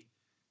movie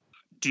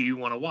do you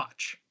want to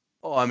watch?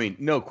 oh, I mean,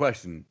 no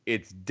question,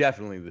 it's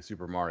definitely the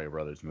Super Mario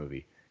Brothers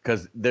movie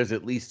because there's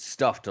at least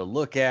stuff to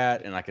look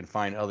at, and I can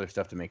find other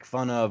stuff to make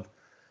fun of.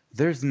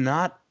 There's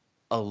not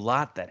a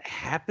lot that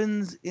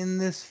happens in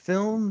this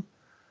film,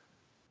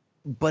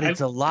 but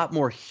it's a lot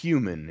more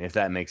human, if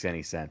that makes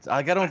any sense.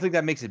 Like, I don't think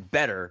that makes it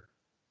better.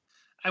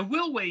 I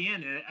will weigh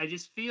in. And I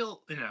just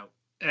feel,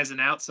 as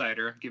an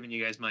outsider, giving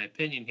you guys my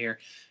opinion here,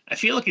 I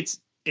feel like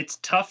it's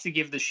tough to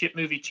give the shit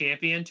movie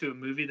champion to a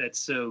movie that's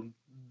so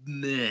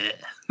meh.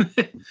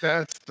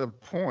 That's the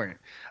point.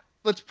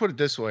 Let's put it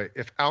this way.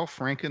 If Al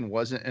Franken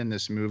wasn't in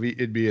this movie,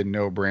 it'd be a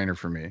no-brainer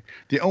for me.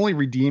 The only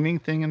redeeming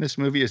thing in this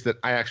movie is that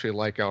I actually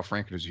like Al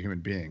Franken as a human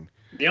being.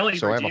 The only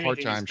So I have a redeeming hard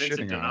thing time is Vincent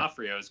shitting on it.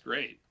 D'Onofrio is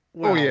great.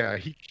 well, Oh, yeah.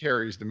 He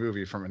carries the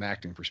movie from an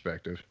acting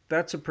perspective.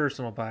 that's a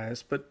personal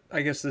bias, but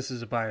I guess this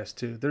is a bias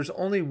too. There's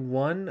only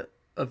one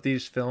of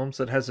these films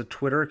that has a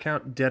Twitter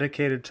account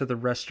dedicated to the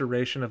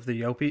restoration of the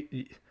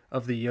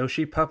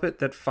Yoshi puppet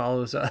that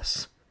follows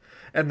us.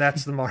 And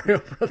that's the Mario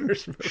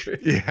Brothers movie.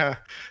 Yeah.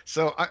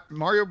 So,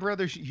 Mario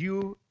Brothers,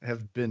 you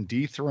have been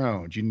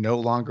dethroned. You no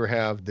longer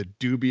have the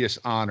dubious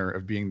honor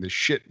of being the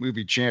shit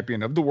movie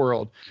champion of the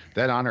world.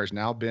 That honor has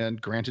now been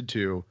granted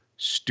to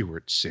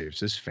Stuart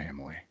Saves His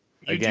Family.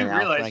 You Again, do Al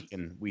realize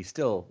Franken, we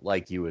still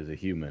like you as a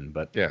human,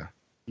 but Yeah.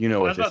 you know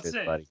I what was about this to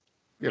is, say, buddy.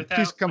 Yeah. With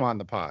Please how- come on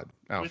the pod,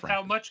 Al with Franken.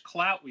 how much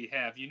clout we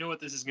have, you know what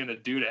this is going to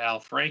do to Al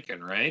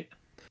Franken, right?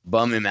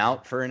 Bum him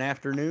out for an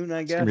afternoon,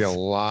 I It's guess. going to be a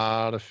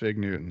lot of Fig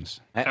Newtons.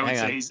 I would Hang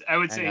say on. he's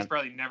Hang on.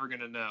 probably never going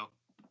to know.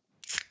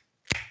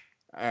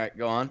 All right,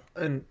 go on.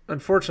 And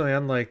unfortunately,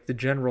 unlike the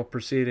general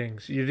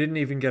proceedings, you didn't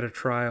even get a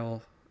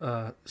trial,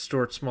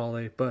 Stuart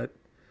Smalley, but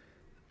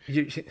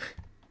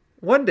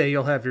one day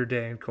you'll have your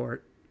day in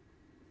court.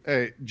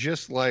 Hey,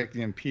 just like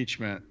the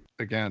impeachment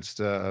against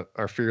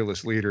our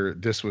fearless leader,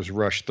 this was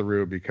rushed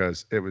through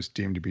because it was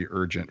deemed to be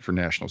urgent for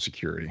national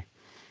security.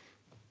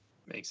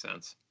 Makes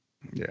sense.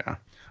 Yeah.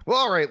 Well,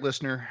 all right,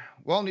 listener.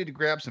 We all need to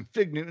grab some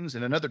Fig Newtons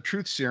and another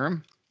truth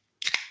serum.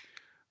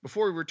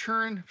 Before we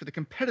return for the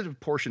competitive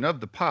portion of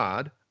the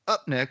pod,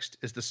 up next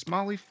is the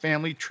Smalley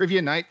Family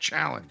Trivia Night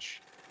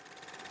Challenge.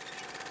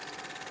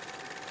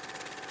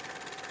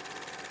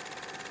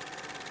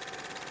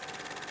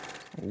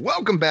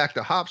 Welcome back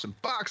to Hops and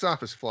Box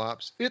Office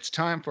Flops. It's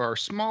time for our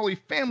Smalley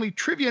Family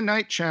Trivia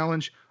Night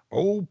Challenge.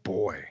 Oh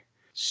boy.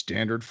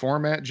 Standard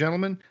format,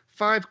 gentlemen.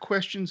 5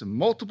 questions,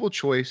 multiple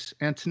choice,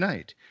 and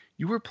tonight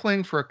you are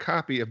playing for a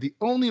copy of the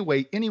only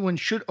way anyone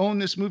should own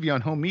this movie on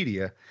home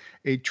media,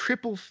 a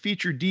triple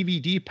feature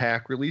DVD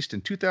pack released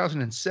in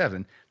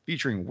 2007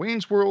 featuring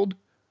Wayne's World,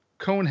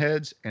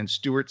 Coneheads, and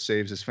Stuart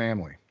Saves His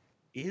Family.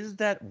 Is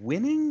that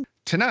winning?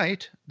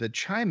 Tonight, the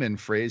chime-in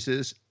phrase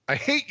is, "I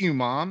hate you,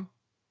 Mom."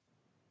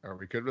 Are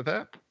we good with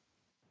that?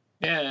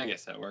 Yeah, I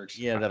guess that works.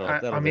 Yeah, that'll I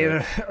do mean,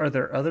 it. are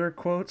there other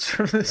quotes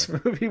from this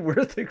movie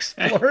worth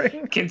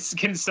exploring? Can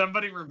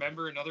somebody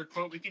remember another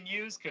quote we can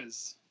use?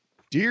 Because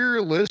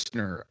Dear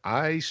listener,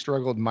 I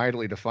struggled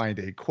mightily to find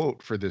a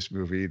quote for this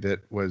movie that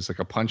was like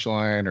a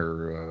punchline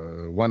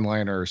or a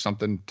one-liner or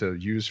something to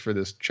use for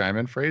this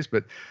chime-in phrase,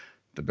 but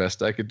the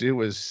best I could do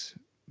was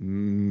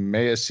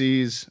Maya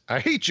C's, "I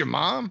hate you,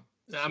 Mom."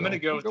 I'm going to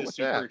go with the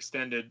super that.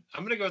 extended.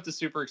 I'm going to go with the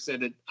super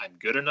extended. I'm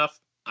good enough.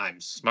 I'm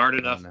smart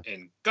enough. enough.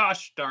 And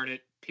gosh darn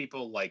it,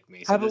 people like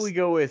me. How about we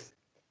go with,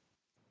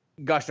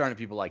 gosh darn it,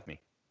 people like me.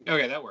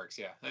 Okay, that works.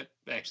 Yeah, that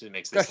actually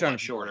makes Gosh this a darn lot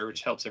it, people shorter, like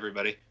which helps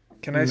everybody.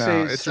 Can I No,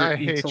 say it's Sir "I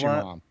Eats hate a you,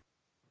 Lot? Mom."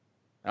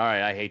 All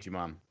right, I hate you,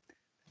 Mom.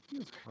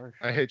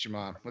 I hate you,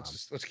 Mom.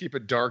 Let's keep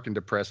it dark and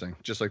depressing,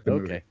 just like the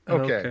movie.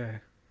 Okay. Okay.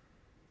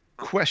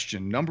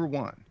 Question number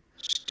 1.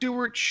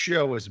 Stewart's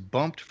show is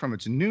bumped from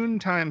its noon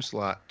time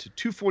slot to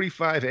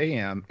 2:45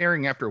 a.m.,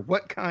 airing after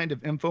what kind of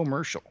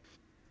infomercial?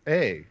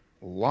 A.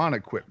 Lawn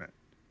equipment.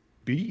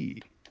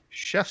 B.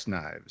 Chef's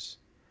knives.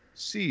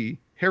 C.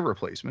 Hair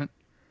replacement.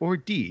 Or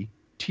D.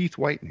 Teeth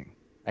whitening.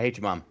 I hate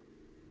you, Mom.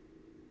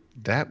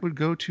 That would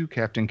go to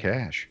Captain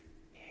Cash.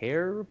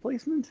 Hair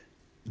replacement?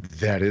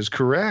 That is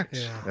correct.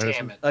 Yeah. That is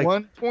Damn it. Like-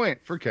 1 point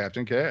for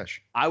Captain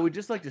Cash. I would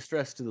just like to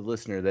stress to the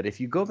listener that if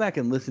you go back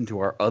and listen to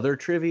our other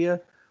trivia,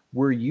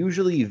 we're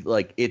usually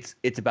like it's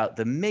about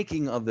the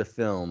making of the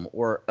film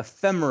or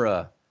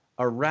ephemera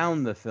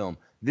around the film.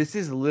 This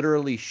is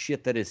literally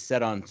shit that is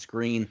set on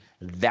screen.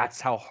 That's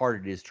how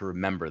hard it is to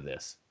remember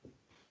this.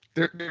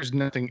 There's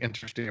nothing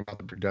interesting about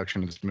the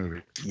production of this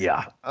movie.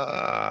 Yeah.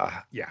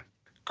 Yeah.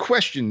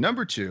 Question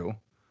number 2.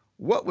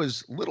 What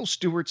was Little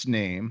Stewart's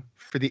name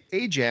for the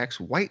Ajax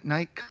White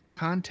Knight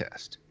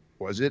contest?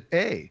 Was it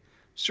A,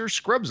 Sir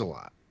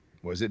Scrubs-a-Lot?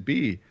 Was it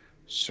B,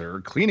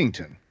 Sir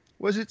Cleanington?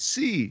 Was it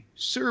C,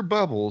 Sir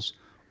Bubbles?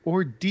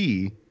 Or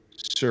D,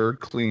 Sir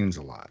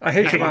Cleans-a-Lot? I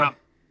hate you, Hang on. Mom.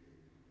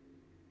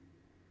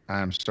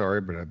 I'm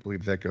sorry, but I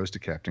believe that goes to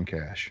Captain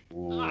Cash.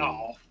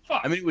 Oh,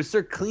 fuck. I mean, it was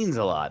Sir Cleans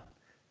a lot,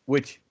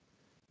 which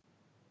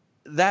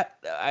that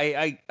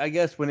I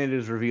guess when it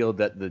is revealed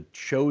that the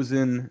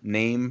chosen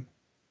name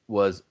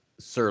was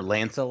Sir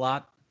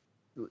Lancelot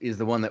is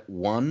the one that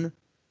won,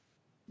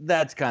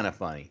 that's kind of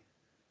funny.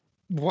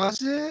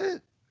 Was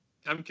it?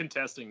 I'm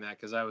contesting that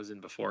because I was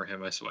in before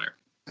him, I swear.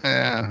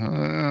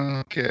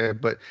 Okay,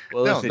 but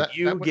Well, No, listen, that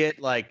you would- get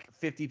like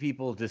 50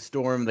 people to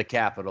storm the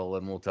Capitol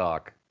and we'll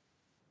talk.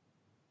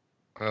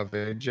 of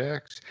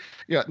Ajax.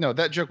 Yeah, no,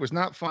 that joke was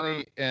not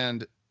funny,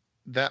 and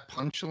that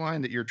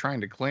punchline that you're trying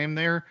to claim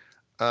there,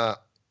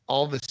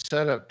 all the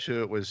setup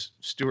to it was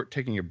Stewart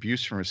taking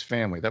abuse from his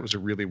family. That was a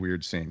really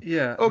weird scene.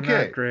 Yeah.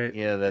 Okay. Not great.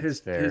 Yeah, that's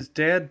fair. His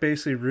dad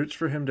basically roots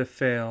for him to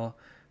fail,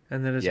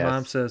 and then his Yes.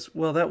 mom says,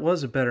 "Well, that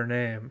was a better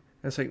name."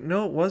 And it's like,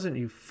 no, it wasn't.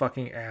 You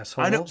fucking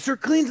asshole. I know Sir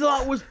Cleans a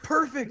lot was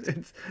perfect.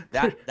 It's,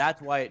 That's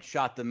why it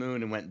shot the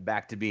moon and went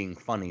back to being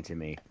funny to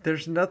me.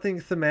 there's nothing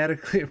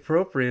thematically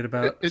appropriate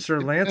about Sir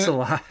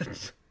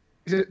Lancelot.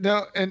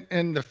 No,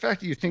 and the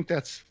fact that you think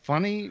that's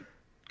funny,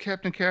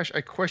 Captain Cash,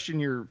 I question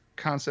your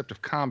concept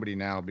of comedy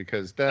now,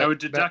 because that I would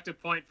deduct a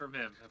point from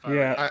him. If I were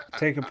Yeah. you.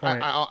 Take a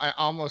point. I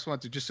almost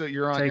want to, just so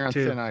you're on Take you're on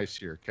two. thin ice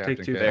here, Captain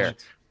Take 2 Cash.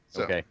 points.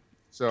 So, Okay.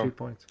 So 2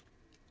 points.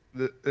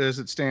 as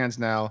it stands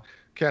now,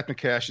 Captain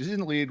Cash is in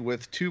the lead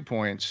with 2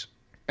 points,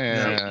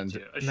 and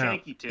Shaky two. A No,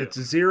 shaky two. it's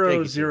 0,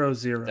 Take it 0,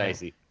 0.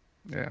 Dicey.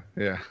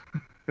 yeah.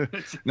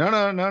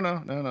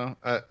 No.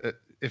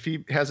 If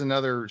he has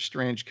another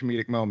strange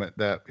comedic moment,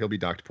 that he'll be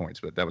docked points,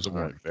 but that was a All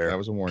right, warning. fair. That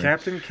was a warning.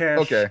 Captain Cash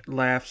Okay.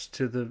 laughs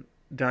to the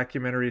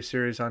documentary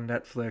series on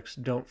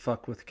Netflix, Don't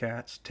Fuck with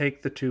Cats.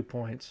 Take the 2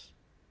 points.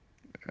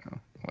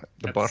 What,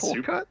 the That's butthole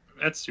super- cut?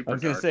 That's super I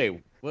was gonna dark.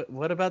 say,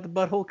 what about the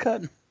butthole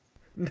cut?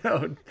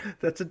 No,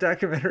 that's a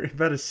documentary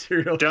about a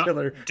serial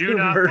killer Do who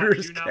not,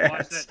 murders do not watch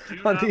cats that.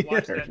 Do on not the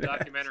watch that internet.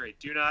 documentary.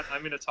 Do not. I'm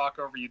going to talk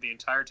over you the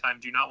entire time.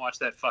 Do not watch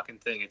that fucking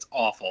thing. It's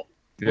awful.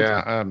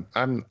 Yeah,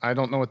 I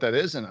don't know what that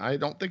is, and I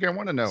don't think I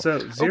want to know. So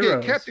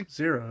zeros. Captain-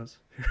 Zeros.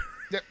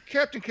 Yeah,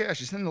 Captain Cash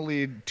is in the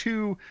lead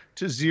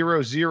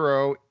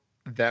 2-0-0.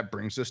 That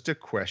brings us to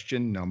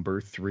question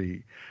number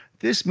 3.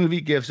 This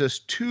movie gives us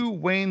 2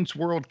 Wayne's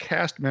World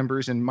cast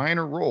members in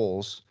minor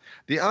roles.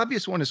 The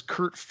obvious one is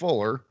Kurt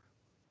Fuller,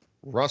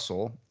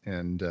 Russell,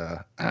 and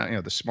the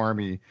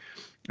smarmy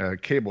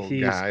cable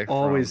He's guy.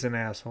 always from,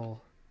 an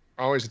asshole.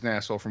 always an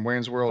asshole from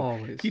Wayne's World.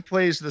 Always. He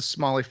plays the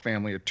Smalley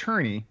family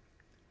attorney.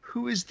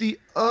 Who is the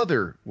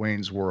other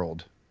Wayne's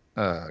World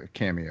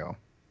cameo?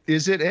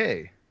 Is it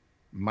A,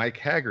 Mike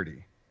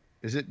Haggerty?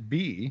 Is it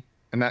B,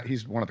 and that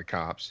he's one of the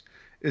cops?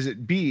 Is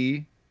it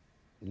B,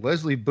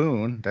 Leslie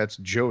Boone? That's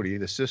Jody,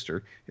 the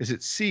sister. Is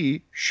it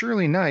C,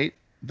 Shirley Knight,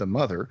 the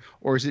mother?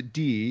 Or is it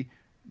D,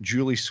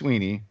 Julie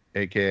Sweeney,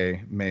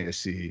 aka Maya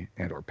C.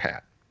 and or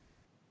Pat?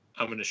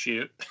 I'm going to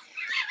shoot.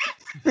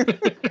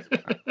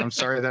 I'm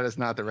sorry, that is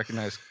not the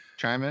recognized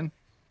chime in.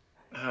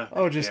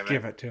 Oh, just damn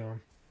give it to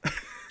him.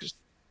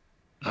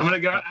 I'm going to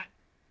go.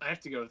 I have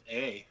to go with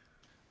A.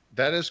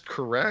 That is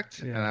correct,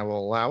 Yeah. and I will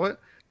allow it.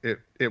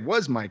 It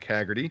was Mike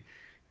Haggerty,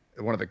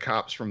 one of the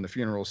cops from the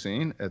funeral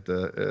scene at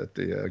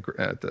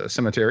the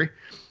cemetery.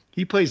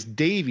 He plays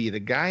Davey, the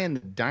guy in the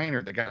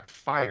diner that got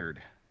fired.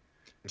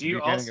 at Do the you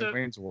beginning also- of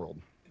Wayne's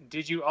World?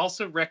 Did you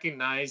also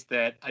recognize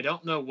that? I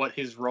don't know what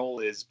his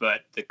role is,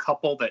 but the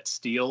couple that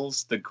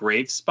steals the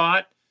grave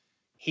spot,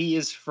 he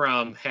is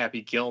from Happy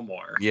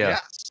Gilmore. Yeah.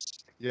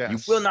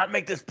 Yes. You will not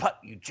make this putt,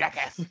 you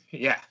jackass.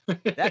 Yeah.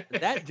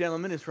 That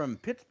gentleman is from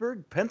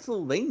Pittsburgh,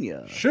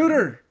 Pennsylvania.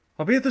 Shooter!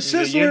 I'll be at the He's a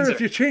Sizzler Yinzer.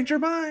 if you change your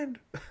mind.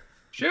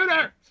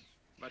 Shooter.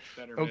 Much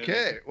better. movie.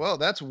 Okay, well,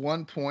 that's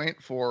 1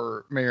 point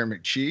for Mayor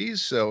McCheese.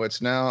 So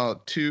it's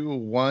now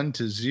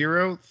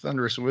 2-1-0.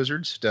 Thunderous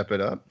Wizards, step it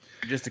up.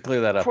 Just to clear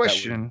that up,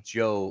 Question. that was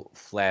Joe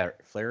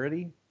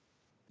Flaherty?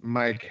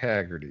 Mike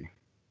Haggerty.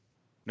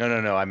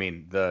 No. I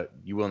mean,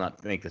 you will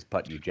not make this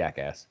putt, you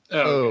jackass. Oh,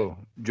 okay. Oh,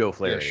 Joe yeah,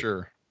 Flaherty.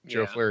 sure.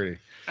 Joe Yeah. Flaherty.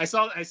 I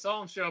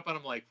saw him show up, and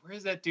I'm like,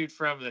 "Where's that dude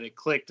from?" And then it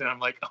clicked, and I'm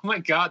like, "Oh my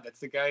god, that's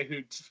the guy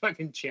who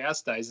fucking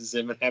chastises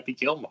him in Happy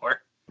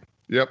Gilmore."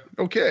 Yep.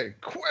 Okay.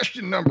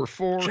 Question number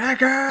 4.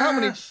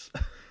 Jackass!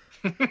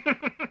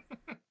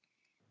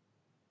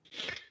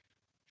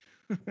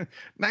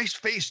 Nice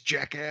face,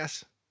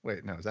 jackass.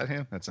 Wait, no, is that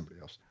him? That's somebody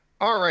else.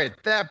 All right,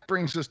 that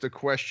brings us to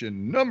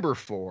question number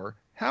 4.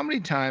 How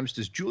many times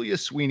does Julia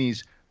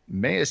Sweeney's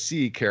Maya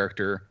C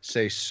character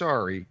say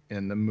sorry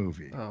in the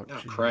movie? Oh, Oh,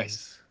 jeez.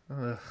 Christ.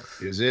 Ugh.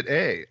 Is it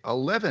A,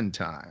 11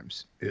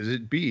 times? Is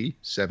it B,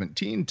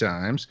 17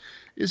 times?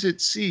 Is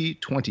it C,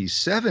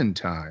 27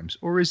 times?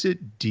 Or is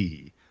it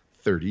D,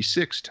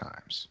 36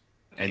 times?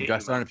 I And hate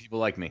just you, Mom. aren't people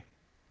like me.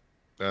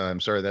 I'm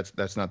sorry,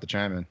 that's not the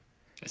chime in.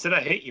 I said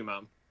I hate you,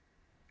 Mom.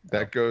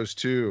 That goes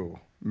to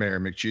Mayor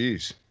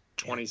McCheese.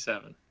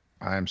 27.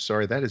 I'm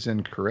sorry, that is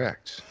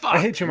incorrect. I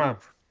hate you, Mom.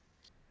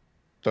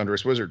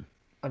 Thunderous Wizard.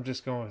 I'm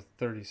just going with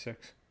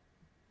 36.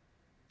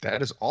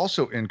 That is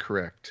also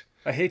incorrect.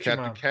 I hate you,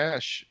 Captain Mom.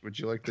 Cash, would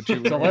you like the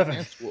two? It's 11.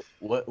 answers?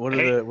 What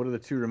Hey. are the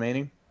two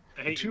remaining?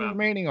 I The hate you, two Mom.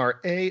 remaining are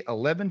A,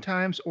 11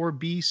 times, or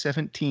B,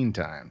 17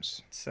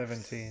 times.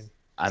 17.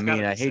 I It's mean,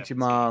 gotta I be hate you, 17.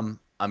 Mom.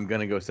 I'm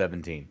gonna go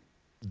 17.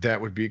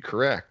 That would be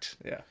correct.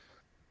 Yeah.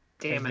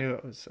 Damn I it. knew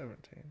it was 17.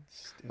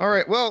 Stupid. All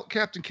right. Well,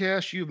 Captain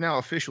Cash, you've now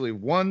officially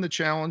won the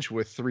challenge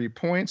with 3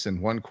 points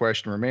and 1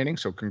 question remaining.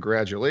 So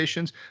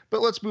congratulations. But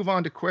let's move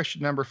on to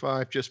question number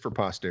 5, just for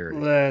posterity.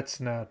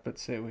 Let's not, but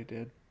say we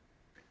did.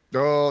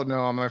 Oh,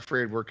 no, I'm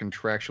afraid we're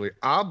contractually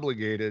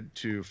obligated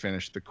to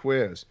finish the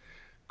quiz.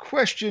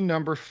 Question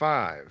number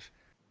 5.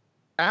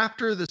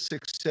 After the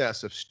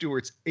success of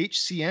Stewart's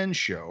HCN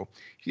show,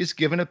 he is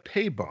given a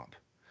pay bump.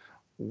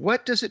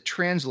 What does it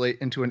translate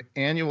into an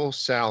annual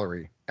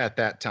salary at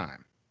that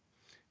time?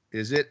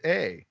 Is it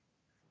A,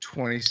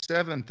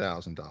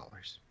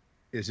 $27,000?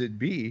 Is it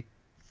B,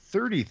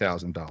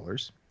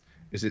 $30,000?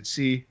 Is it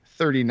C,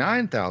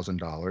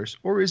 $39,000?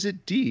 Or is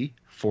it D,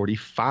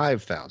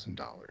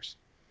 $45,000?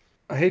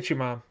 I hate you,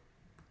 Mom.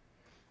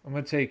 I'm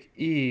going to take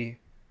E.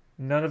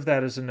 None of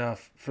that is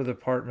enough for the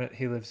apartment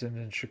he lives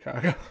in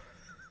Chicago.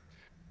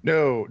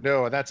 No,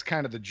 that's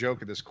kind of the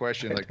joke of this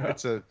question. I Like know.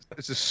 it's a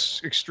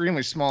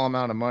extremely small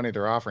amount of money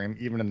they're offering,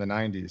 even in the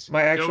 90s.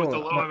 My Go with the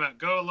actual low amount.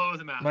 Go low with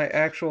the amount. my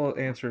actual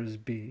answer is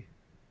B.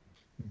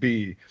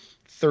 B,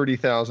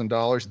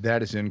 $30,000.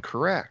 That is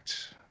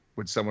incorrect.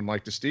 Would someone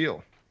like to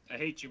steal? I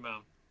hate you,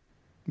 Mom.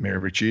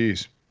 Mary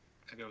Cheese.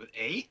 I go with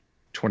A.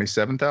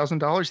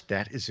 $27,000.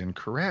 That is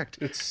incorrect.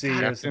 It's C,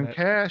 Captain isn't it?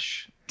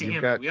 Cash. Damn You've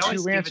it. got We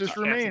always 2 give it answers to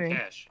Captain remaining.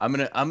 Cash. I'm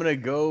gonna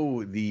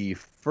go the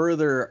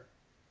further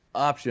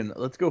option.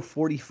 Let's go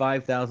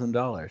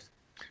 $45,000.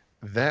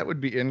 That would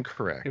be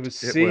incorrect. It was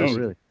C. Oh,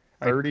 really?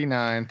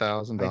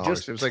 $39,000. I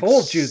just It was like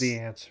told you the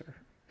answer.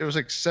 It was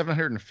like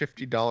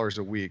 $750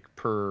 a week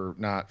per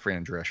not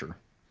Fran Drescher,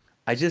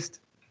 I just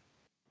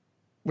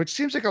which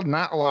seems like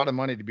not a lot of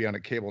money to be on a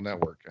cable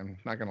network. I'm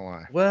not gonna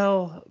lie.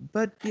 well,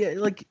 but yeah,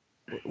 like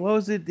what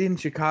was it in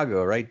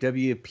Chicago, right?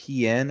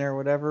 WPN or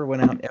whatever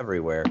went out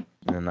everywhere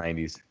in the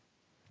 90s.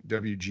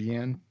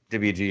 WGN.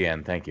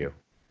 WGN, thank you.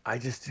 I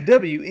just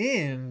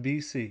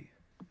WNBC.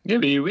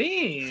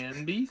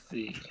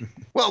 WNBC.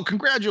 Well,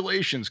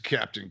 congratulations,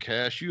 Captain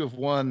Cash. You have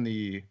won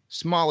the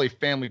Smalley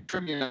Family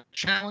Trivia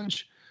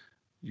Challenge.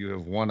 You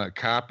have won a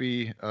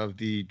copy of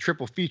the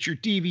triple feature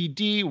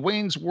DVD,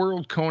 Wayne's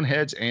World,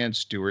 Coneheads, and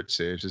Stewart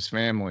Saves His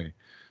Family.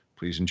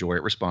 Please enjoy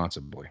it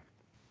responsibly.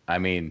 I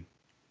mean,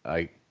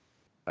 I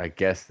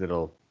guess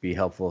it'll be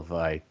helpful if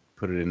I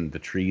put it in the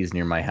trees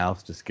near my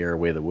house to scare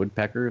away the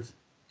woodpeckers.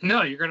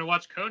 No, you're gonna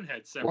watch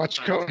Coneheads several Watch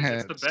times. 'Cause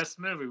Coneheads. It's the best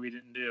movie we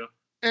didn't do.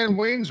 And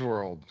Wayne's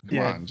World. Come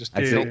Yeah, on, just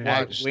I'd say don't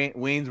watch.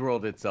 Wayne's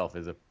World itself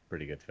is a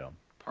pretty good film.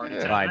 Party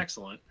Yeah. time, Fine.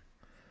 excellent.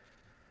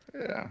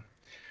 Yeah.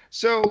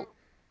 So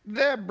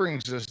that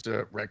brings us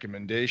to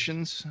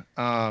recommendations.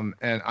 And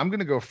I'm going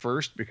to go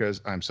first because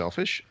I'm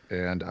selfish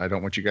and I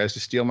don't want you guys to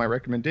steal my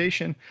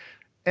recommendation.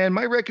 And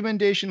my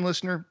recommendation,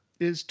 listener,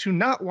 is to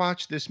not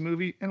watch this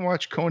movie and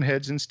watch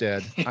Coneheads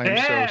instead. I'm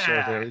so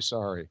Yeah. very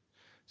sorry.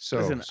 So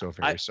Listen,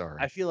 very sorry.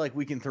 I feel like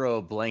we can throw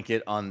a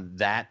blanket on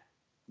that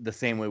the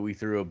same way we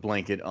threw a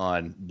blanket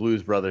on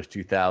Blues Brothers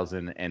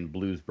 2000 and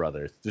Blues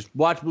Brothers. Just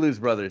watch Blues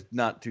Brothers,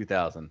 not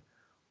 2000.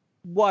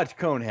 Watch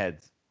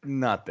Coneheads,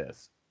 not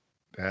this.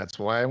 That's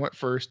why I went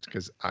first,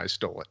 because I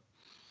stole it.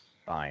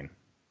 Fine.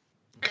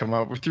 Come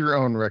up with your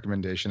own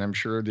recommendation. I'm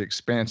sure The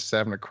Expanse is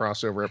having a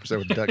crossover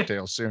episode with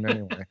DuckTales soon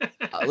anyway.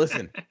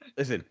 Listen.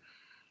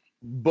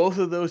 Both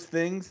of those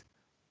things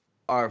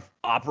are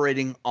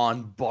operating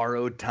on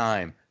borrowed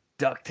time.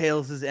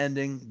 DuckTales is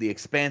ending. The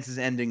Expanse is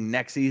ending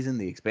next season.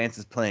 The Expanse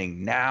is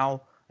playing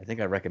now. I think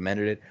I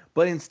recommended it.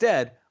 But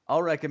instead,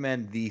 I'll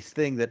recommend the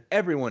thing that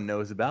everyone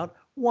knows about,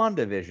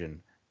 WandaVision,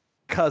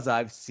 because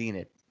I've seen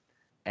it.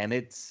 And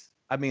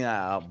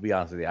I'll be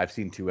honest with you, I've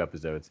seen 2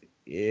 episodes.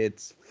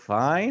 It's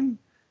fine.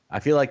 I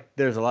feel like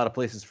there's a lot of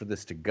places for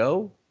this to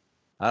go.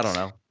 I don't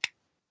know.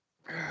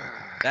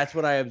 That's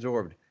what I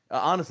absorbed.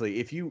 Honestly,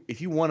 if you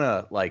want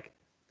to, like,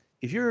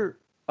 if you're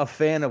a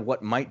fan of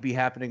what might be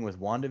happening with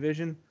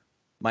WandaVision,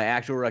 my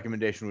actual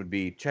recommendation would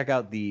be check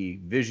out the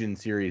Vision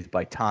series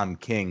by Tom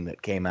King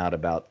that came out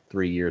about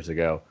 3 years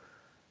ago.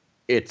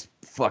 It's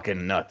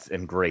fucking nuts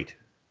and great.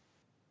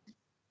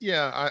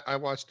 Yeah, I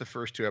watched the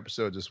first 2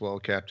 episodes as well,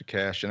 Captain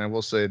Cash, and I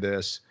will say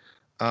this.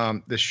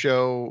 The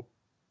show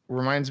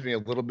reminds me a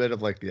little bit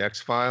of like the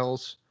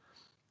X-Files,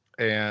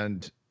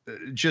 and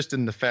just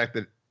in the fact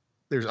that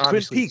there's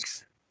obviously Twin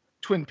Peaks.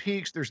 Twin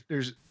Peaks.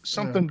 There's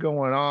something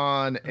going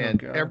on, and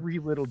God. every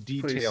little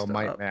detail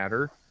might stop.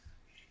 matter.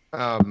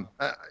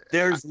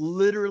 There's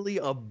literally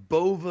a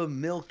Bova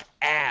milk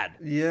ad.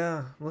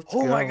 Yeah, let's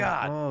Oh go. my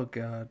God. Oh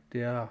God,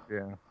 yeah.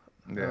 Yeah.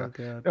 Oh Yeah.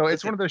 God. No,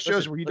 it's Listen, one of those shows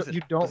listen, where you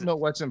listen, don't listen. know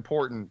what's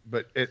important,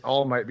 but it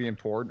all might be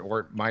important or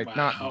it might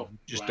not be. Wow. You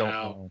just Wow. don't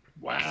know.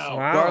 Wow.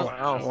 Wow.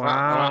 Wow.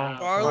 Wow.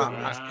 Scarlet Wow.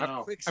 Witch and Wow.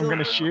 I'm Quicksilver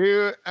gonna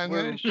shoot. I'm were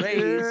gonna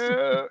raised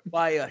shoot.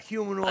 by a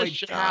humanoid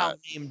shot. cow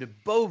named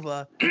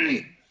Bova.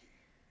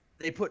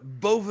 They put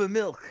Bova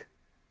milk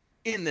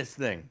in this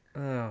thing.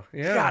 Oh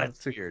yeah. God,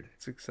 it's weird.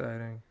 It's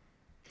exciting.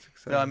 It's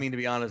exciting. So I mean, to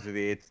be honest with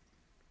you,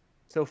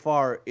 so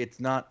far it's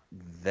not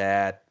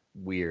that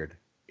weird.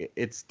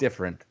 It's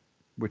different,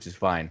 which is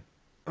fine.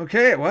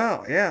 Okay.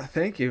 Wow. Yeah.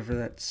 Thank you for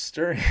that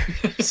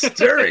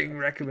stirring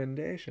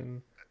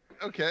recommendation.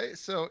 Okay,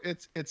 so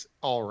it's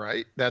all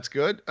right. That's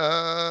good.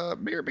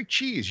 Mayor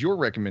McCheese, your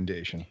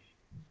recommendation.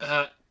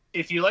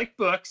 If you like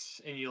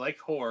books and you like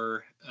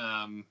horror,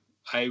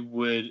 I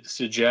would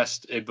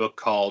suggest a book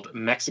called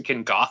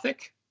Mexican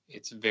Gothic.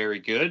 It's very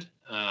good.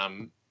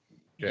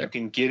 You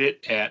can get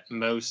it at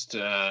most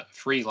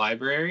free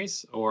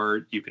libraries,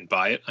 or you can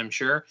buy it, I'm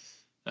sure.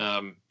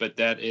 But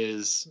that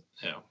is,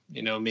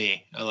 you know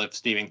me. I love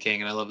Stephen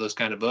King and I love those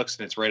kind of books,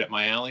 and it's right up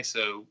my alley.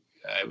 So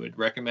I would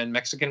recommend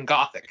Mexican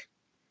Gothic.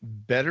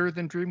 Better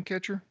than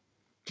Dreamcatcher,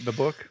 the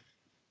book?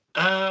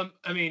 I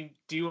mean,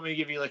 do you want me to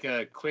give you like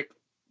a quick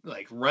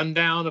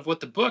rundown of what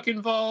the book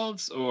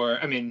involves? Or,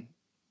 I mean,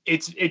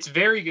 it's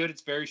very good.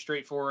 It's very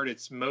straightforward.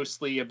 It's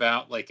mostly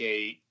about like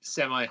a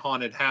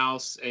semi-haunted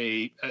house.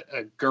 A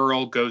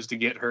girl goes to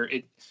get her.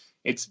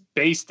 It's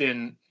based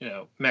in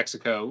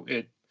Mexico.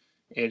 It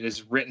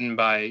is written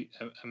by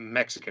a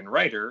Mexican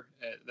writer.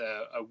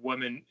 A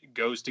woman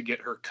goes to get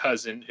her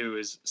cousin who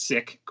is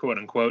sick, quote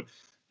unquote.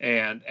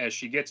 And as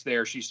she gets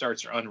there, she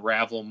starts to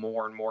unravel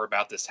more and more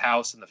about this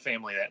house and the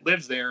family that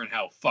lives there and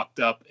how fucked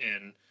up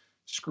and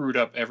screwed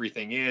up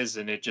everything is.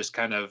 And it just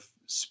kind of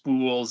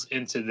spools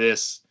into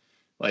this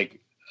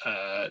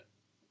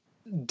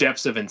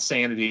depths of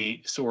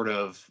insanity sort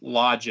of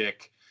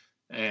logic.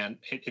 And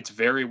it's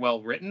very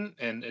well written,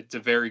 and it's a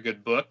very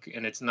good book,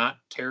 and it's not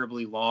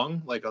terribly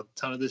long, like a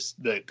ton of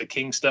the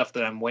King stuff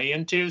that I'm way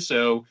into.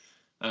 So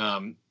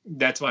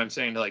that's why I'm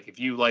saying, like, if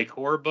you like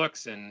horror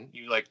books and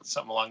you like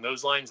something along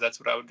those lines, that's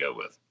what I would go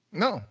with.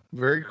 No,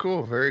 very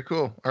cool, very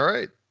cool. All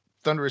right,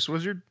 Thunderous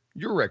Wizard,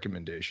 your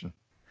recommendation.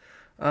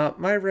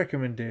 My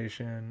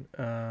recommendation,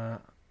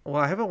 well,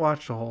 I haven't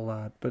watched a whole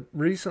lot, but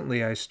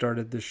recently I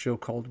started this show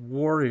called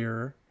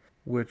Warrior,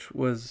 which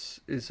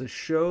is a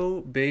show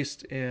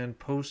based in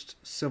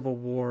post-Civil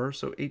War,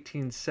 so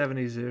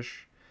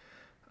 1870s-ish,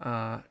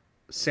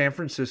 San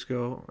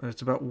Francisco, and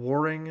it's about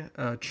warring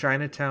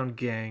Chinatown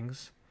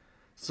gangs.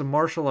 It's a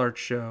martial arts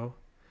show.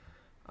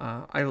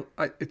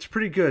 It's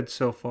pretty good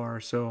so far,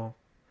 so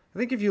I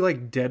think if you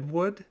like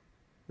Deadwood,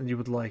 then you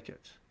would like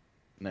it.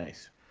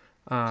 Nice.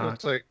 So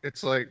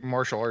it's like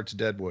martial arts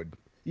Deadwood.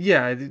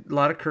 Yeah, a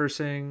lot of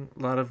cursing,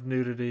 a lot of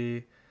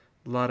nudity,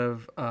 a lot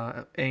of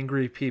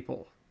angry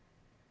people,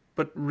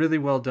 but really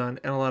well done,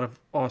 and a lot of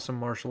awesome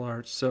martial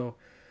arts. So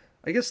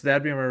I guess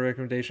that'd be my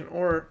recommendation.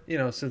 Or,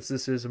 since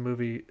this is a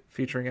movie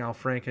featuring Al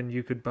Franken,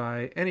 you could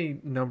buy any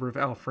number of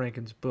Al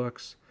Franken's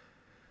books.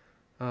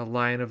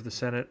 Lion of the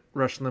Senate,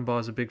 Rush Limbaugh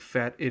is a big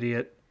fat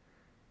idiot,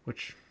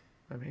 which,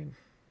 I mean,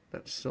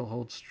 that still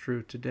holds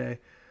true today.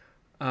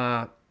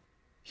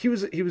 He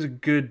was a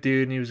good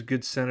dude, and he was a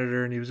good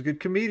senator, and he was a good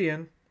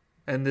comedian,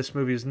 and this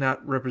movie is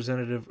not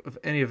representative of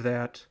any of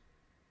that.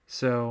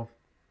 So,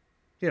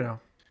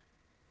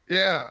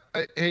 Yeah,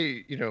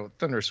 hey,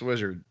 Thunderous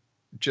Wizard,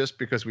 just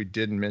because we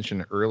didn't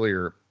mention it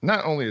earlier,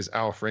 not only is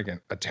Al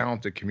Franken a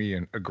talented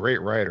comedian, a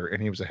great writer,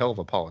 and he was a hell of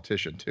a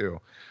politician too.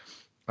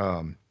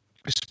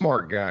 A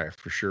smart guy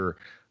for sure.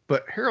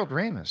 But Harold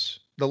Ramis,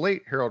 the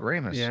late Harold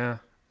Ramis, yeah.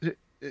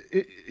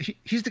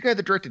 He's the guy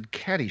that directed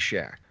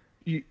Caddyshack.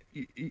 He's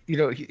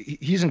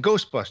in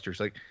Ghostbusters.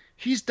 Like,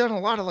 he's done a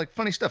lot of like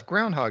funny stuff.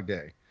 Groundhog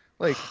Day.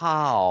 Like,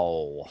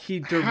 how he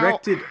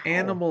directed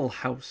Animal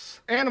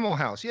House. Animal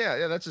House.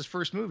 Yeah, that's his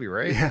first movie,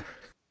 right? Yeah.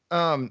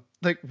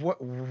 Like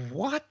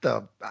what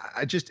the?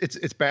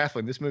 It's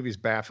baffling. This movie is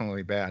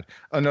bafflingly bad.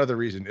 Another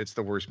reason it's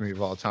the worst movie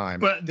of all time.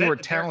 But there were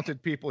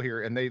talented people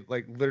here, and they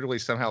like literally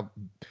somehow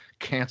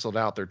canceled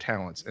out their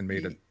talents and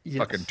made a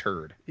fucking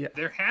turd. Yeah.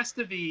 There has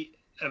to be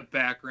a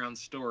background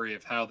story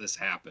of how this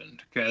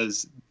happened,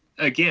 because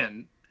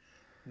again,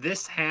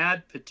 this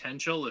had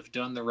potential if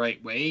done the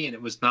right way, and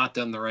it was not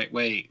done the right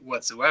way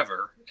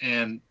whatsoever.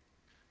 And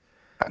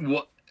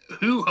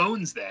who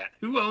owns that?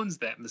 Who owns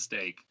that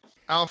mistake?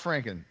 Al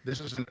Franken, this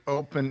is an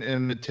open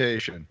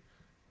invitation.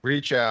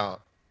 Reach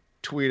out,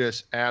 tweet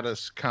us, add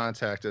us,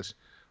 contact us.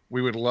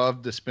 We would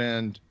love to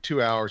spend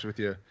 2 hours with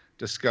you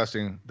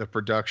discussing the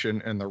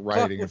production and the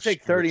writing. We'll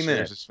take 30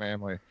 minutes.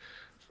 Family.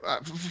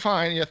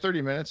 Fine,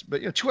 30 minutes,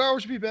 but 2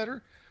 hours would be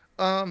better.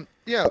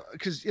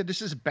 Because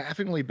this is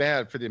bafflingly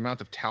bad for the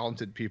amount of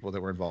talented people that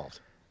were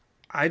involved.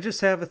 I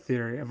just have a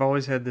theory. I've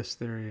always had this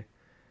theory.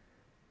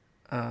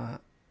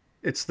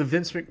 It's the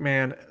Vince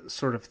McMahon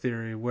sort of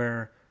theory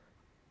where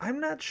I'm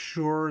not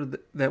sure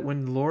that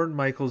when Lorne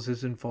Michaels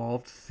is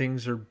involved,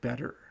 things are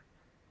better.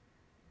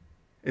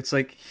 It's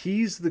like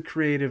he's the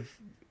creative,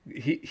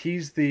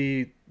 he's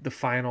the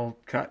final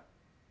cut,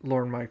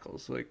 Lorne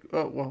Michaels. Like,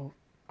 oh well,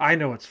 I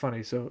know it's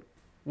funny, so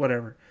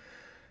whatever.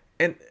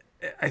 And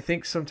I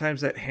think sometimes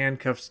that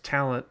handcuffs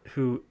talent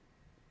who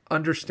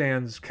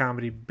understands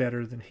comedy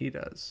better than he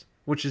does,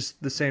 which is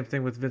the same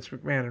thing with Vince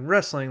McMahon in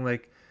wrestling.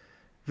 Like,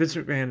 Vince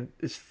McMahon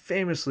is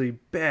famously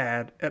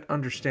bad at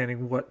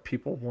understanding what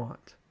people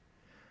want,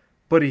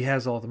 but he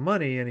has all the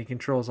money and he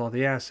controls all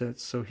the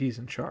assets, so he's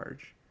in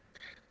charge.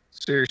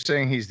 So you're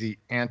saying he's the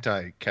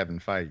anti-Kevin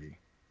Feige?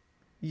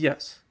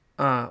 Yes.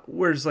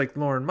 Whereas like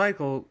Lorne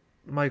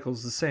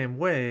Michaels the same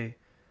way.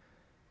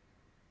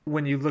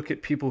 When you look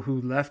at people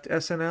who left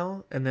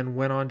SNL and then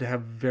went on to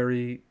have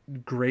very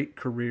great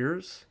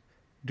careers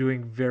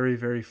doing very,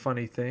 very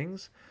funny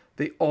things,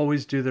 they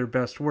always do their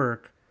best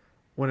work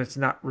when it's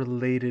not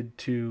related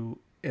to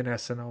an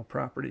SNL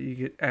property. You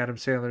get Adam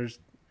Sandler's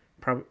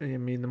probably,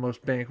 the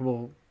most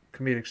bankable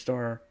comedic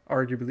star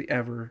arguably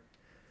ever.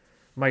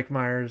 Mike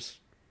Myers,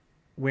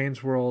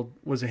 Wayne's World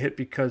was a hit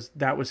because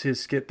that was his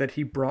skit that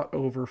he brought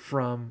over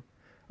from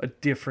a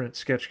different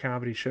sketch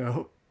comedy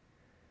show.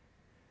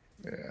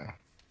 Yeah.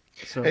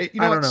 So, hey,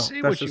 I don't know.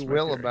 Say That's what you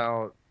will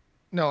about.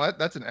 No,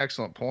 that's an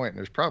excellent point. And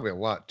there's probably a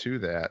lot to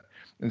that.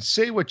 And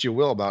say what you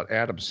will about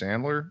Adam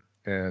Sandler,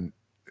 and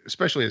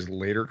especially his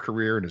later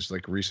career and his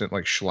like recent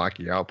like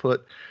schlocky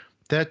output.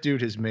 That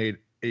dude has made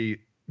a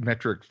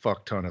metric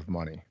fuck ton of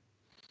money.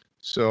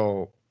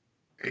 So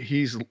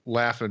he's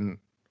laughing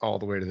all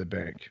the way to the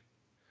bank.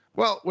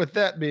 Well, with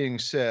that being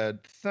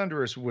said,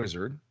 Thunderous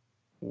Wizard,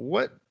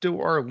 what do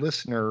our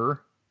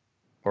listener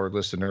or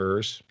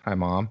listeners, hi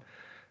Mom,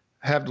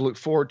 have to look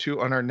forward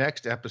to on our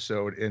next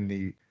episode in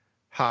the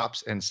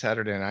Hops and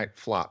Saturday Night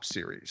Flop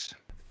series?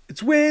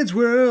 It's Wayne's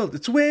World.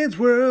 It's Wayne's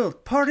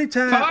World. Party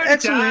time. Party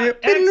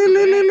Excellent. time.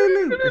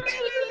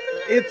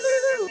 It's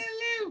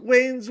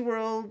Wayne's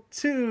World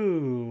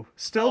 2.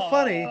 Still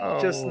funny,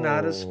 just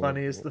not as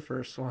funny as the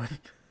first one.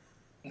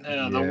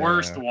 No, the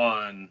worst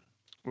one.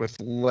 With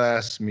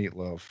less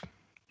meatloaf.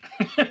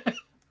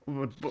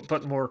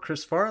 But more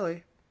Chris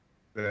Farley.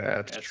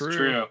 That's true.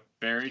 True.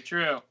 Very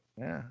true.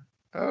 Yeah.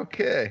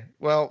 Okay.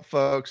 Well,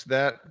 folks,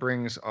 that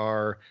brings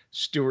our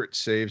Stuart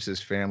Saves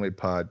His Family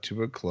pod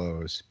to a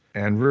close.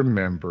 And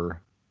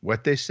remember,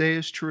 what they say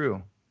is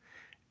true.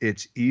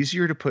 It's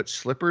easier to put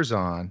slippers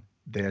on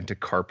than to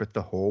carpet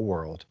the whole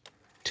world.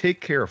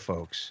 Take care,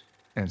 folks,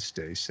 and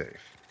stay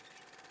safe.